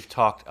 we've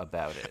talked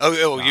about it.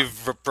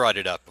 You've brought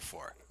it up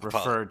before.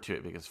 Referred to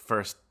it because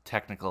first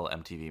technical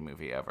MTV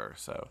movie ever.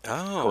 So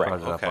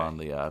brought it up on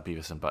the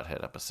Beavis and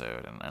Butthead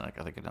episode, and I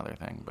think another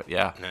thing. But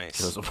yeah, nice.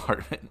 Joe's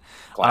Apartment.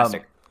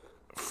 Classic.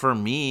 For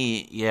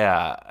me,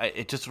 yeah,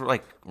 it just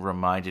like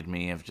reminded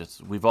me of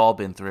just we've all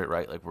been through it,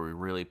 right? Like where we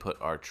really put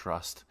our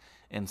trust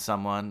in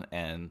someone,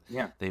 and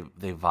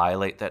they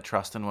violate that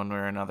trust in one way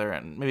or another,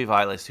 and maybe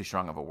violate's too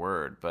strong of a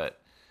word, but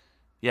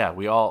yeah,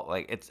 we all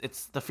like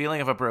it's the feeling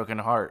of a broken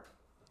heart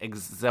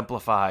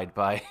exemplified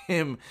by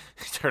him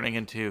turning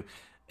into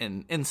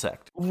an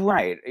insect.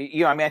 Right.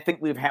 Yeah, I mean, I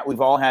think we've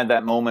all had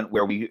that moment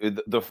where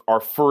our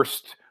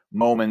first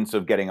moments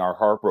of getting our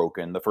heart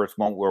broken, the first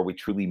moment where we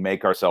truly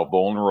make ourselves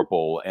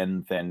vulnerable,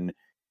 and then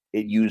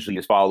it usually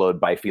is followed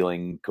by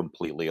feeling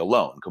completely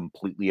alone,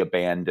 completely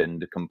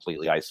abandoned,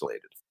 completely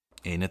isolated.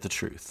 Ain't it the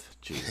truth?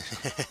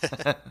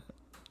 Jeez.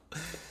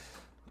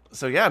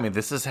 So yeah, I mean,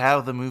 this is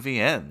how the movie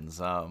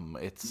ends.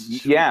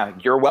 It's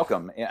you're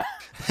welcome. Yeah.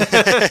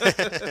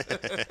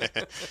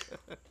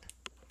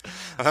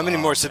 How many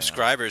more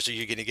subscribers are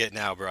you going to get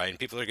now, Brian?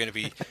 People are going to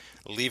be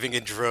leaving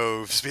in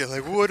droves, being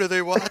like, "What are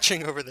they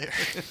watching over there?"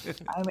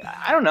 I mean,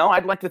 I don't know.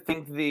 I'd like to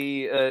think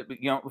the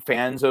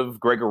fans of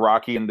Greg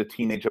Araki and the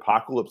Teenage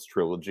Apocalypse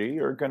trilogy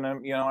are gonna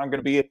I'm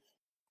gonna be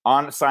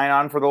sign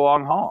on for the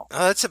long haul.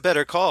 Oh, that's a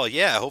better call.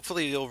 Yeah,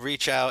 hopefully you'll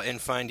reach out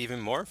and find even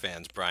more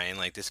fans, Brian.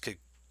 Like this could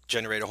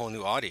generate a whole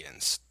new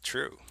audience.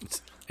 True.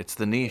 It's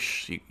the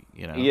niche,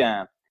 you know.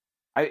 Yeah.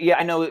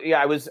 I know.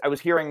 Yeah, I was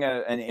hearing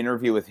an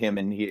interview with him,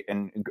 and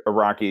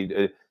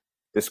Araki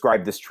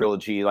described this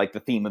trilogy, like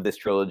the theme of this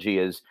trilogy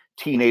is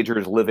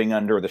teenagers living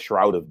under the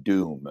shroud of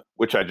doom,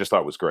 which I just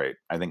thought was great.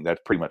 I think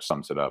that pretty much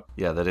sums it up.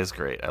 Yeah, that is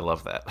great. I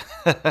love that.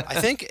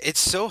 I think it's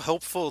so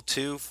helpful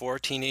too for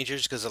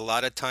teenagers because a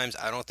lot of times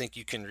I don't think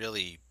you can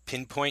really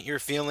pinpoint your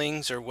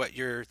feelings or what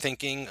you're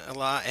thinking a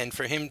lot, and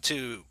for him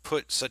to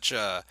put such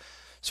a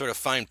sort of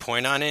fine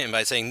point on it, and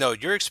by saying, no,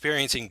 you're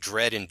experiencing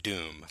dread and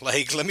doom.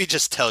 Like, let me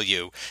just tell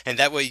you. And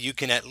that way you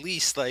can at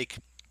least, like,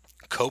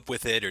 cope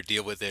with it or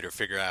deal with it or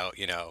figure out,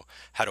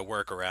 how to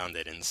work around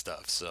it and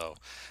stuff. So,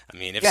 I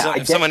mean,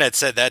 if someone had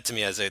said that to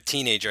me as a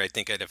teenager, I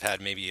think I'd have had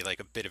maybe, like,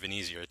 a bit of an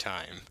easier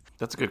time.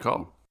 That's a good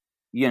call.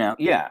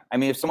 Yeah. I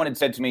mean, if someone had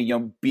said to me,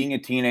 being a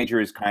teenager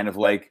is kind of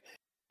like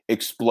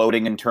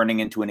exploding and turning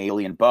into an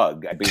alien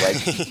bug. I'd be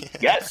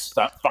like, yes,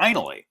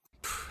 finally.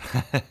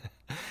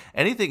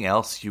 Anything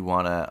else you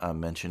want to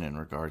mention in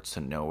regards to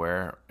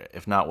Nowhere?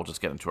 If not, we'll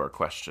just get into our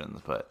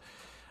questions. But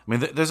I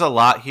mean, there's a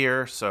lot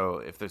here. So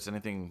if there's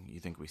anything you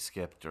think we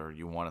skipped or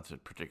you wanted to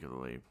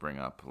particularly bring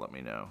up, let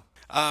me know.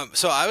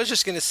 So I was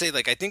just going to say,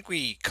 like, I think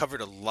we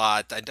covered a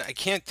lot. I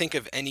can't think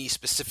of any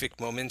specific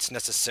moments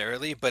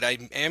necessarily, but I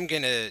am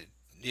going to,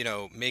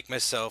 make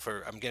myself,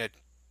 or I'm going to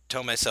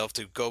tell myself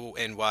to go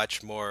and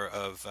watch more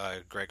of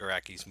Greg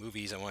Araki's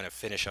movies. I want to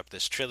finish up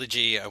this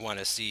trilogy. I want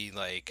to see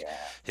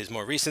his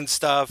more recent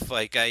stuff.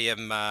 Like I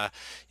am, I'm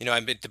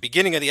at the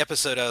beginning of the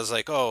episode. I was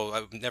like, oh,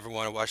 I never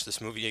want to watch this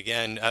movie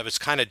again. I was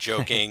kind of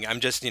joking. I'm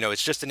just,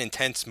 it's just an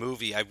intense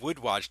movie. I would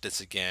watch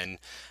this again.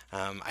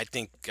 I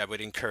think I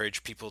would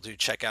encourage people to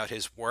check out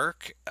his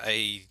work.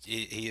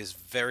 He is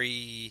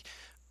very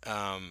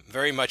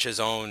much his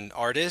own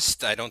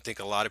artist. I don't think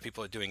a lot of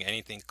people are doing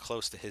anything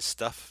close to his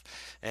stuff.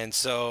 And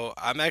so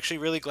I'm actually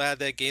really glad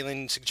that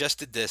Galen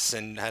suggested this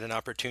and had an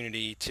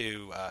opportunity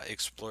to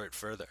explore it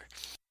further.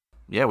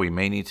 Yeah, we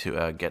may need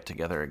to get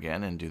together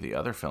again and do the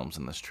other films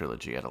in this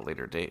trilogy at a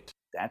later date.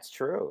 That's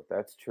true.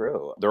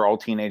 They're all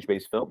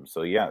teenage-based films.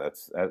 So yeah,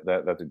 that's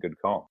a good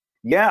call.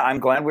 Yeah, I'm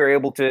glad we were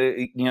able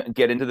to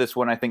get into this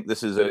one. I think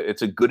this is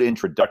it's a good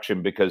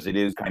introduction because it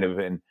is kind of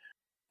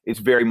it's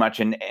very much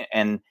an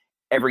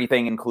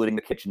everything, including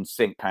the kitchen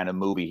sink kind of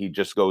movie. He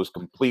just goes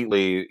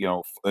completely,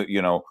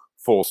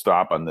 full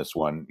stop on this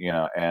one,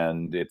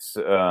 and it's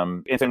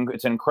an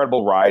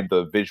incredible ride.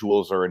 The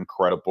visuals are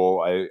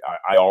incredible.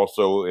 I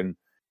also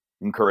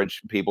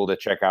encourage people to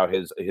check out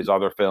his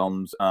other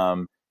films.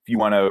 If you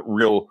want a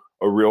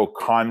real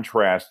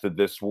contrast to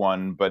this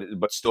one,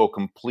 but still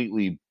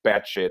completely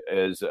batshit,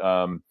 as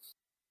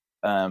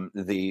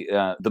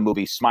the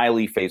movie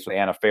Smiley Face with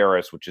Anna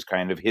Faris, which is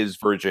kind of his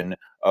version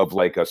of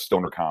like a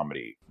stoner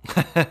comedy.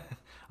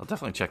 I'll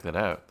definitely check that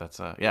out. That's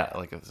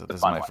this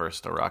is my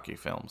first Araki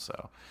film,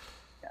 so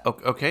yeah.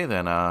 Okay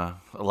then. A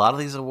lot of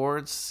these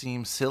awards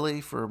seem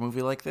silly for a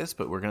movie like this,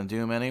 but we're gonna do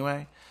them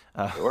anyway.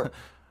 Sure.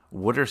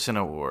 Wooderson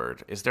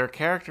Award. Is there a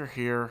character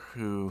here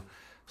who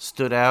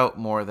stood out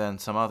more than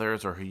some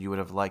others, or who you would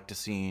have liked to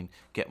seen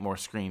get more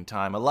screen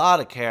time? A lot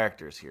of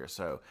characters here,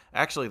 so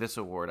actually this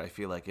award I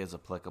feel like is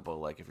applicable.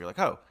 Like if you're like,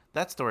 oh,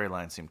 that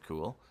storyline seemed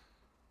cool.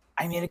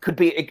 I mean, it could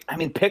be.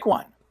 Pick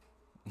one.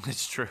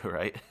 It's true,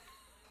 right?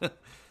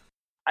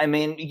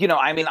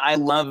 I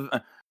love.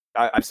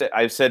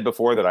 I've said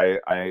before that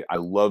I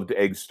loved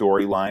Egg's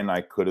storyline.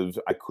 I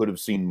could have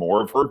seen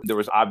more of her. There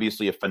was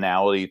obviously a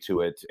finality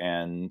to it,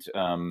 and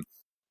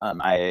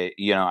I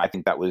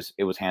think it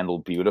was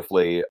handled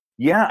beautifully.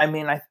 Yeah,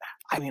 I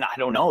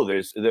don't know.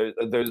 There's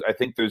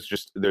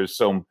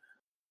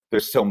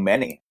so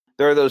many.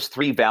 There are those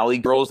 3 Valley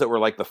girls that were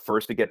like the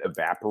first to get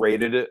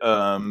evaporated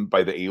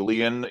by the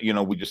alien.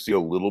 We just see a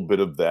little bit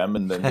of them,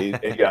 and then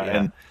yeah.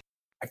 And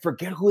I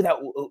forget who that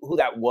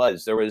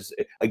was. There was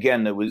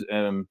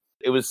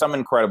it was some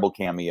incredible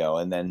cameo,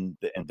 and then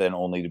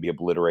only to be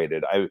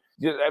obliterated.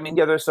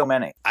 There's so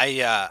many.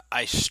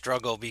 I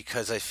struggle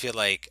because I feel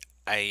like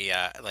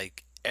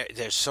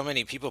there's so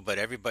many people, but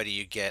everybody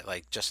you get,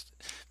 just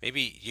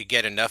maybe you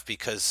get enough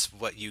because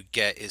what you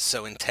get is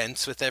so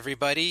intense with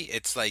everybody.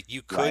 It's like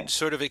you could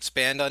sort of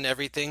expand on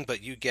everything,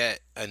 but you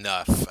get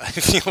enough, I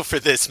feel, for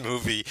this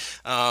movie.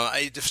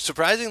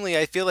 Surprisingly,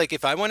 I feel like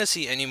if I want to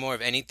see any more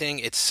of anything,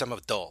 it's some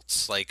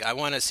adults. Like I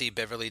want to see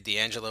Beverly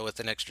D'Angelo with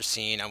an extra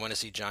scene. I want to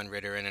see John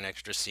Ritter in an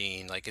extra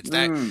scene. Like it's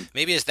that,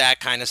 maybe it's that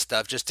kind of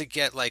stuff, just to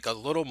get like a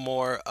little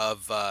more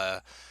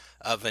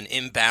of an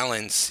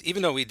imbalance,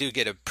 even though we do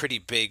get a pretty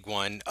big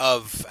one,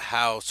 of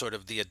how sort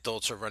of the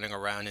adults are running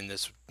around in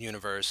this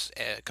universe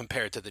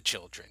compared to the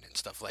children and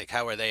stuff. Like,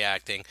 how are they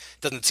acting?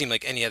 Doesn't seem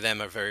like any of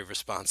them are very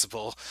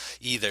responsible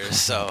either.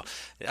 So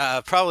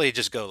probably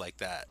just go like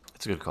that.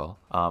 That's a good call.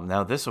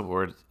 Now, this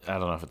award, I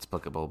don't know if it's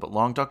applicable, but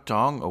Long Duck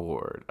Dong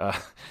Award.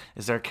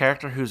 Is there a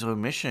character whose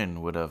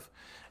omission would have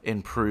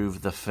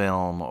improved the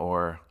film,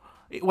 or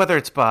whether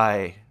it's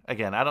by,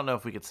 again, I don't know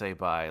if we could say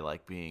by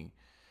like being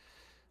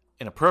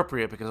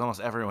inappropriate, because almost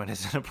everyone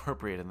is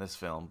inappropriate in this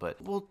film, but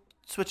we'll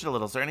switch it a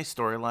little. Is there any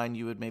storyline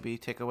you would maybe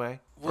take away?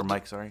 Or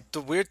Mike, sorry?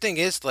 The weird thing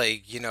is,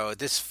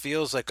 this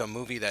feels like a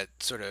movie that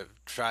sort of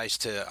tries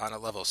to, on a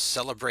level,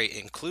 celebrate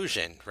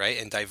inclusion, right?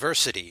 And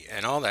diversity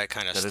and all that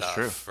kind of stuff,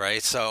 is true.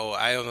 right? So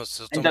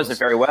it does it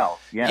very well.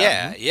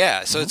 Yeah.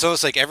 Yeah. So it's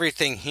almost like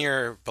everything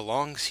here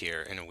belongs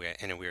here in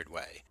a weird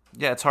way.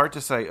 Yeah, it's hard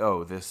to say,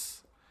 oh,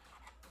 this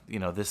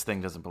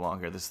thing doesn't belong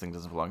here, this thing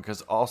doesn't belong,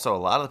 because also a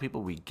lot of the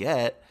people we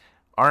get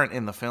aren't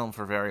in the film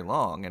for very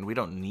long, and we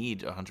don't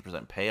need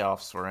 100%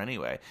 payoffs for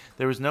anyway.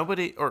 There was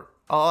nobody, or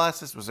I'll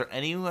ask this, was there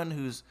anyone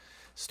whose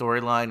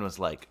storyline was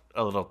like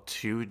a little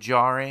too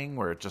jarring,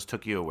 where it just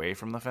took you away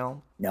from the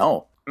film?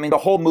 No. I mean, the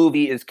whole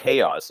movie is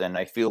chaos, and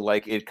I feel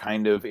like it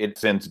kind of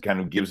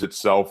gives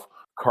itself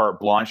carte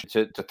blanche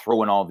to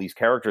throw in all these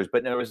characters,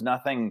 but there was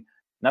nothing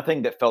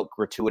nothing that felt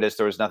gratuitous.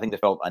 There was nothing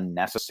that felt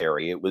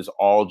unnecessary. It was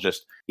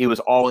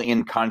all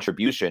in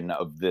contribution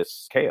of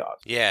this chaos.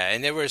 Yeah,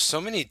 and there were so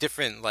many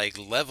different like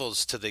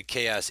levels to the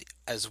chaos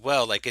as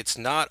well. Like it's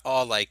not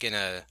all like in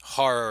a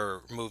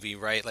horror movie,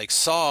 right? Like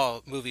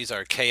Saw movies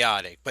are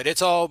chaotic, but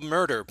it's all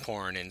murder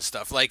porn and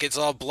stuff. Like it's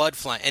all blood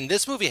flying. And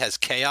this movie has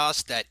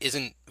chaos that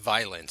isn't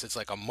violence. It's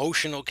like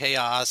emotional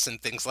chaos and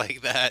things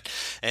like that,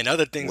 and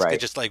other things Right.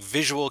 just like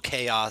visual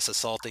chaos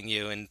assaulting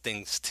you and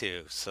things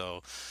too.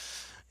 So,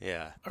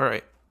 yeah. All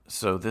right.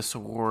 So this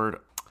award,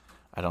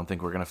 I don't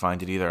think we're going to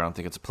find it either. I don't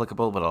think it's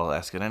applicable, but I'll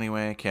ask it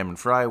anyway. Cameron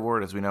Fry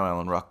Award. As we know,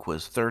 Alan Ruck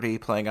was 30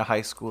 playing a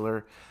high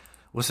schooler.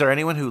 Was there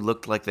anyone who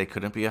looked like they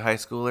couldn't be a high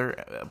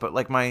schooler? But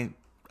like my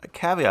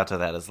caveat to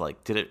that is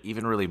like, did it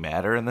even really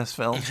matter in this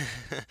film?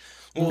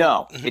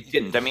 No, it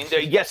didn't. I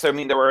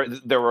mean,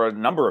 there were a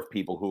number of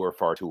people who were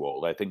far too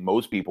old. I think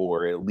most people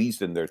were at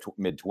least in their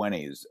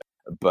mid-20s.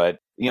 But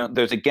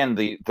there's again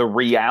the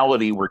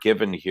reality we're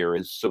given here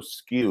is so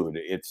skewed.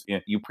 It's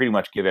you pretty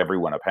much give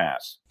everyone a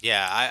pass.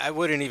 Yeah, I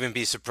wouldn't even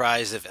be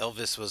surprised if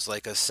Elvis was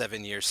like a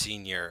 7-year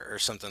senior or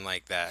something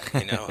like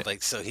that.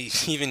 Like so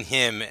he's even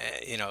him,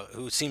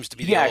 who seems to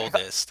be the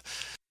oldest.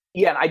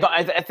 Yeah, I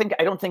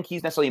don't think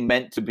he's necessarily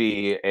meant to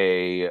be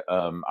a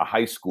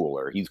high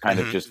schooler. He's kind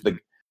of just the.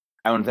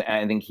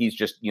 I think he's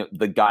just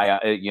the guy.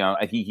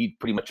 He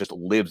pretty much just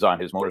lives on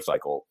his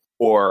motorcycle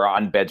or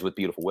on beds with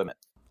beautiful women.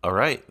 All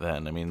right,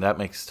 then. I mean, that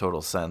makes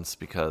total sense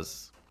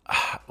because,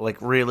 like,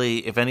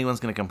 really, if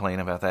anyone's going to complain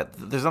about that,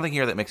 there's nothing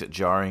here that makes it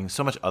jarring.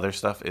 So much other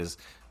stuff is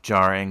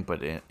jarring,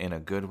 but in a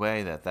good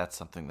way. That's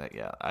something that,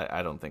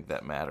 I don't think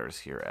that matters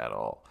here at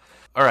all.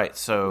 All right,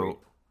 so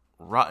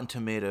Rotten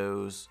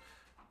Tomatoes,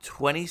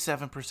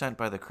 27%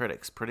 by the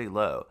critics, pretty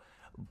low.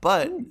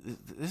 But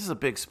this is a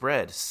big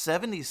spread,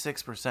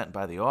 76%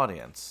 by the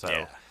audience.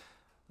 So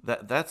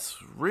that's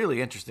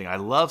really interesting. I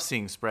love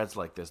seeing spreads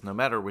like this, no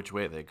matter which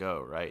way they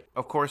go, right?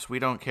 Of course, we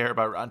don't care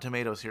about Rotten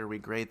Tomatoes here. We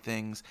grade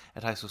things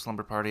at High School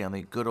Slumber Party on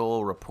the good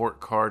old report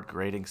card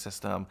grading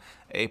system,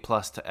 A+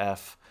 to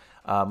F.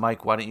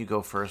 Mike, why don't you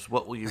go first?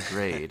 What will you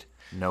grade?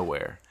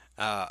 Nowhere.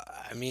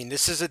 I mean,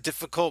 this is a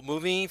difficult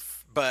movie,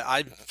 but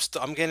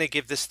I'm gonna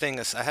give this thing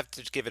I have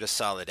to give it a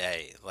solid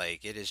A.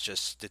 Like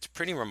it's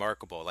pretty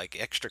remarkable. Like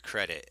extra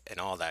credit and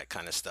all that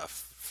kind of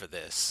stuff for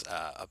this,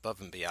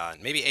 above and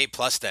beyond. Maybe A+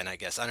 then, I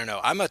guess. I don't know.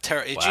 I'm a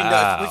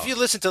if you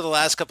listen to the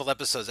last couple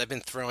episodes, I've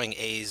been throwing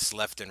A's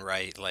left and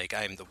right. Like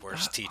I'm the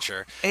worst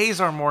teacher. A's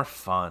are more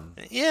fun.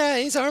 Yeah,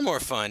 A's are more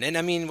fun. And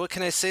I mean, what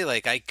can I say?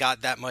 Like I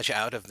got that much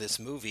out of this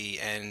movie,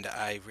 and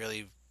I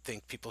really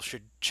think people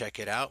should check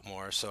it out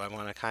more. So I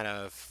want to kind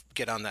of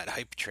get on that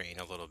hype train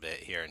a little bit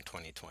here in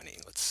 2020.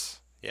 Let's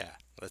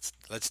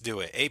do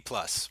it. A+.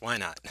 Why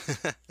not?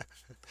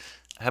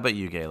 How about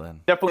you,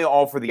 Galen? Definitely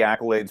all for the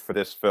accolades for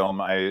this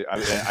film. I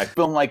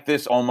film like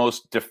this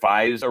almost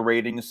defies a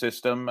rating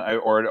system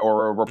or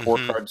a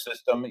report card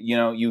system.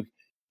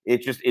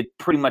 It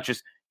pretty much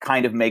just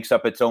kind of makes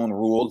up its own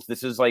rules.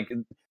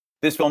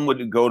 This film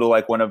would go to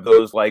like one of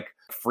those like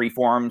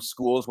freeform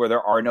schools where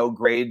there are no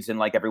grades and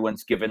like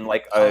everyone's given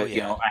like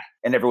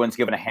and everyone's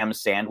given a ham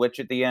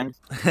sandwich at the end.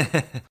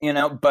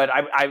 But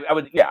I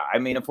would I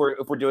mean if we're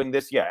doing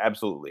this,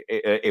 absolutely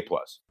A+.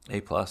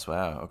 A+,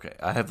 wow, okay.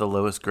 I have the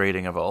lowest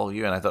grading of all of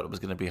you, and I thought it was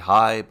going to be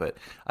high, but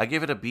I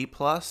give it a B+.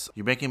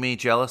 You're making me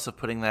jealous of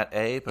putting that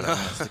A, but I'm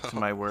going to stick to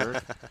my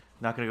word.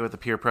 Not going to go with the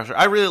peer pressure.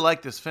 I really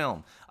like this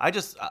film.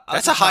 That's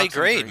a high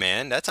grade,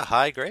 man. That's a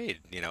high grade.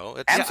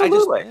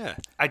 Absolutely.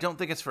 I don't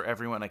think it's for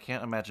everyone. I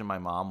can't imagine my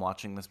mom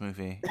watching this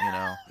movie.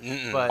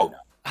 But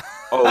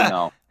oh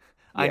no.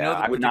 I know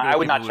I would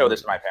not show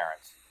this to my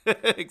parents.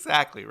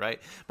 Exactly,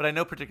 right? But I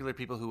know particular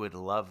people who would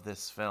love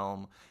this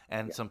film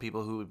and some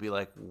people who would be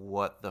like,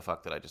 what the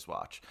fuck did I just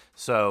watch?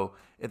 So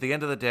at the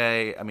end of the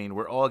day, I mean,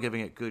 we're all giving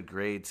it good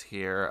grades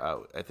here.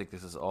 I think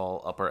this is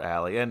all up our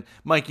alley. And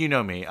Mike, you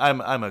know me.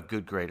 I'm a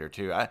good grader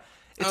too.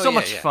 It's so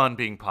much fun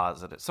being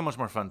positive. So much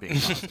more fun being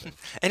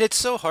positive. And it's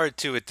so hard,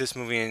 too, with this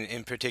movie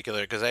in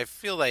particular, because I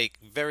feel like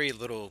very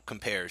little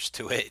compares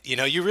to it.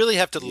 You really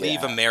have to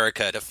leave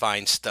America to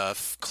find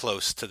stuff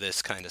close to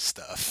this kind of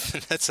stuff.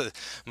 That's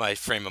my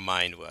frame of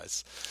mind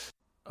was.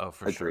 Oh,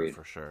 for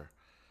sure.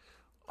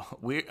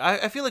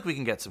 I feel like we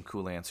can get some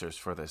cool answers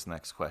for this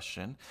next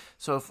question.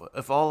 So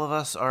if all of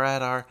us are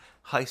at our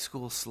high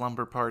school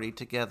slumber party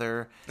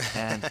together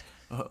and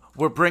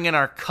we're bringing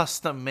our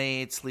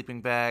custom-made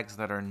sleeping bags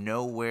that are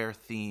nowhere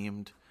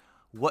themed,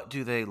 what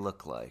do they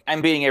look like?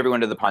 I'm beating everyone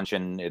to the punch,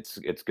 and it's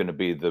going to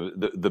be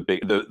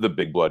the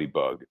big bloody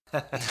bug.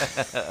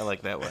 I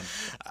like that one.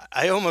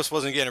 I almost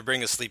wasn't going to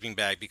bring a sleeping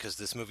bag because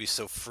this movie's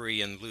so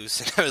free and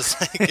loose, and I was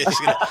like,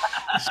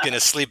 just going to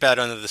sleep out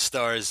under the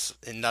stars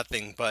and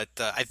nothing. But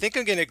I think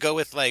I'm going to go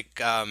with like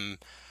a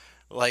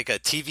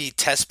TV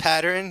test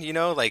pattern,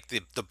 like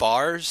the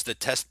bars, the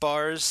test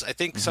bars. I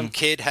think some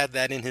kid had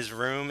that in his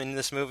room in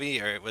this movie,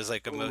 or it was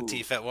like a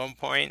motif at one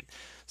point.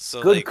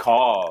 So good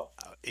call.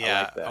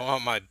 Yeah, I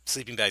want my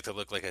sleeping bag to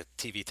look like a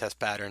TV test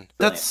pattern.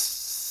 That's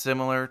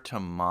similar to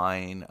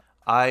mine.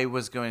 I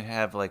was going to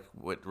have like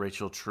what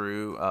Rachel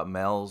True,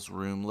 Mel's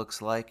room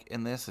looks like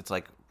in this. It's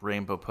like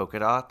rainbow polka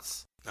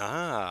dots.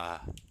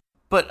 Ah.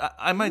 But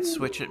I might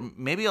switch it.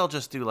 Maybe I'll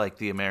just do like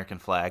the American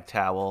flag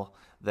towel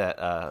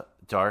that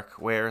Dark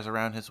wears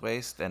around his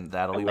waist, and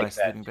that'll be my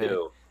sleeping bag.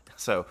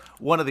 So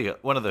one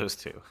of those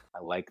two. I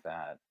like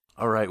that.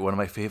 All right, one of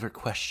my favorite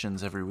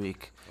questions every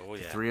week. Oh,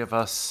 yeah. The three of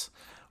us,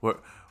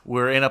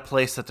 we're in a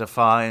place that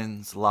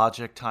defines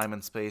logic, time,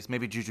 and space.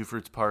 Maybe Juju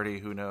Fruit's party,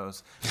 who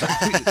knows?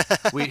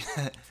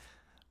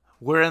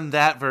 We're in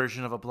that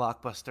version of a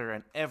blockbuster,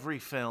 and every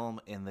film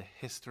in the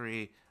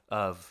history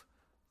of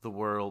the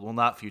world, well,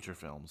 not future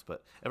films,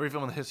 but every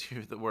film in the history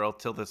of the world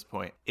till this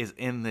point is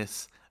in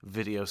this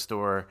video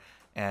store.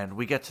 And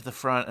we get to the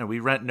front and we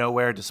rent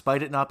Nowhere,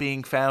 despite it not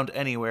being found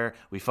anywhere.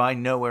 We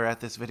find Nowhere at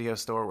this video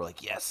store. We're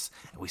like, yes.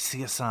 And we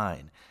see a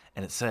sign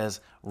and it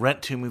says,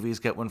 rent 2 movies,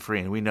 get 1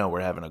 free. And we know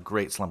we're having a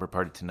great slumber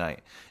party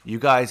tonight. You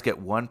guys get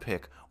one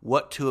pick.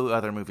 What 2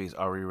 other movies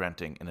are we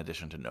renting in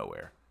addition to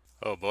Nowhere?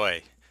 Oh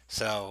boy.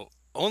 So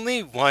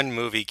only one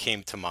movie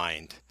came to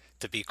mind,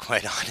 to be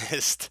quite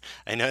honest.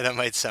 I know that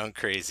might sound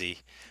crazy,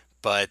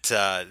 but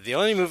the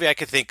only movie I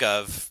could think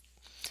of,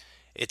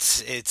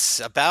 it's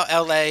about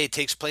LA. It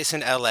takes place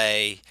in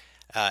LA.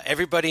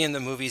 Everybody in the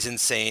movie's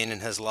insane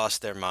and has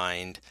lost their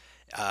mind.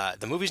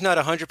 The movie's not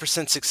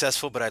 100%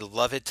 successful, but I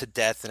love it to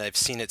death, and I've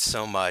seen it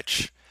so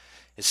much.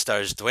 It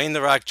stars Dwayne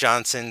 "The Rock"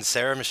 Johnson,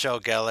 Sarah Michelle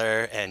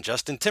Gellar, and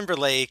Justin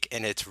Timberlake,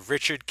 and it's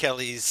Richard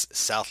Kelly's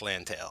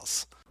Southland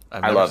Tales.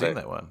 I've never love seen it.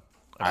 that one.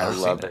 I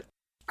love it.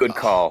 Good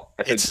call.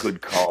 That's a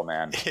good call,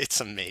 man. It's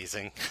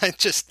amazing.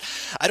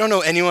 I don't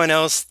know anyone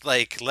else,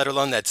 like, let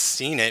alone that's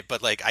seen it,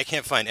 but like, I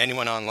can't find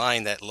anyone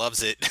online that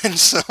loves it. And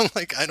so,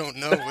 like, I don't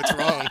know what's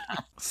wrong.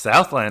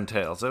 Southland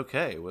Tales.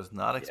 Okay. Was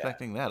not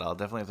expecting that. I'll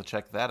definitely have to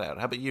check that out.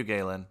 How about you,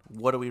 Galen?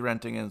 What are we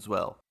renting as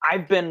well?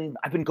 I've been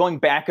going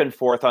back and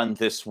forth on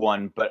this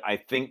one, but I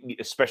think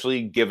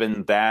especially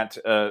given that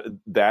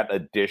that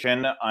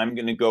edition, I'm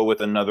going to go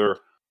with another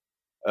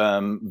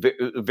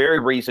very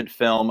recent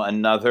film,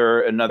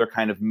 another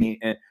kind of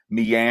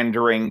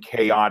meandering,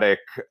 chaotic,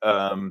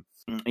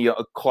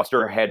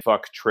 cluster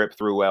headfuck trip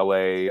through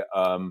LA,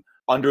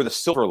 Under the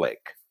Silver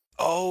Lake.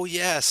 Oh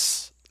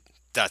yes,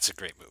 that's a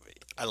great movie.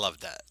 I love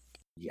that.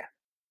 Yeah,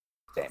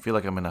 I feel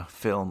like I'm in a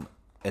film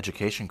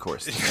education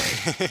course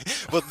today.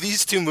 Well,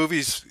 these 2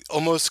 movies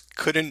almost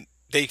couldn't.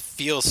 They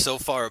feel so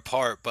far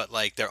apart, but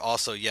like they're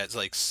also yet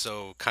like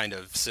so kind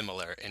of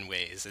similar in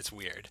ways. It's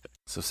weird.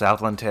 So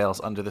Southland Tales,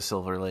 Under the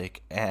Silver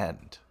Lake,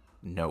 and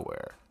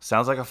Nowhere.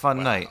 Sounds like a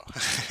fun night.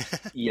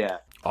 Yeah.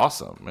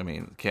 Awesome. I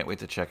mean, can't wait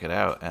to check it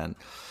out.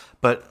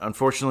 But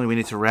unfortunately, we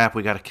need to wrap.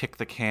 We got to kick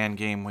the can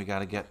game. We got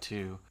to get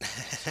to.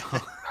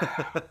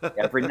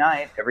 every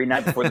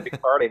night before the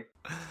big party.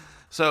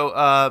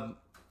 So,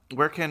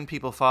 where can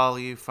people follow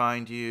you,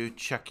 find you,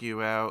 check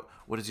you out?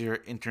 What is your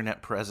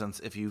internet presence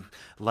if you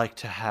like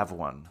to have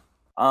one?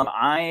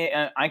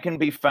 I can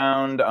be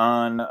found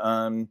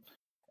on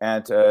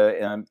at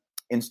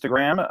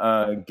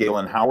Instagram,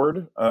 Galen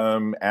Howard,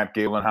 at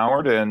Galen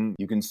Howard, and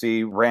you can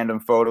see random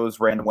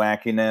photos, random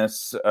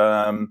wackiness.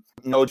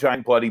 No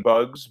giant bloody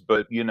bugs,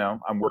 but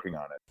I'm working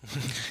on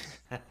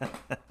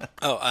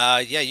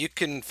it. Yeah, you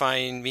can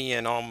find me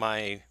and all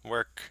my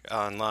work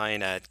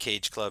online at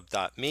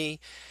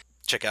cageclub.me.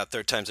 Check out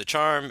Third Time's a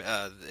Charm.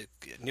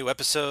 New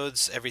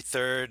episodes every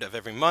third of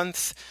every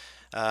month.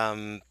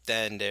 Then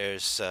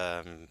there's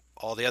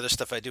all the other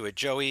stuff I do at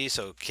Joey.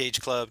 So Cage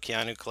Club,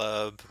 Keanu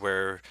Club.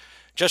 We're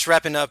just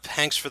wrapping up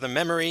Hanks for the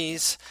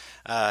Memories.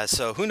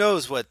 So who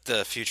knows what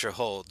the future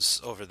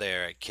holds over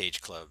there at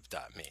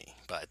cageclub.me.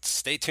 But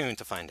stay tuned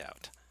to find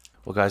out.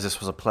 Well, guys, this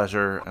was a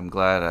pleasure. I'm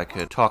glad I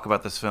could talk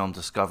about this film,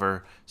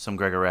 discover some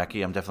Gregg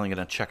Araki. I'm definitely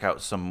going to check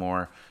out some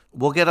more.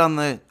 We'll get on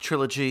the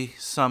trilogy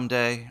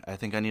someday. I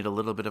think I need a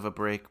little bit of a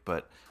break,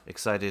 but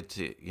excited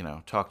to,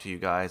 talk to you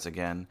guys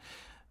again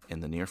in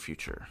the near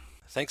future.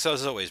 Thanks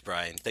as always,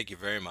 Brian. Thank you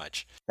very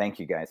much. Thank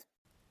you, guys.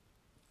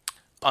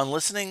 On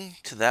listening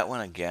to that one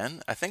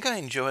again, I think I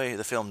enjoy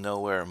the film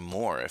Nowhere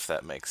more, if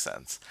that makes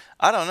sense.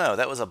 I don't know.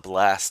 That was a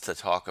blast to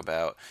talk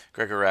about.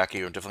 Gregg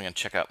Araki, we're definitely going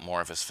to check out more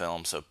of his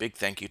films. So big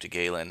thank you to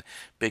Galen.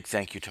 Big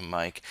thank you to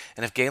Mike.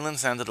 And if Galen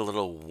sounded a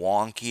little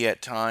wonky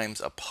at times,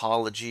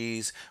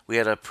 apologies. We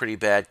had a pretty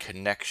bad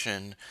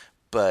connection,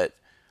 but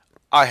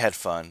I had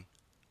fun.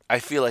 I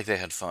feel like they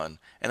had fun.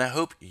 And I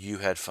hope you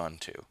had fun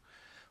too.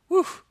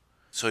 Woo!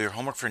 So your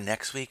homework for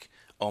next week?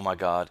 Oh my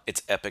God,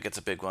 it's epic. It's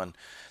a big one.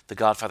 The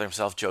Godfather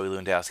himself, Joey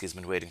Lewandowski, has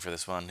been waiting for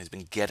this one. He's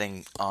been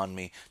getting on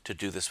me to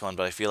do this one,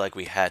 but I feel like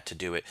we had to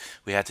do it.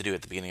 We had to do it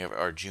at the beginning of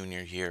our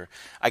junior year.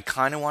 I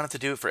kind of wanted to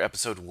do it for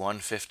episode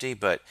 150,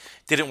 but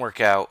didn't work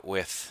out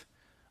with,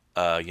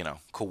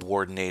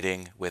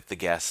 coordinating with the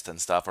guest and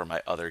stuff, or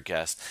my other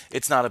guest.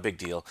 It's not a big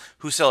deal.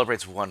 Who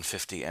celebrates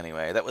 150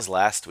 anyway? That was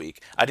last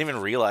week. I didn't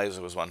even realize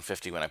it was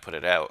 150 when I put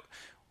it out.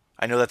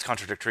 I know that's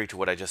contradictory to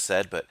what I just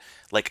said, but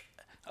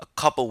a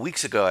couple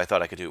weeks ago, I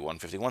thought I could do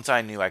 150. Once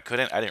I knew I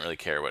couldn't, I didn't really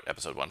care what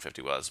episode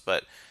 150 was.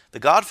 But The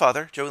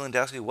Godfather, Joey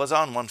Lewandowski, was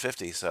on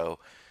 150, so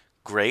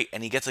great.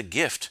 And he gets a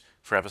gift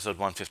for episode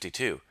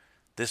 152.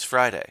 This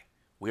Friday,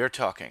 we are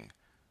talking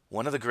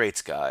one of the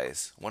greats,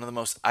 guys, one of the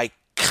most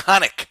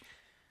iconic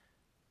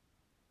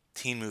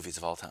teen movies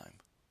of all time.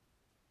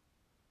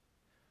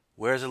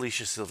 Where's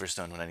Alicia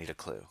Silverstone when I need a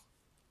clue?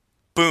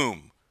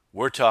 Boom!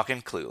 We're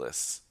talking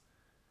Clueless.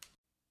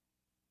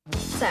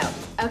 So,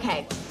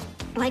 okay,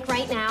 like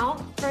right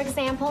now, for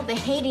example, the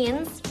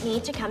Haitians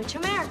need to come to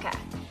America.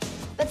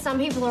 But some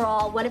people are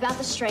all, what about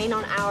the strain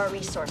on our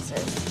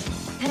resources?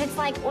 And it's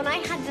like, when I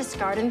had this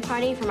garden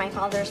party for my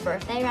father's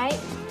birthday, right?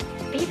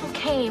 People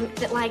came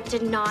that, like,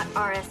 did not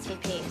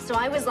RSVP. So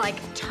I was, like,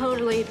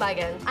 totally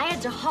bugging. I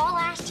had to haul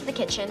ass to the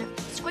kitchen,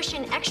 squish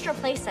in extra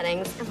place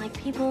settings, and, like,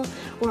 people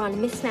were on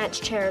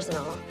mismatched chairs and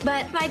all.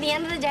 But by the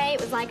end of the day,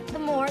 it was like, the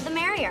more, the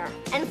merrier.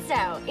 And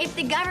so, if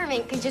the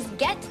government could just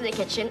get to the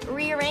kitchen,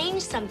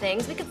 rearrange some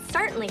things, we could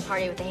certainly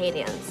party with the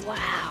Haitians.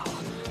 Wow.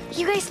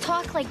 You guys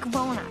talk like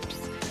grown-ups.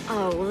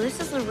 Oh, well, this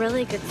is a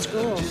really good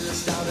school.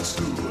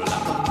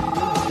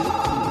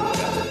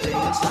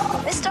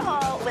 Mr.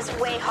 Hall was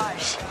way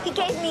harsh. He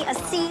gave me a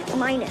C-.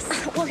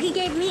 Well, he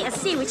gave me a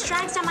C, which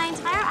drags down my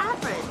entire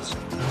average.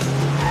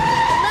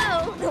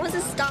 Hello? There was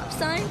a stop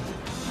sign?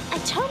 I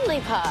totally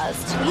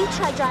paused. You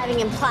try driving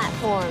in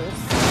platforms.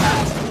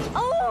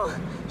 Oh!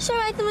 Should I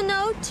write them a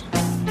note?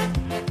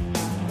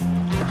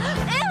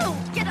 Ew!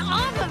 Get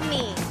off of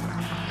me!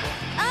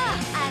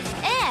 As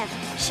if.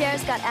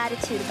 Cher's got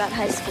attitude about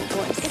high school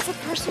boys. It's a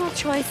personal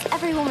choice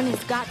every woman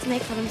has got to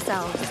make for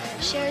themselves.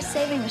 Cher's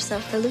saving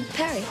herself for Luke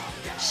Perry.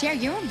 Cher,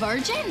 you're a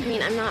virgin? I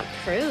mean, I'm not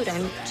prude.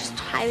 I'm just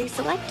highly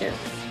selective.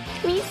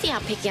 I mean, you see how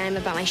picky I am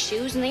about my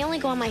shoes, and they only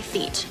go on my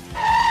feet.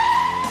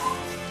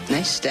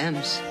 Nice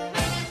stems.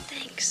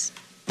 Thanks.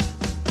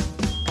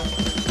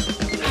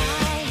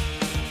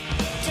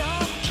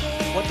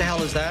 What the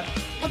hell is that?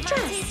 A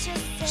dress.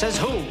 Says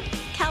who?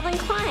 Calvin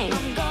Klein.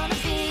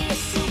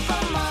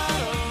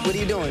 What are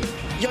you doing?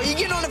 Yo, you're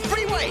getting on the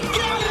freeway!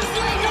 Get out of the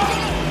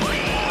freeway!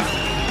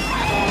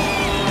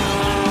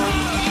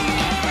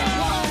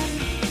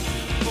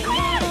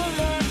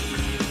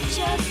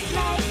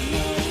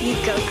 You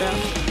go, girl.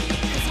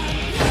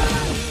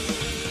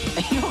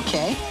 Are you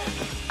okay?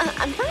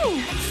 I'm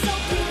fine.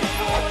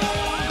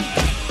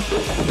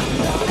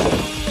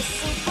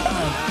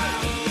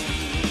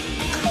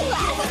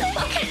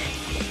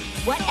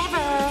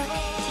 Whatever.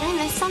 Did I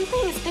miss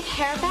something? Is Big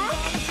Hair back?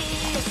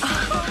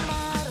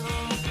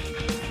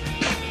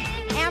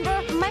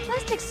 Amber, my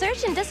plastic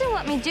surgeon doesn't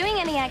want me doing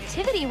any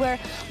activity where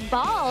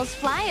balls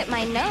fly at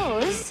my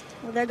nose.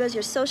 Well, there goes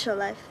your social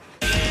life.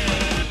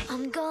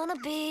 I'm gonna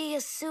be a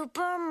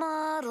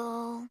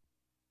supermodel.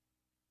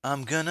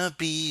 I'm gonna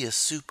be a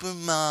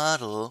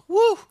supermodel.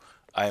 Woo!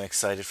 I'm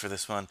excited for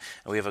this one.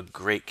 And we have a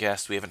great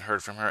guest. We haven't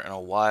heard from her in a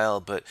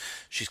while, but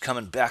she's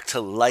coming back to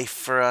life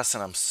for us,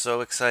 and I'm so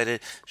excited.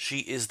 She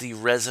is the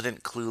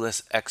resident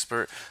Clueless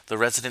expert, the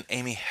resident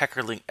Amy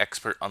Heckerling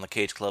expert on the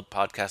Cage Club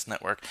Podcast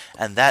Network,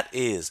 and that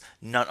is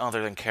none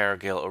other than Cara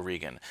Gale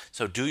O'Regan.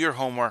 So do your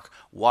homework,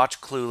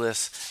 watch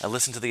Clueless, and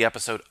listen to the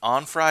episode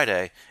on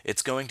Friday.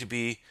 It's going to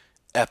be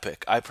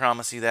epic. I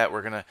promise you that.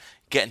 We're going to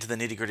get into the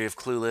nitty-gritty of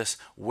Clueless.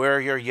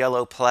 Wear your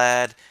yellow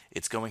plaid.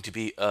 It's going to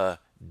be a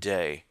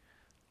day.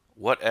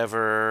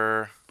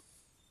 Whatever,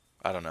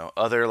 I don't know,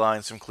 other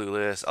lines from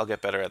Clueless, I'll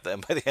get better at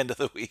them by the end of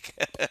the week.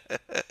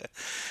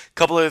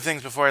 Couple other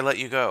things before I let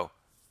you go.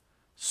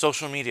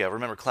 Social media.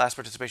 Remember, class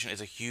participation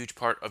is a huge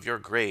part of your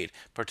grade.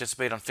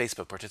 Participate on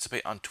Facebook.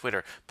 Participate on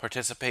Twitter.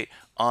 Participate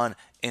on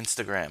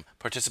Instagram.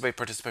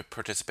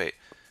 Participate.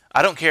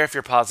 I don't care if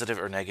you're positive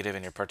or negative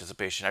in your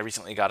participation. I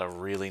recently got a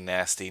really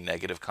nasty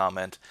negative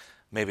comment.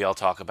 Maybe I'll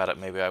talk about it,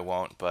 maybe I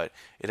won't, but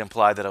it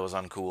implied that I was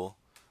uncool.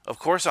 Of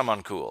course I'm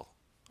uncool.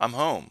 I'm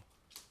home.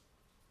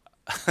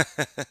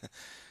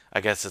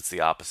 I guess it's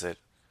the opposite.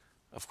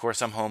 Of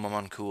course I'm home,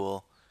 I'm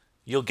uncool.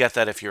 You'll get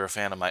that if you're a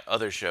fan of my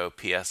other show,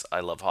 P.S. I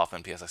Love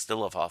Hoffman, P.S. I Still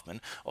Love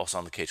Hoffman, also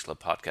on the Cage Club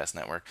Podcast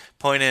Network.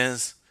 Point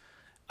is,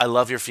 I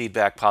love your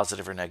feedback,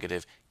 positive or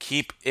negative.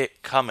 Keep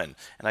it coming.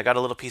 And I got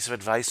a little piece of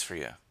advice for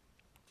you.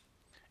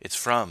 It's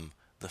from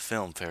the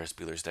film Ferris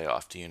Bueller's Day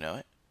Off. Do you know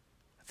it?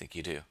 I think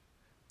you do.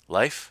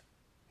 Life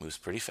moves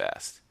pretty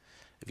fast.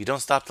 If you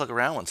don't stop to look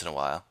around once in a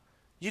while,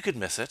 you could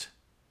miss it.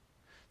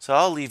 So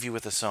I'll leave you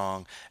with a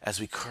song as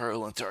we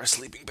curl into our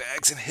sleeping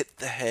bags and hit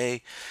the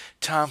hay.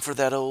 Time for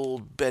that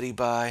old Betty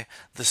Bye.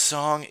 The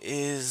song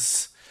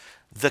is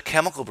The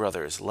Chemical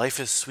Brothers, Life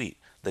is Sweet,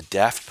 the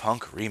Daft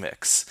Punk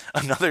remix.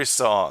 Another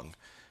song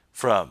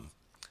from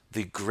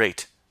the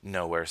great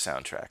Nowhere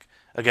soundtrack.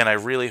 Again, I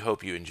really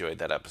hope you enjoyed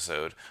that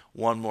episode.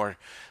 One more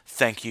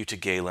thank you to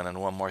Galen and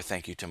one more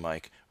thank you to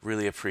Mike.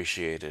 Really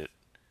appreciate it.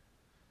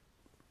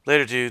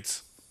 Later,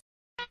 dudes.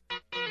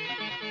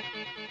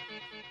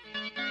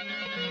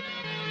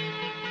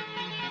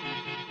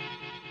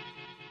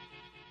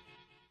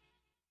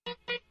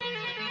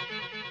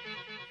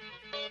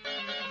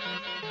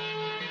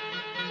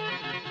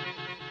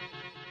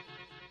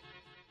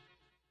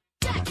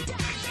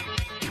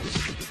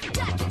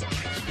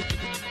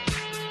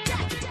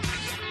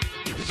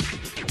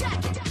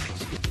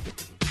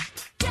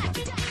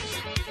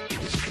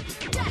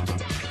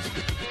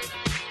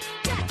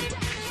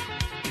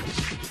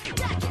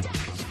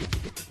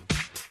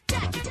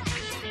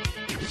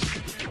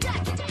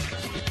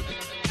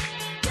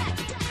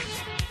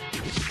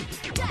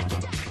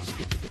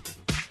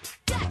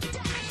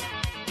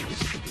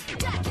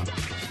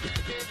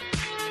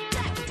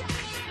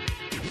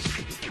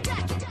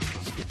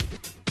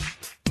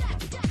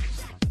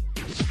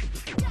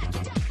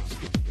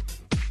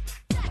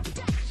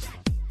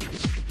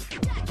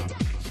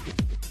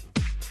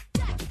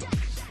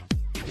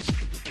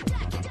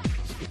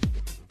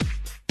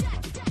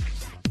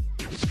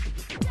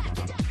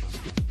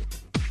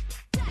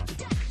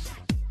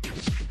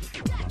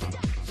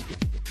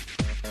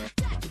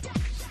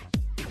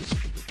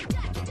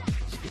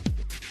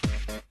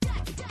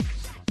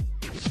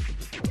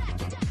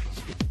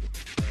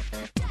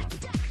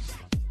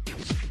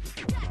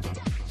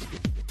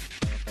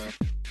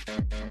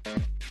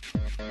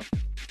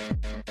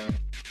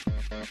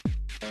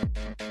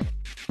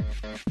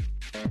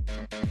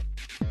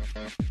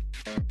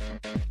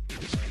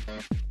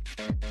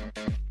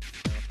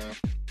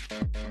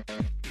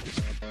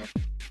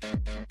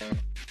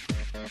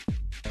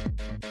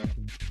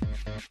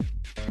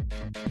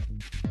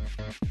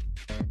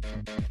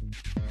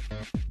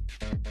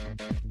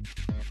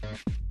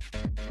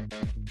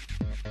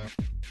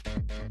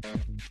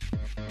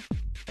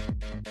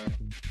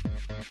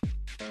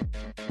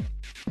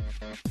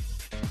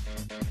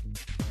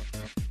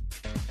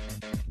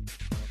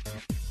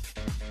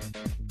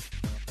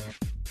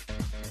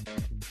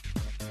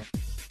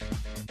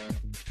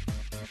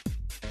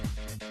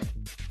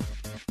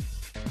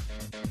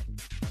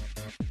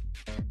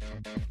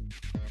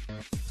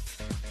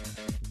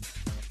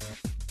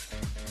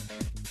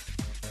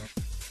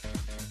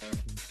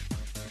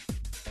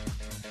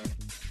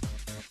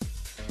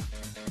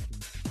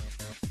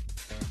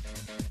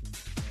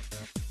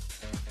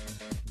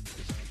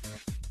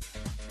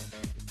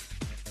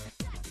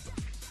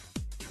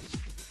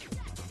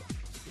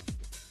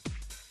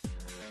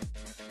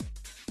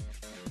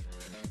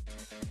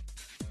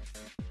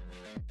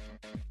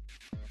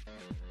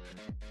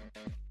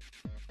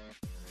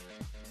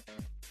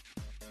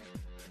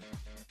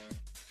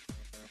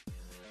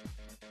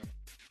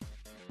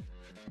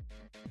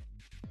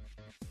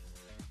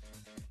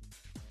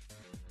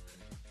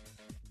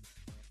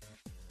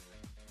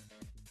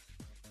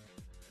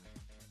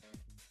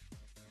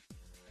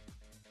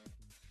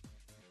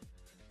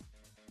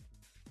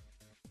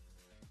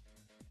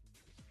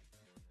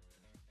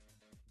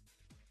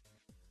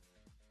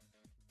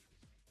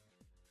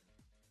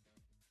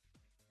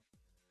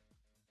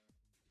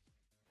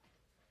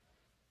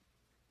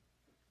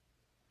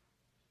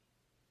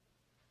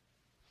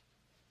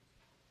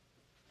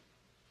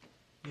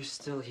 You're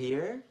still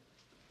here?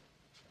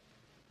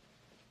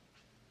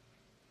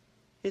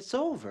 It's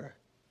over.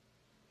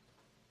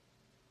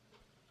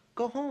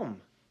 Go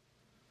home.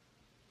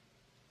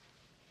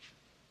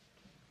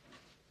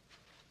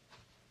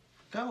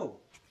 Go.